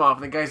her arm off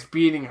and the guy's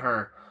beating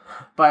her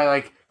by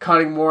like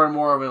cutting more and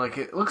more of it. Like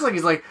it looks like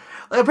he's like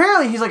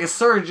apparently he's like a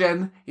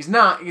surgeon. He's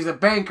not. He's a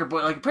banker,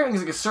 but like apparently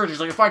he's like a surgeon. He's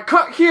like, if I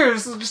cut here,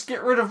 this will just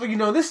get rid of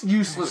this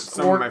useless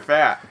Some of my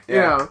fat. Yeah.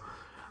 You know.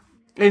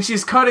 And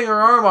she's cutting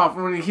her arm off,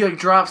 and when he like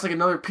drops like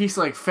another piece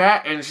of like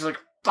fat, and she's like,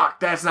 "Fuck,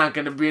 that's not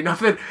gonna be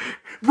enough." Then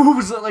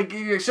moves like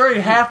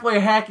starting halfway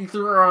hacking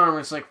through her arm.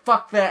 It's like,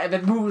 "Fuck that," and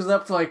then moves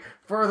up to like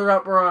further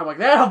up her arm. Like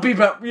that'll be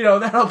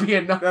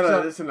enough.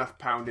 That's enough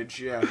poundage.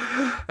 Yeah.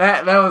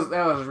 That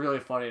was really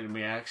funny to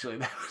me. Actually,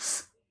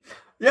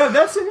 Yeah,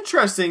 that's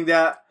interesting.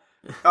 That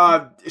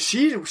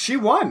she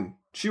won.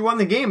 She won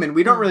the game, and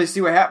we don't really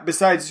see what happened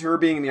besides her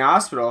being in the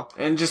hospital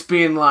and just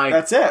being like,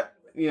 that's it.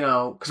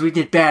 Because we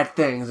did bad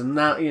things, and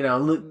now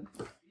look,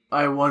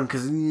 I won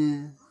because.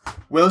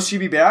 Will she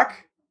be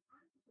back?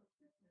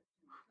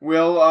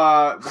 Will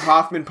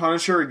Hoffman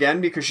punish her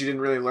again because she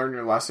didn't really learn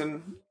her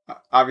lesson?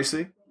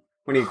 Obviously,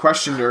 when he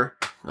questioned her,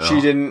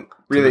 she didn't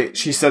really.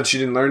 She said she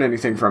didn't learn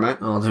anything from it.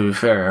 Well, to be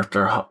fair,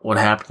 after what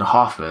happened to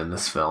Hoffman in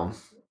this film,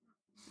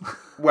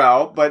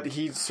 well, but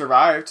he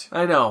survived.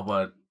 I know,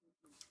 but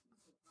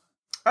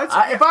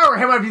if I were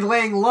him, I'd be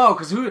laying low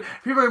because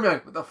people are gonna be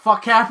like, "What the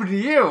fuck happened to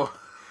you?"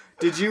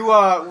 Did you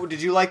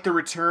like the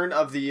return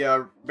of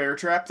the bear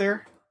trap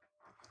there?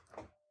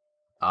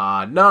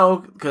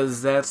 No,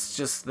 because that's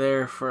just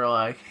there for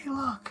like, hey,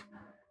 look,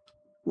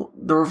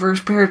 the reverse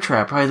bear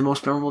trap, probably the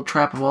most memorable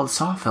trap of all the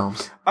Saw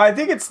films. I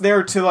think it's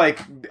there to like,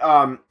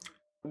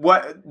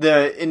 what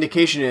the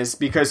indication is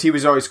because he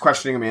was always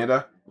questioning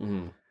Amanda,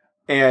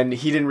 and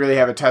he didn't really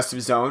have a test of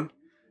his own,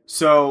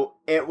 so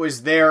it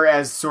was there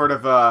as sort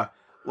of a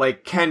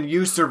like, can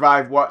you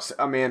survive what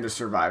Amanda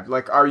survived?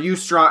 Like, are you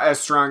as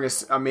strong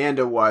as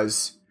Amanda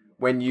was?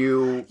 When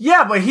you...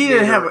 Yeah, but he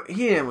didn't have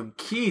a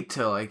key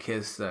to, like,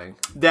 his thing.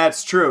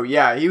 That's true,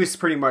 yeah. He was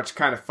pretty much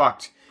kind of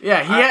fucked.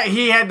 Yeah,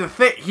 he had to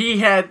think... He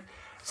had...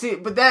 See,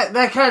 but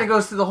that kind of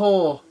goes to the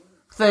whole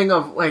thing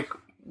of, like,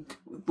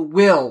 the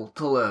will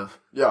to live.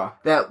 Yeah.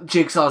 That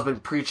Jigsaw's been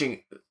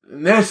preaching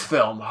in this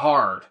film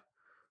hard.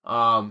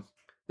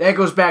 That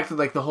goes back to,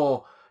 like, the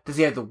whole... Does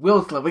he have the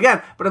will to live?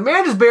 Again, but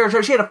Amanda's bear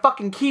trap, she had a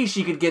fucking key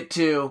she could get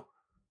to.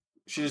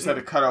 She just had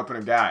to cut open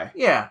a guy.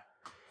 Yeah.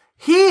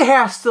 He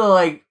has to,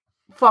 like...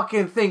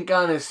 fucking think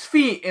on his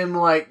feet and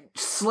like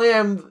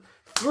slam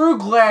through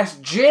glass,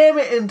 jam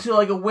it into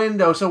like a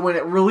window, so when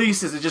it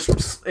releases,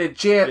 it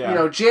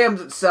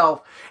jams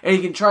itself, and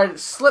he can try to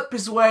slip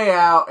his way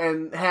out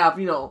and have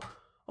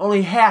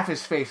only half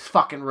his face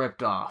fucking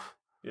ripped off.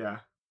 Yeah.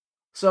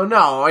 So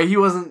no, he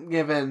wasn't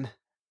given.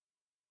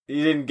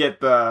 He didn't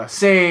get the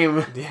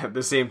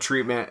same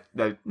treatment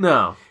that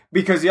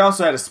because he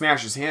also had to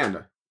smash his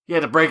hand. He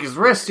had to break his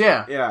wrist.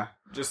 Yeah. Yeah.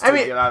 Just to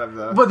get out of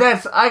the... But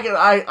that's...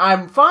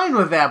 I'm fine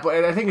with that,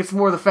 but I think it's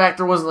more the fact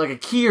there wasn't, like, a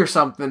key or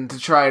something to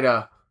try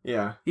to...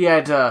 Yeah. He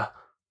had to...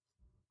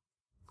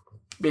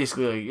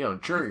 Basically,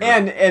 jury...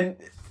 And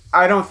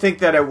I don't think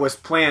that it was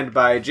planned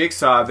by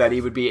Jigsaw that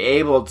he would be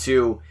able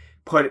to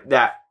put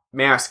that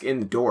mask in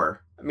the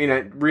door. I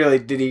mean, really,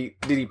 did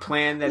he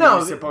plan that he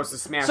was supposed to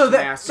smash the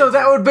mask? So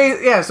that would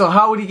be... Yeah, so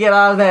how would he get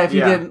out of that if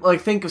he didn't,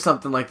 like, think of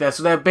something like that?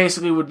 So that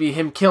basically would be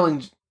him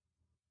killing...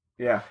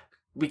 Yeah.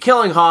 Be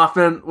killing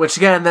Hoffman, which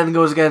again then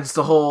goes against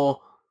the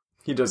whole...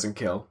 He doesn't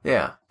kill.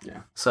 Yeah.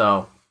 Yeah.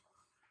 So...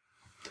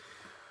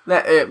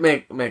 That it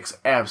makes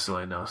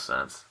absolutely no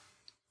sense.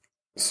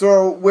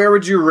 So, where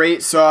would you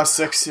rate Saw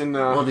 6 in...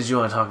 Well, did you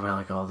want to talk about,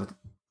 like,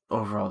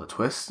 all the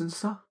twists and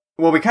stuff?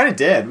 Well, we kind of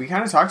did. We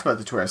kind of talked about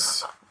the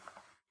twists.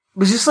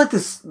 But just like the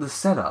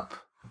setup.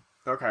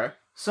 Okay.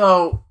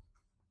 So,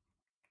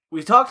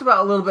 we talked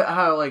about a little bit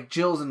how, like,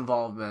 Jill's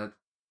involvement.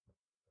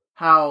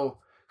 How...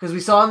 Because we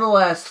saw in the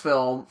last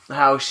film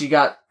how she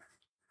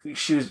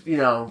was,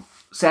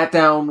 sat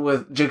down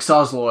with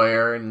Jigsaw's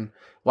lawyer and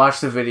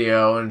watched the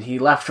video, and he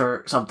left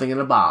her something in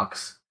a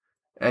box.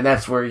 And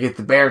that's where you get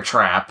the bear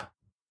trap.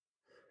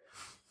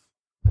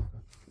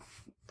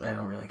 I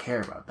don't really care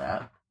about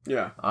that.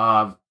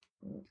 Yeah.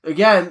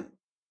 Again,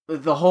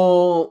 the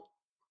whole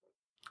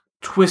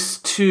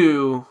twist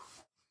 2...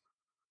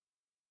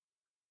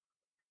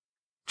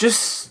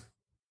 Just...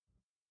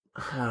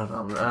 I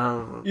don't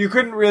know. You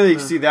couldn't really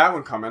see that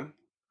one coming.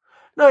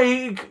 No,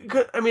 you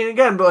could. I mean,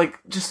 again, but like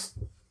just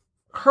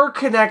her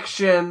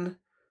connection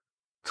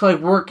to like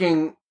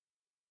working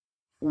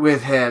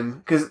with him,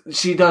 because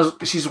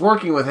she's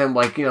working with him,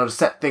 like, you know, to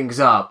set things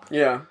up.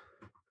 Yeah.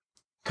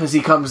 Because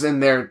he comes in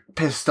there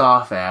pissed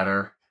off at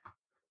her,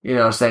 you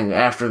know, saying,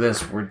 after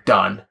this, we're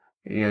done.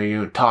 You know,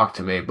 you talk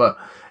to me. But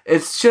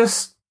it's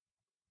just,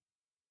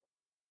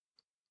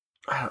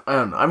 I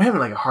don't know. I'm having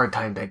like a hard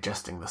time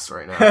digesting this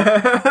right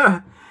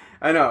now.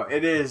 I know,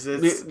 it is.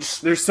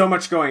 There's so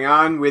much going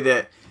on with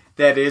it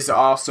that is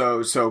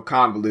also so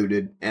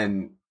convoluted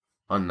and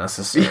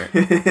unnecessary.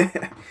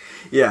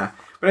 Yeah.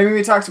 But I mean,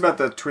 we talked about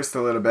the twist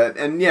a little bit.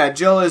 And yeah,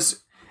 Jill is...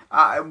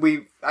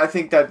 I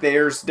think that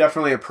there's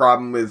definitely a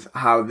problem with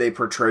how they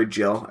portrayed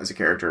Jill as a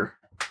character.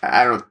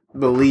 I don't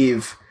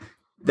believe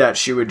that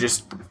she would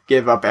just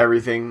give up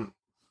everything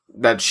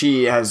that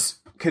she has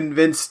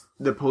convinced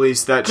the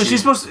police that because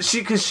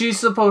she's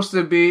supposed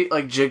to be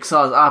like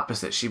Jigsaw's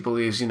opposite. She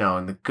believes, you know,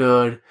 in the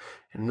good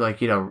and like,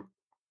 you know,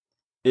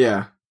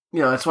 yeah,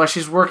 you know, that's why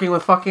she's working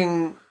with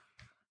fucking,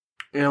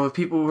 you know, with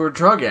people who are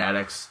drug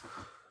addicts.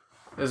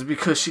 Is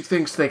because she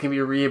thinks they can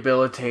be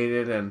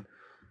rehabilitated and,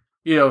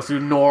 you know,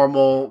 through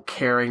normal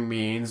caring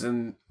means,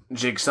 and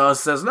Jigsaw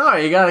says, no,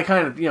 you gotta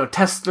kind of, you know,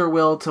 test their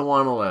will to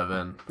want to live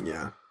in.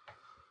 Yeah.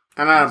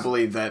 And I don't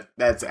believe that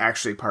that's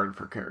actually part of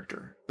her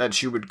character, that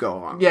she would go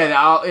along.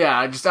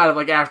 Yeah, just out of,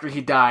 like, after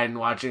he died and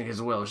watching his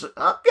will, she's like,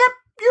 oh, yep,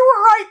 you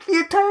were right the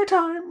entire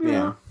time.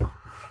 Yeah.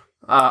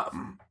 I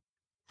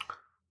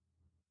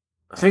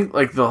think,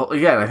 like,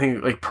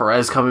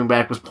 Perez coming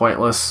back was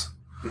pointless.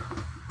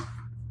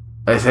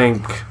 I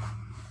think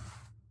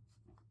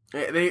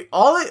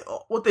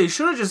what they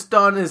should have just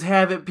done is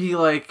have it be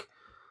like,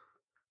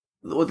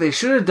 what they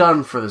should have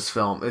done for this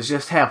film is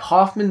just have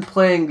Hoffman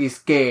playing these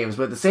games,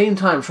 but at the same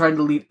time trying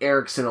to lead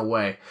Erickson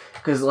away.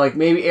 Because, like,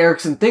 maybe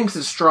Erickson thinks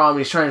it's Strom,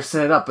 he's trying to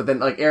set it up, but then,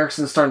 like,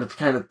 Erickson's starting to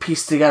kind of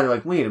piece together,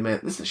 like, wait a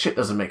minute, this shit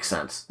doesn't make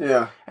sense.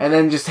 Yeah. And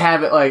then just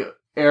have it, like,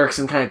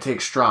 Erickson kind of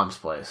takes Strom's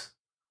place.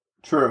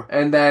 True.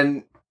 And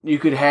then you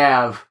could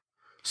have,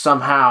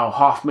 somehow,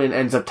 Hoffman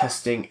ends up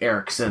testing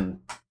Erickson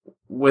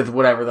with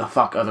whatever the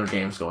fuck other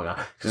game's going on.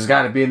 There's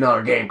got to be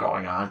another game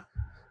going on.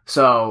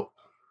 So,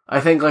 I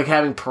think, like,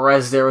 having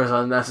Perez there was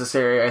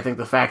unnecessary. I think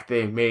the fact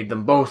they made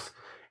them both,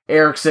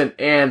 Erickson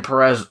and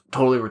Perez,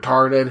 totally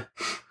retarded.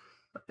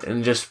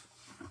 And just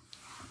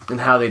in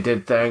how they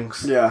did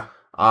things. Yeah.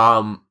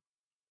 I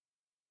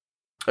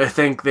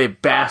think they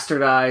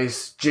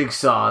bastardized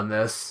Jigsaw in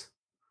this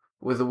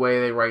with the way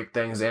they write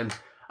things. And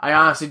I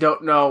honestly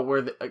don't know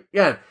where...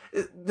 Again,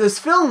 this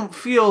film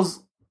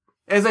feels...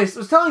 As I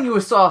was telling you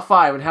with Saw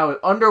 5 and how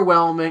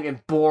underwhelming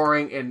and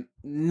boring and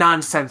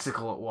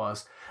nonsensical it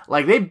was.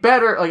 Like, they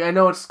better... Like, I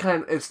know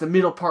it's the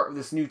middle part of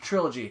this new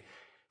trilogy.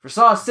 For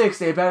Saw 6,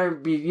 they better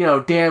be, you know,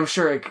 damn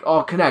sure it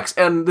all connects.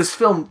 And this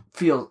film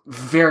feels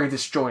very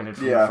disjointed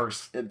from the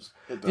first. It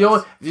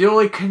does. The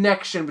only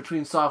connection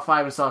between Saw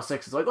 5 and Saw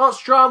 6 is like, well,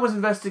 Strom was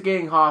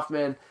investigating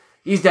Hoffman.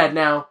 He's dead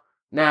now.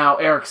 Now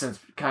Erickson's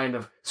kind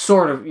of,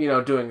 sort of, you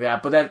know, doing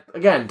that. But that,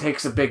 again,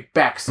 takes a big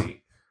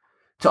backseat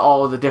to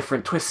all of the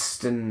different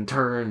twists and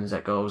turns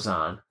that goes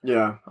on.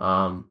 Yeah.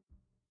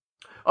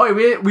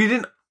 We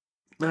didn't...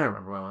 I don't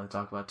remember what I want to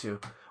talk about,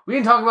 too. We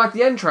didn't talk about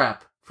the end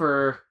trap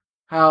for...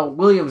 how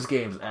Williams'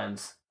 game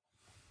ends.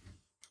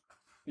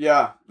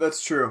 Yeah,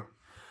 that's true.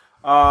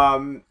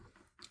 Because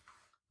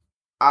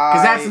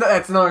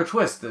that's another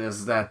twist.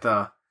 Is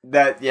that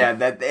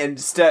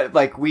instead,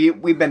 like,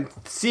 we've been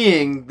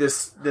seeing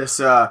this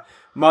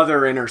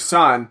mother and her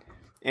son,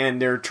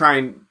 and they're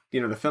trying, you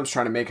know, the film's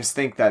trying to make us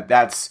think that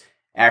that's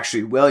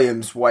actually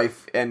Williams'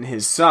 wife and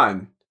his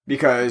son,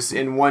 because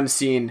in one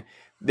scene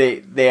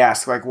they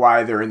ask, like,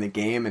 why they're in the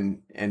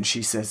game, and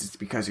she says it's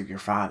because of your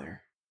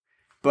father.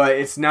 But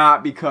it's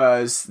not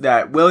because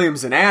that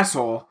William's an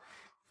asshole.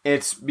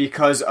 It's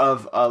because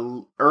of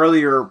a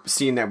earlier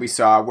scene that we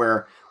saw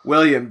where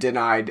William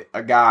denied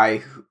a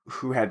guy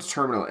who had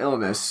terminal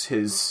illness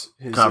his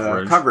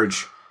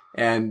coverage,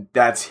 and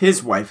that's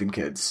his wife and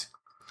kids.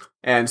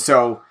 And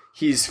so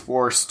they're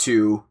forced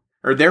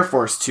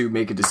to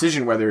make a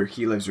decision whether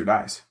he lives or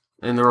dies.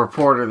 And the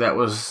reporter that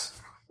was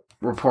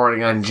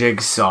reporting on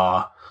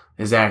Jigsaw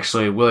is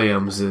actually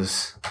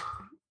Williams's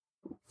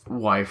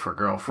wife or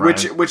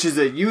girlfriend, which is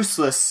a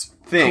useless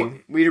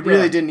thing. We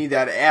really didn't need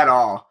that at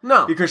all.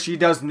 No, because she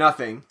does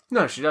nothing.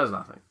 No, she does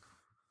nothing.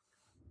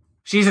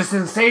 She's a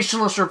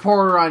sensationalist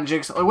reporter on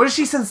Jigsaw. Like, what is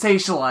she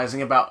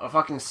sensationalizing about a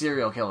fucking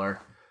serial killer?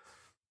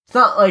 It's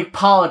not like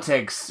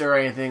politics or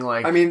anything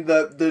like. I mean,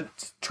 the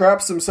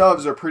traps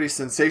themselves are pretty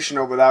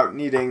sensational without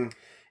needing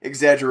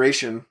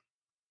exaggeration.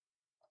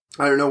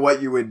 I don't know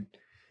what you would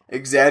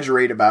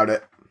exaggerate about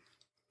it.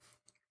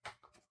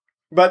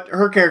 But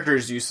her character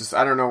is useless.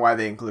 I don't know why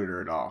they included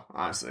her at all,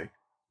 honestly.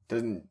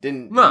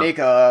 Didn't make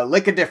a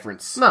lick of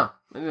difference. No.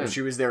 If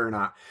she was there or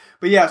not.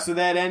 But yeah, so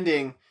that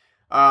ending...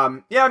 I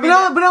mean... But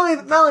not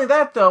only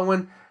that, though,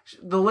 when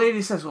the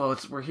lady says, well,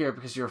 we're here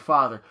because you're a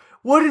father.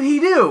 What did he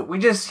do? We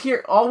just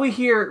hear... All we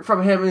hear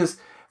from him is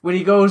when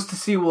he goes to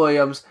see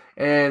Williams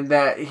and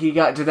that he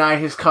got denied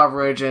his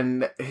coverage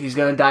and he's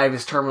going to die of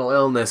his terminal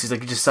illness. He's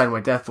like, you just signed my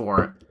death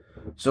warrant.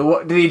 So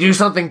what, did he do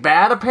something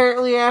bad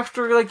apparently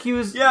after like he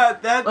was Yeah,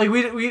 that like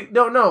we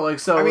don't know like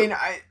so I mean,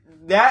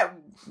 that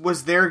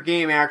was their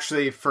game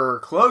actually for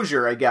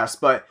closure, I guess,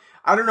 but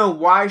I don't know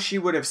why she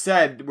would have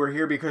said we're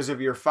here because of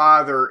your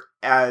father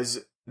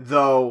as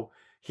though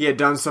he had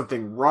done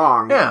something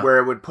wrong where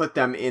it would put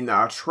them in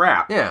a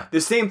trap. Yeah.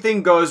 The same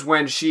thing goes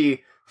when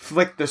she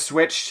flicked the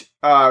switch,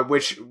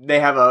 which they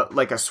have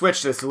a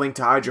switch that's linked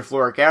to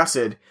hydrofluoric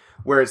acid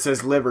where it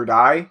says live or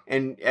die,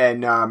 and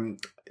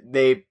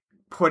they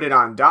put it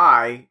on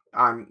die,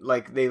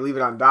 they leave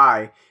it on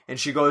die, and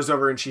she goes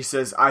over and she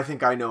says, I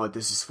think I know what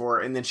this is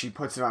for, and then she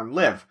puts it on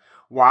live.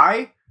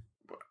 Why?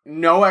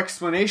 No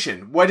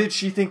explanation. What did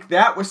she think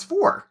that was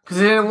for?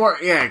 Because it didn't work.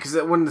 Yeah,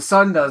 because when the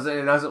sun does it,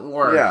 it doesn't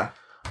work. Yeah.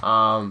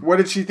 What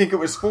did she think it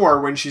was for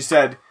when she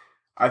said,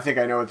 I think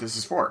I know what this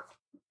is for?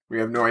 We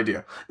have no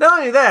idea. Not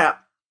only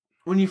that,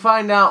 when you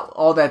find out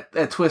all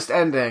that twist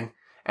ending,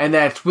 and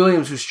that it's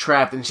Williams who's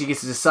trapped, and she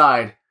gets to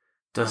decide,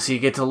 does he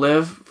get to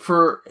live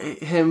for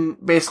him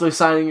basically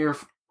signing your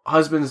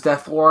husband's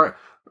death warrant,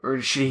 or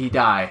should he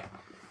die?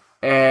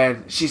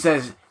 And she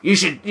says, you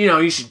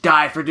should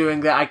die for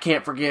doing that. I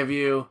can't forgive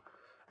you.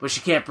 But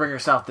she can't bring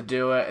herself to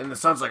do it. And the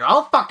son's like,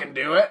 I'll fucking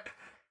do it.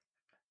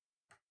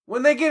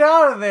 When they get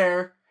out of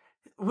there,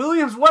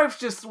 William's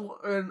wife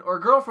or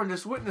girlfriend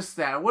just witnessed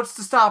that. What's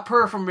to stop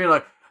her from being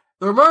like,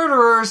 they're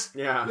murderers?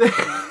 Yeah.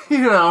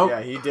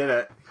 Yeah, he did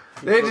it.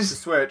 They flipped just the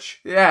switch.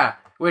 Yeah.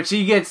 Which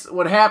he gets,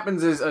 what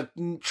happens is a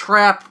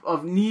trap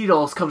of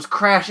needles comes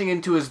crashing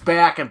into his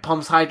back and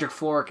pumps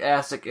hydrofluoric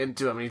acid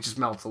into him and he just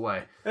melts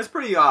away. That's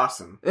pretty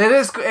awesome.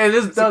 It's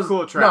a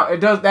cool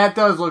trap. No, that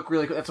does look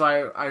really cool. That's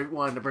why I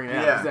wanted to bring it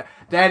up. Yeah.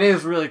 That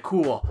is really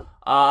cool.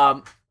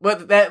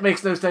 But that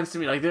makes no sense to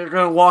me. Like, they're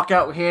going to walk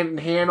out hand in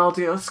hand all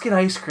together. Let's get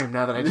ice cream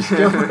now that I just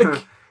killed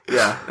like,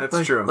 yeah,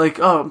 that's true. Like,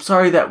 oh, I'm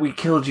sorry that we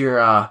killed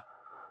your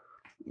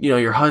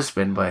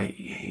husband, but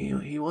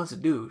he was a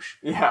douche.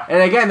 Yeah.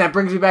 And again, that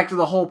brings me back to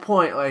the whole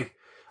point. Like,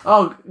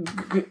 oh,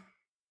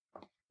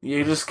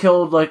 you just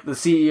killed like the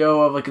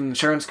CEO of like an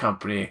insurance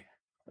company.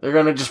 They're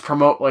gonna just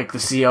promote like the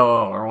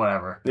COO or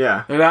whatever.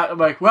 Yeah. They're not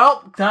like,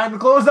 well, time to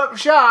close up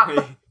shop.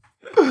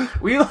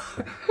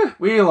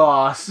 we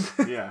lost.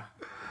 Yeah.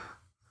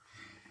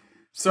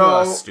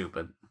 So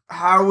stupid.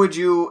 How would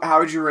you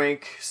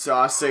rank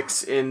Saw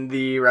 6 in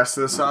the rest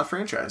of the Saw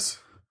franchise?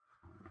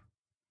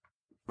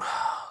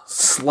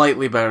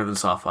 Slightly better than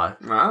Saw 5.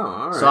 Oh,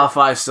 all right. Saw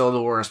 5 is still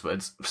the worst, but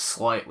it's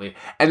slightly.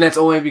 And that's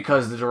only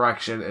because the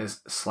direction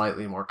is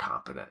slightly more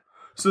competent.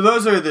 So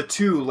those are the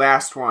two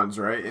last ones,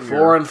 right?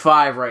 4 and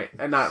 5, right?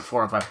 And not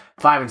 4 and 5.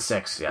 5 and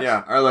 6, yes.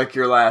 Yeah, are like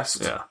your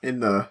last in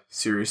the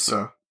series,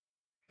 so.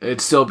 It'd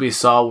still be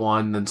Saw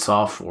 1, then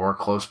Saw 4,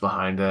 close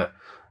behind it.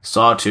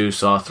 Saw 2,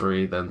 Saw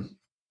 3, then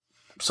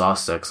Saw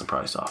 6, and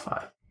probably Saw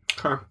 5.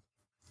 Okay.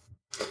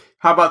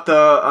 How about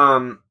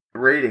the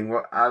rating?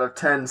 What out of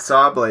 10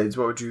 saw blades?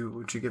 What would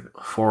you give it?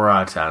 4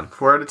 out of 10.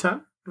 4 out of 10.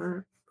 All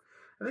right.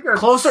 I think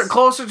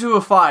closer to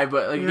a 5,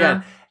 but like,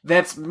 again,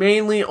 that's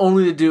mainly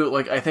only to do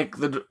like I think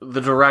the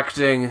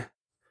directing.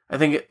 I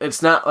think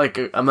it's not like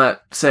I'm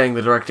not saying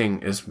the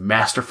directing is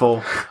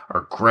masterful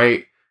or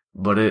great,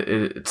 but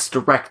it's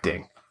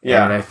directing.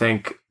 Yeah, and I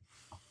think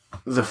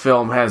the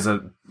film has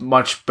a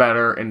much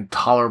better and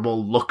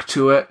tolerable look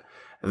to it.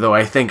 Though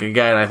I think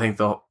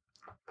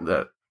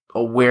the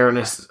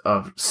awareness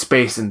of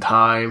space and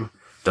time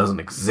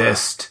doesn't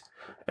exist.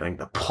 I think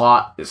the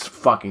plot is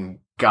fucking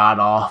god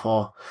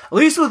awful. At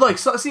least with like,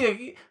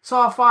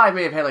 Saw 5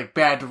 may have had like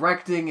bad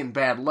directing and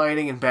bad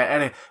lighting and bad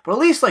editing, but at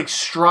least like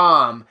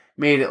Strom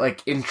made it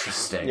like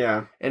interesting.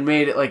 Yeah. And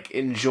made it like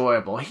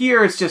enjoyable.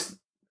 Here it's just,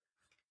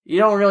 you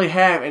don't really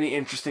have any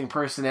interesting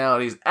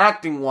personalities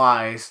acting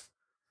wise,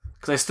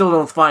 because I still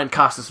don't find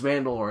Costas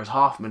Mandylor as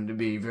Hoffman to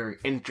be very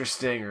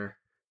interesting or.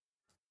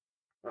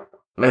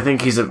 I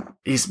think he's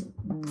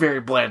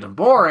very bland and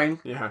boring.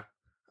 Yeah.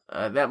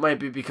 That might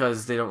be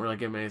because they don't really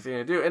give him anything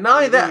to do. And not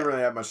only He that... doesn't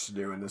really have much to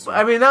do in this one.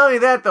 I mean, not only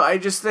that, though, I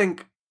just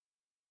think...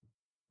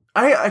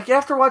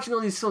 after watching all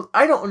these films,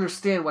 I don't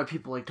understand why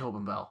people like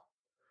Tobin Bell.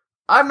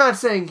 I'm not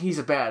saying he's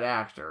a bad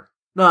actor.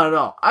 Not at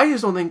all. I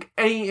just don't think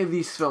any of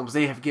these films,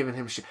 they have given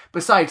him shit.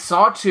 Besides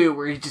Saw 2,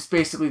 where he just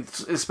basically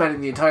is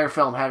spending the entire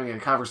film having a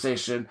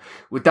conversation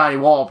with Donnie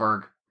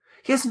Wahlberg.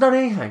 He hasn't done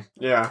anything.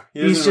 Yeah,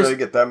 he doesn't really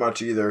get that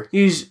much either.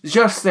 He's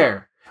just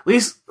there. At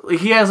least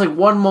he has like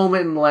one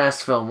moment in the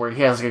last film where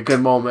he has like a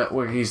good moment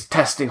where he's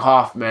testing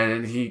Hoffman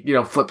and he,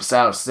 flips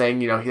out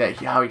saying,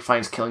 how he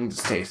finds killing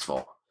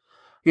distasteful.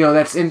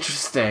 That's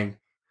interesting.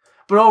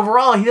 But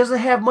overall, he doesn't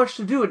have much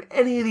to do in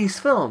any of these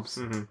films.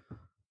 Mm-hmm.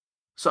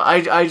 So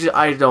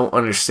I don't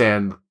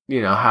understand,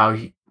 how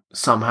he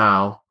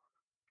somehow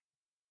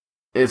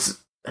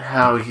it's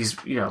how he's,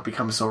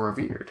 become so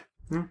revered.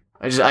 Mm.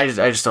 I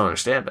just don't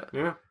understand it.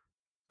 Yeah.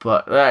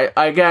 But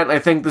I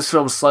think this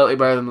film's slightly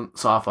better than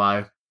Saw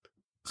 5.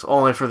 It's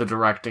only for the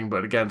directing,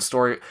 but again,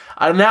 story.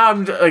 Now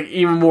I'm like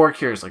even more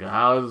curious. Like,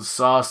 how is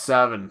Saw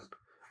 7?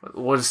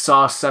 What is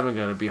Saw 7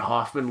 going to be?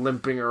 Hoffman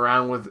limping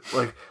around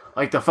with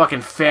like the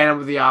fucking Phantom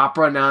of the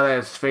Opera now that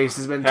his face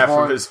has been half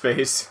torn. of his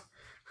face.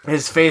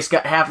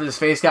 half of his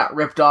face got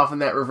ripped off in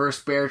that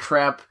reverse bear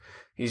trap.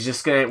 He's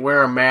just gonna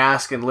wear a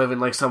mask and live in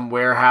like some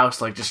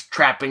warehouse, like just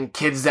trapping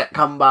kids that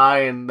come by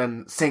and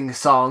then sing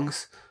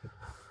songs.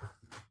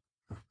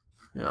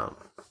 Yeah.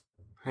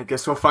 I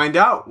guess we'll find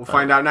out. We'll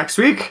find out next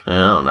week. I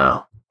don't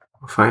know.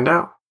 We'll find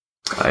out.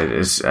 I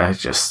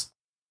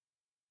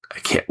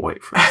can't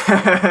wait for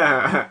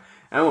it.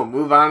 And we'll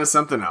move on to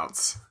something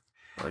else.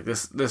 Like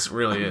this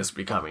really is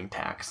becoming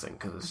taxing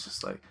because it's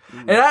just like,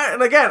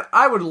 and again,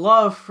 I would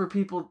love for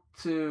people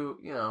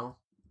to,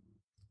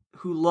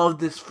 who love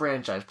this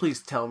franchise,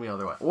 please tell me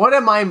otherwise. What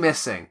am I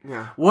missing?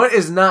 Yeah. What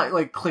is not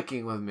like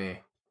clicking with me?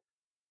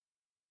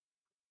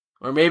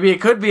 Or maybe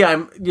it could be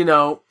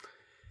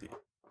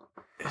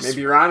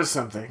maybe you're onto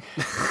something.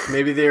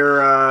 Maybe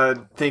they're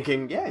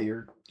thinking, yeah,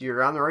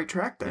 you're on the right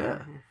track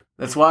there. Yeah.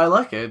 That's why I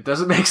like it. It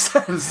doesn't make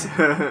sense.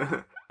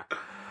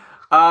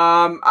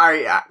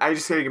 I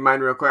just gotta get mine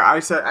real quick. I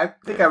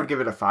think I would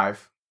give it a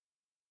 5.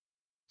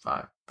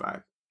 5,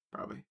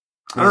 probably.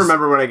 I don't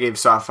remember what I gave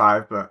Saw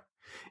 5, but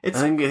I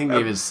think you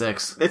gave it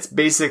 6. It's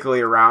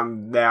basically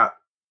around that.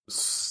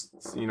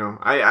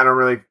 I don't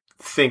really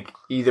think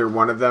either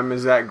one of them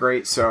is that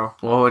great. So,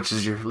 well, which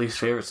is your least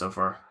favorite so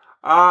far?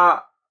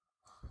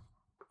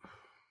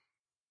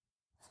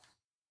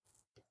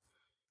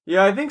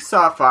 Yeah, I think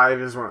Saw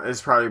 5 is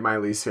probably my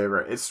least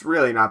favorite. It's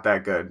really not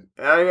that good.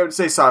 I would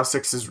say Saw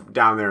 6 is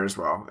down there as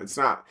well. It's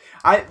not.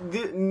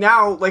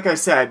 Now, like I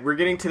said, we're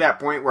getting to that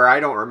point where I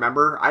don't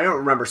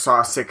remember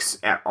Saw 6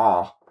 at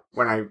all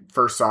when I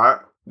first saw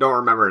it. Don't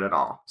remember it at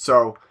all.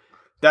 So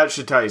that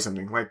should tell you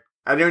something. Like,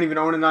 I don't even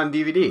own it on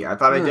DVD. I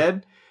thought I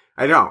did.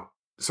 I don't.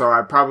 So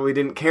I probably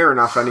didn't care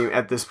enough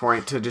at this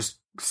point to just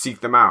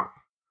seek them out.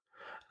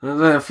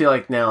 I feel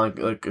like now,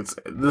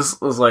 this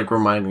was like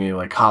reminding me of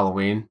like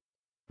Halloween.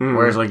 Mm.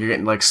 Whereas, like, you're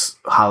getting, like,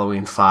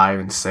 Halloween 5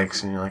 and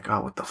 6, and you're like,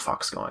 oh, what the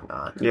fuck's going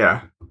on?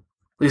 Yeah. At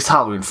least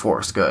Halloween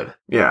 4 is good.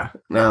 Yeah.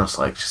 Now it's,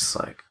 just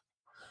like,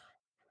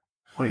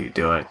 what are you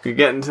doing? You're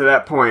getting to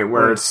that point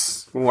where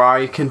it's,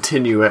 why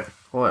continue it?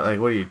 What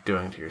are you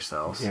doing to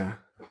yourselves? Yeah.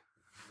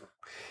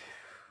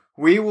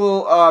 We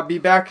will be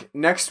back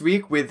next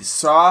week with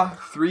Saw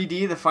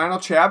 3D, the final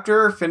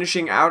chapter,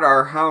 finishing out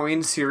our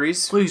Halloween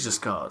series. Please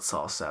just call it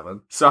Saw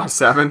 7. Saw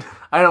 7.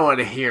 I don't want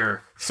to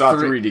hear Saw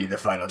 3D, the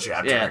final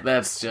chapter. Yeah,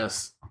 that's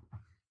just...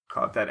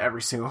 Call it that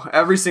every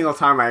single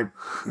time I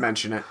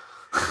mention it.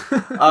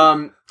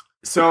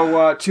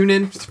 So tune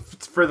in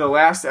for the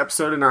last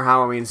episode in our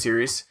Halloween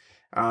series.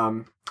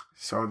 So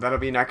that'll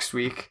be next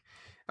week.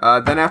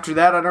 Then after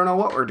that, I don't know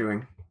what we're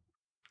doing.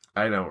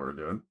 I know what we're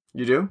doing.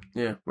 You do?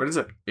 Yeah. What is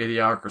it?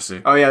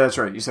 Idiocracy. Oh, yeah, that's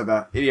right. You said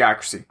that.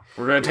 Idiocracy.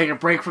 We're going to take a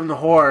break from the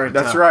horror.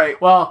 That's right.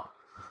 Well,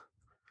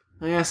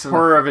 I guess...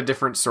 Horror of a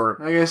different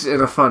sort. I guess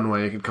in a fun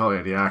way, you could call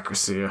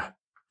Idiocracy a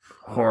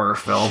horror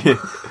film.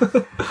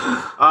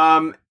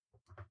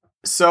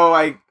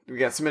 So we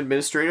got some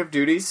administrative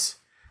duties.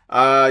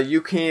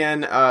 You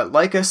can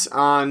like us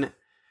on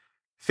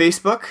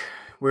Facebook.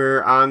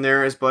 We're on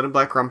there as Blood and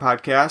Black Rum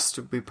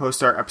Podcast. We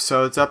post our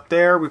episodes up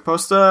there. We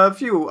post a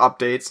few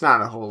updates, not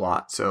a whole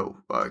lot. So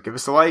give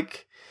us a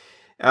like.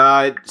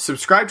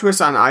 Subscribe to us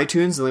on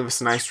iTunes and leave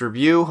us a nice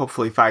review,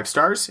 hopefully 5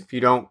 stars. If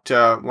you don't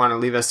want to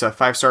leave us a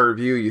 5-star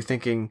review, you're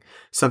thinking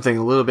something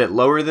a little bit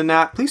lower than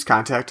that, please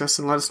contact us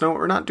and let us know what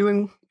we're not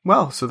doing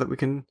well so that we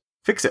can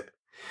fix it.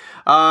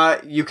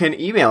 You can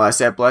email us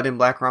at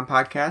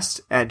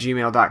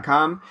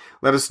bloodandblackrumpodcast@gmail.com.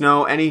 Let us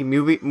know any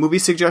movie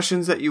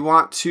suggestions that you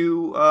want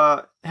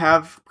to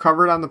have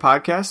covered on the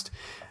podcast.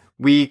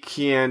 We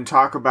can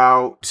talk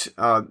about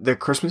the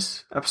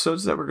Christmas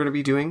episodes that we're going to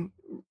be doing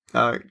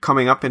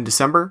coming up in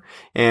December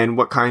and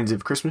what kinds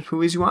of Christmas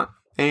movies you want.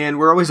 And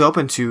we're always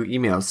open to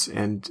emails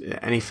and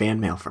any fan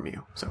mail from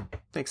you. So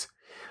thanks.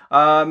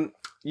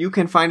 You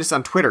can find us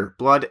on Twitter,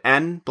 Blood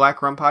and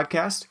Black Rum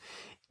Podcast.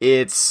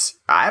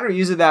 I don't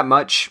use it that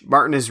much.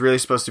 Martin is really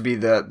supposed to be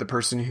the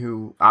person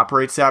who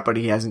operates that, but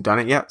he hasn't done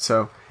it yet.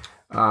 So,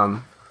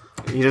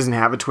 he doesn't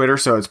have a Twitter,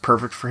 so it's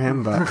perfect for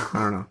him, but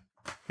I don't know.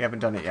 We haven't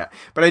done it yet.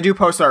 But I do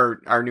post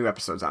our new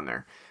episodes on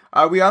there.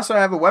 We also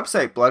have a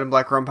website,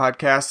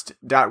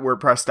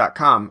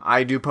 bloodandblackrumpodcast.wordpress.com.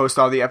 I do post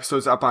all the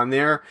episodes up on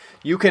there.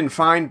 You can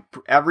find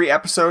every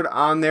episode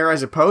on there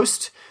as a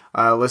post.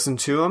 Listen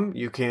to them.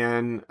 You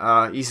can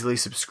easily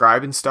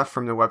subscribe and stuff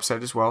from the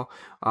website as well.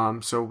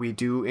 So we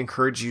do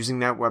encourage using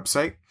that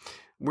website.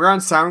 We're on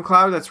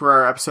SoundCloud. That's where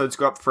our episodes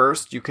go up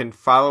first. You can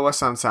follow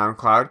us on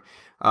SoundCloud.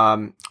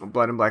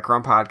 Blood and Black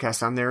Rum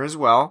Podcast on there as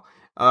well.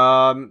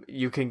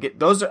 You can get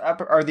those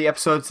are the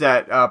episodes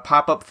that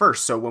pop up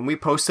first. So when we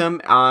post them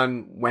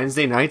on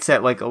Wednesday nights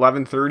at like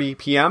 11:30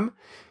 p.m.,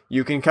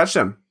 you can catch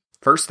them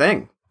first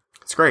thing.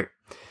 It's great.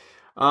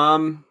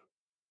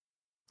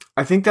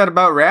 I think that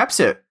about wraps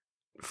it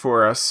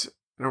for us.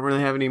 I don't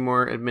really have any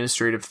more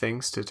administrative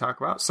things to talk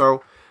about.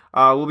 So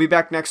we'll be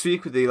back next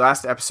week with the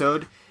last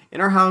episode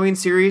in our Halloween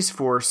series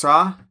for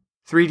Saw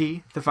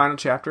 3D, the final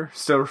chapter.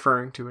 Still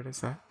referring to it as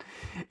that.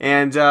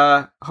 And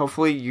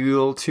hopefully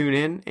you'll tune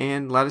in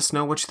and let us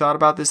know what you thought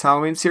about this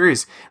Halloween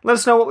series. Let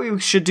us know what we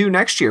should do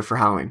next year for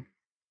Halloween.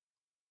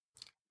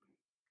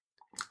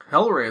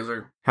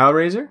 Hellraiser.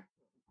 Hellraiser?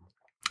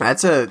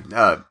 That's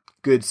a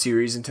good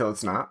series until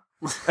it's not.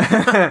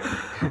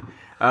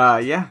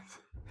 Yeah.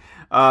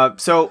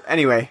 So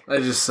anyway, I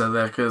just said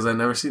that because I've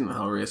never seen the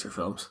Hellraiser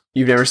films.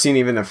 you've never seen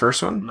even the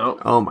first one?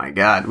 Nope. Oh my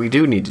god, we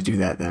do need to do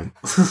that then.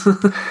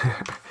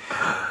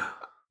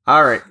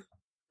 All right.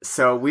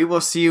 So we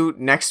will see you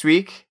next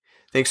week.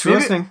 Thanks for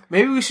listening.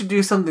 Maybe we should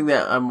do something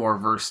that I'm more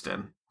versed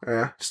in.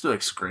 Yeah. Just do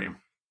like Scream.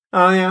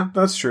 Oh yeah,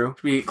 that's true.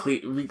 Be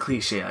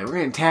cliche. Like, we're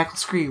gonna tackle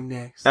Scream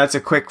next. That's a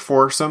quick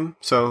foursome,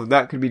 so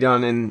that could be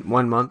done in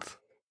 1 month.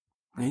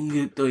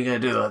 You gotta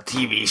do the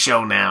TV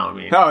show now. I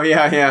mean, Oh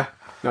yeah.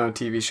 No,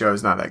 TV show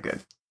is not that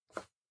good.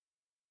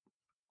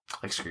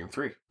 like Scream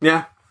 3.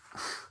 Yeah.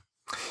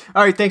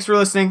 All right, thanks for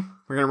listening.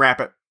 We're gonna wrap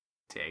it.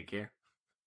 Take care.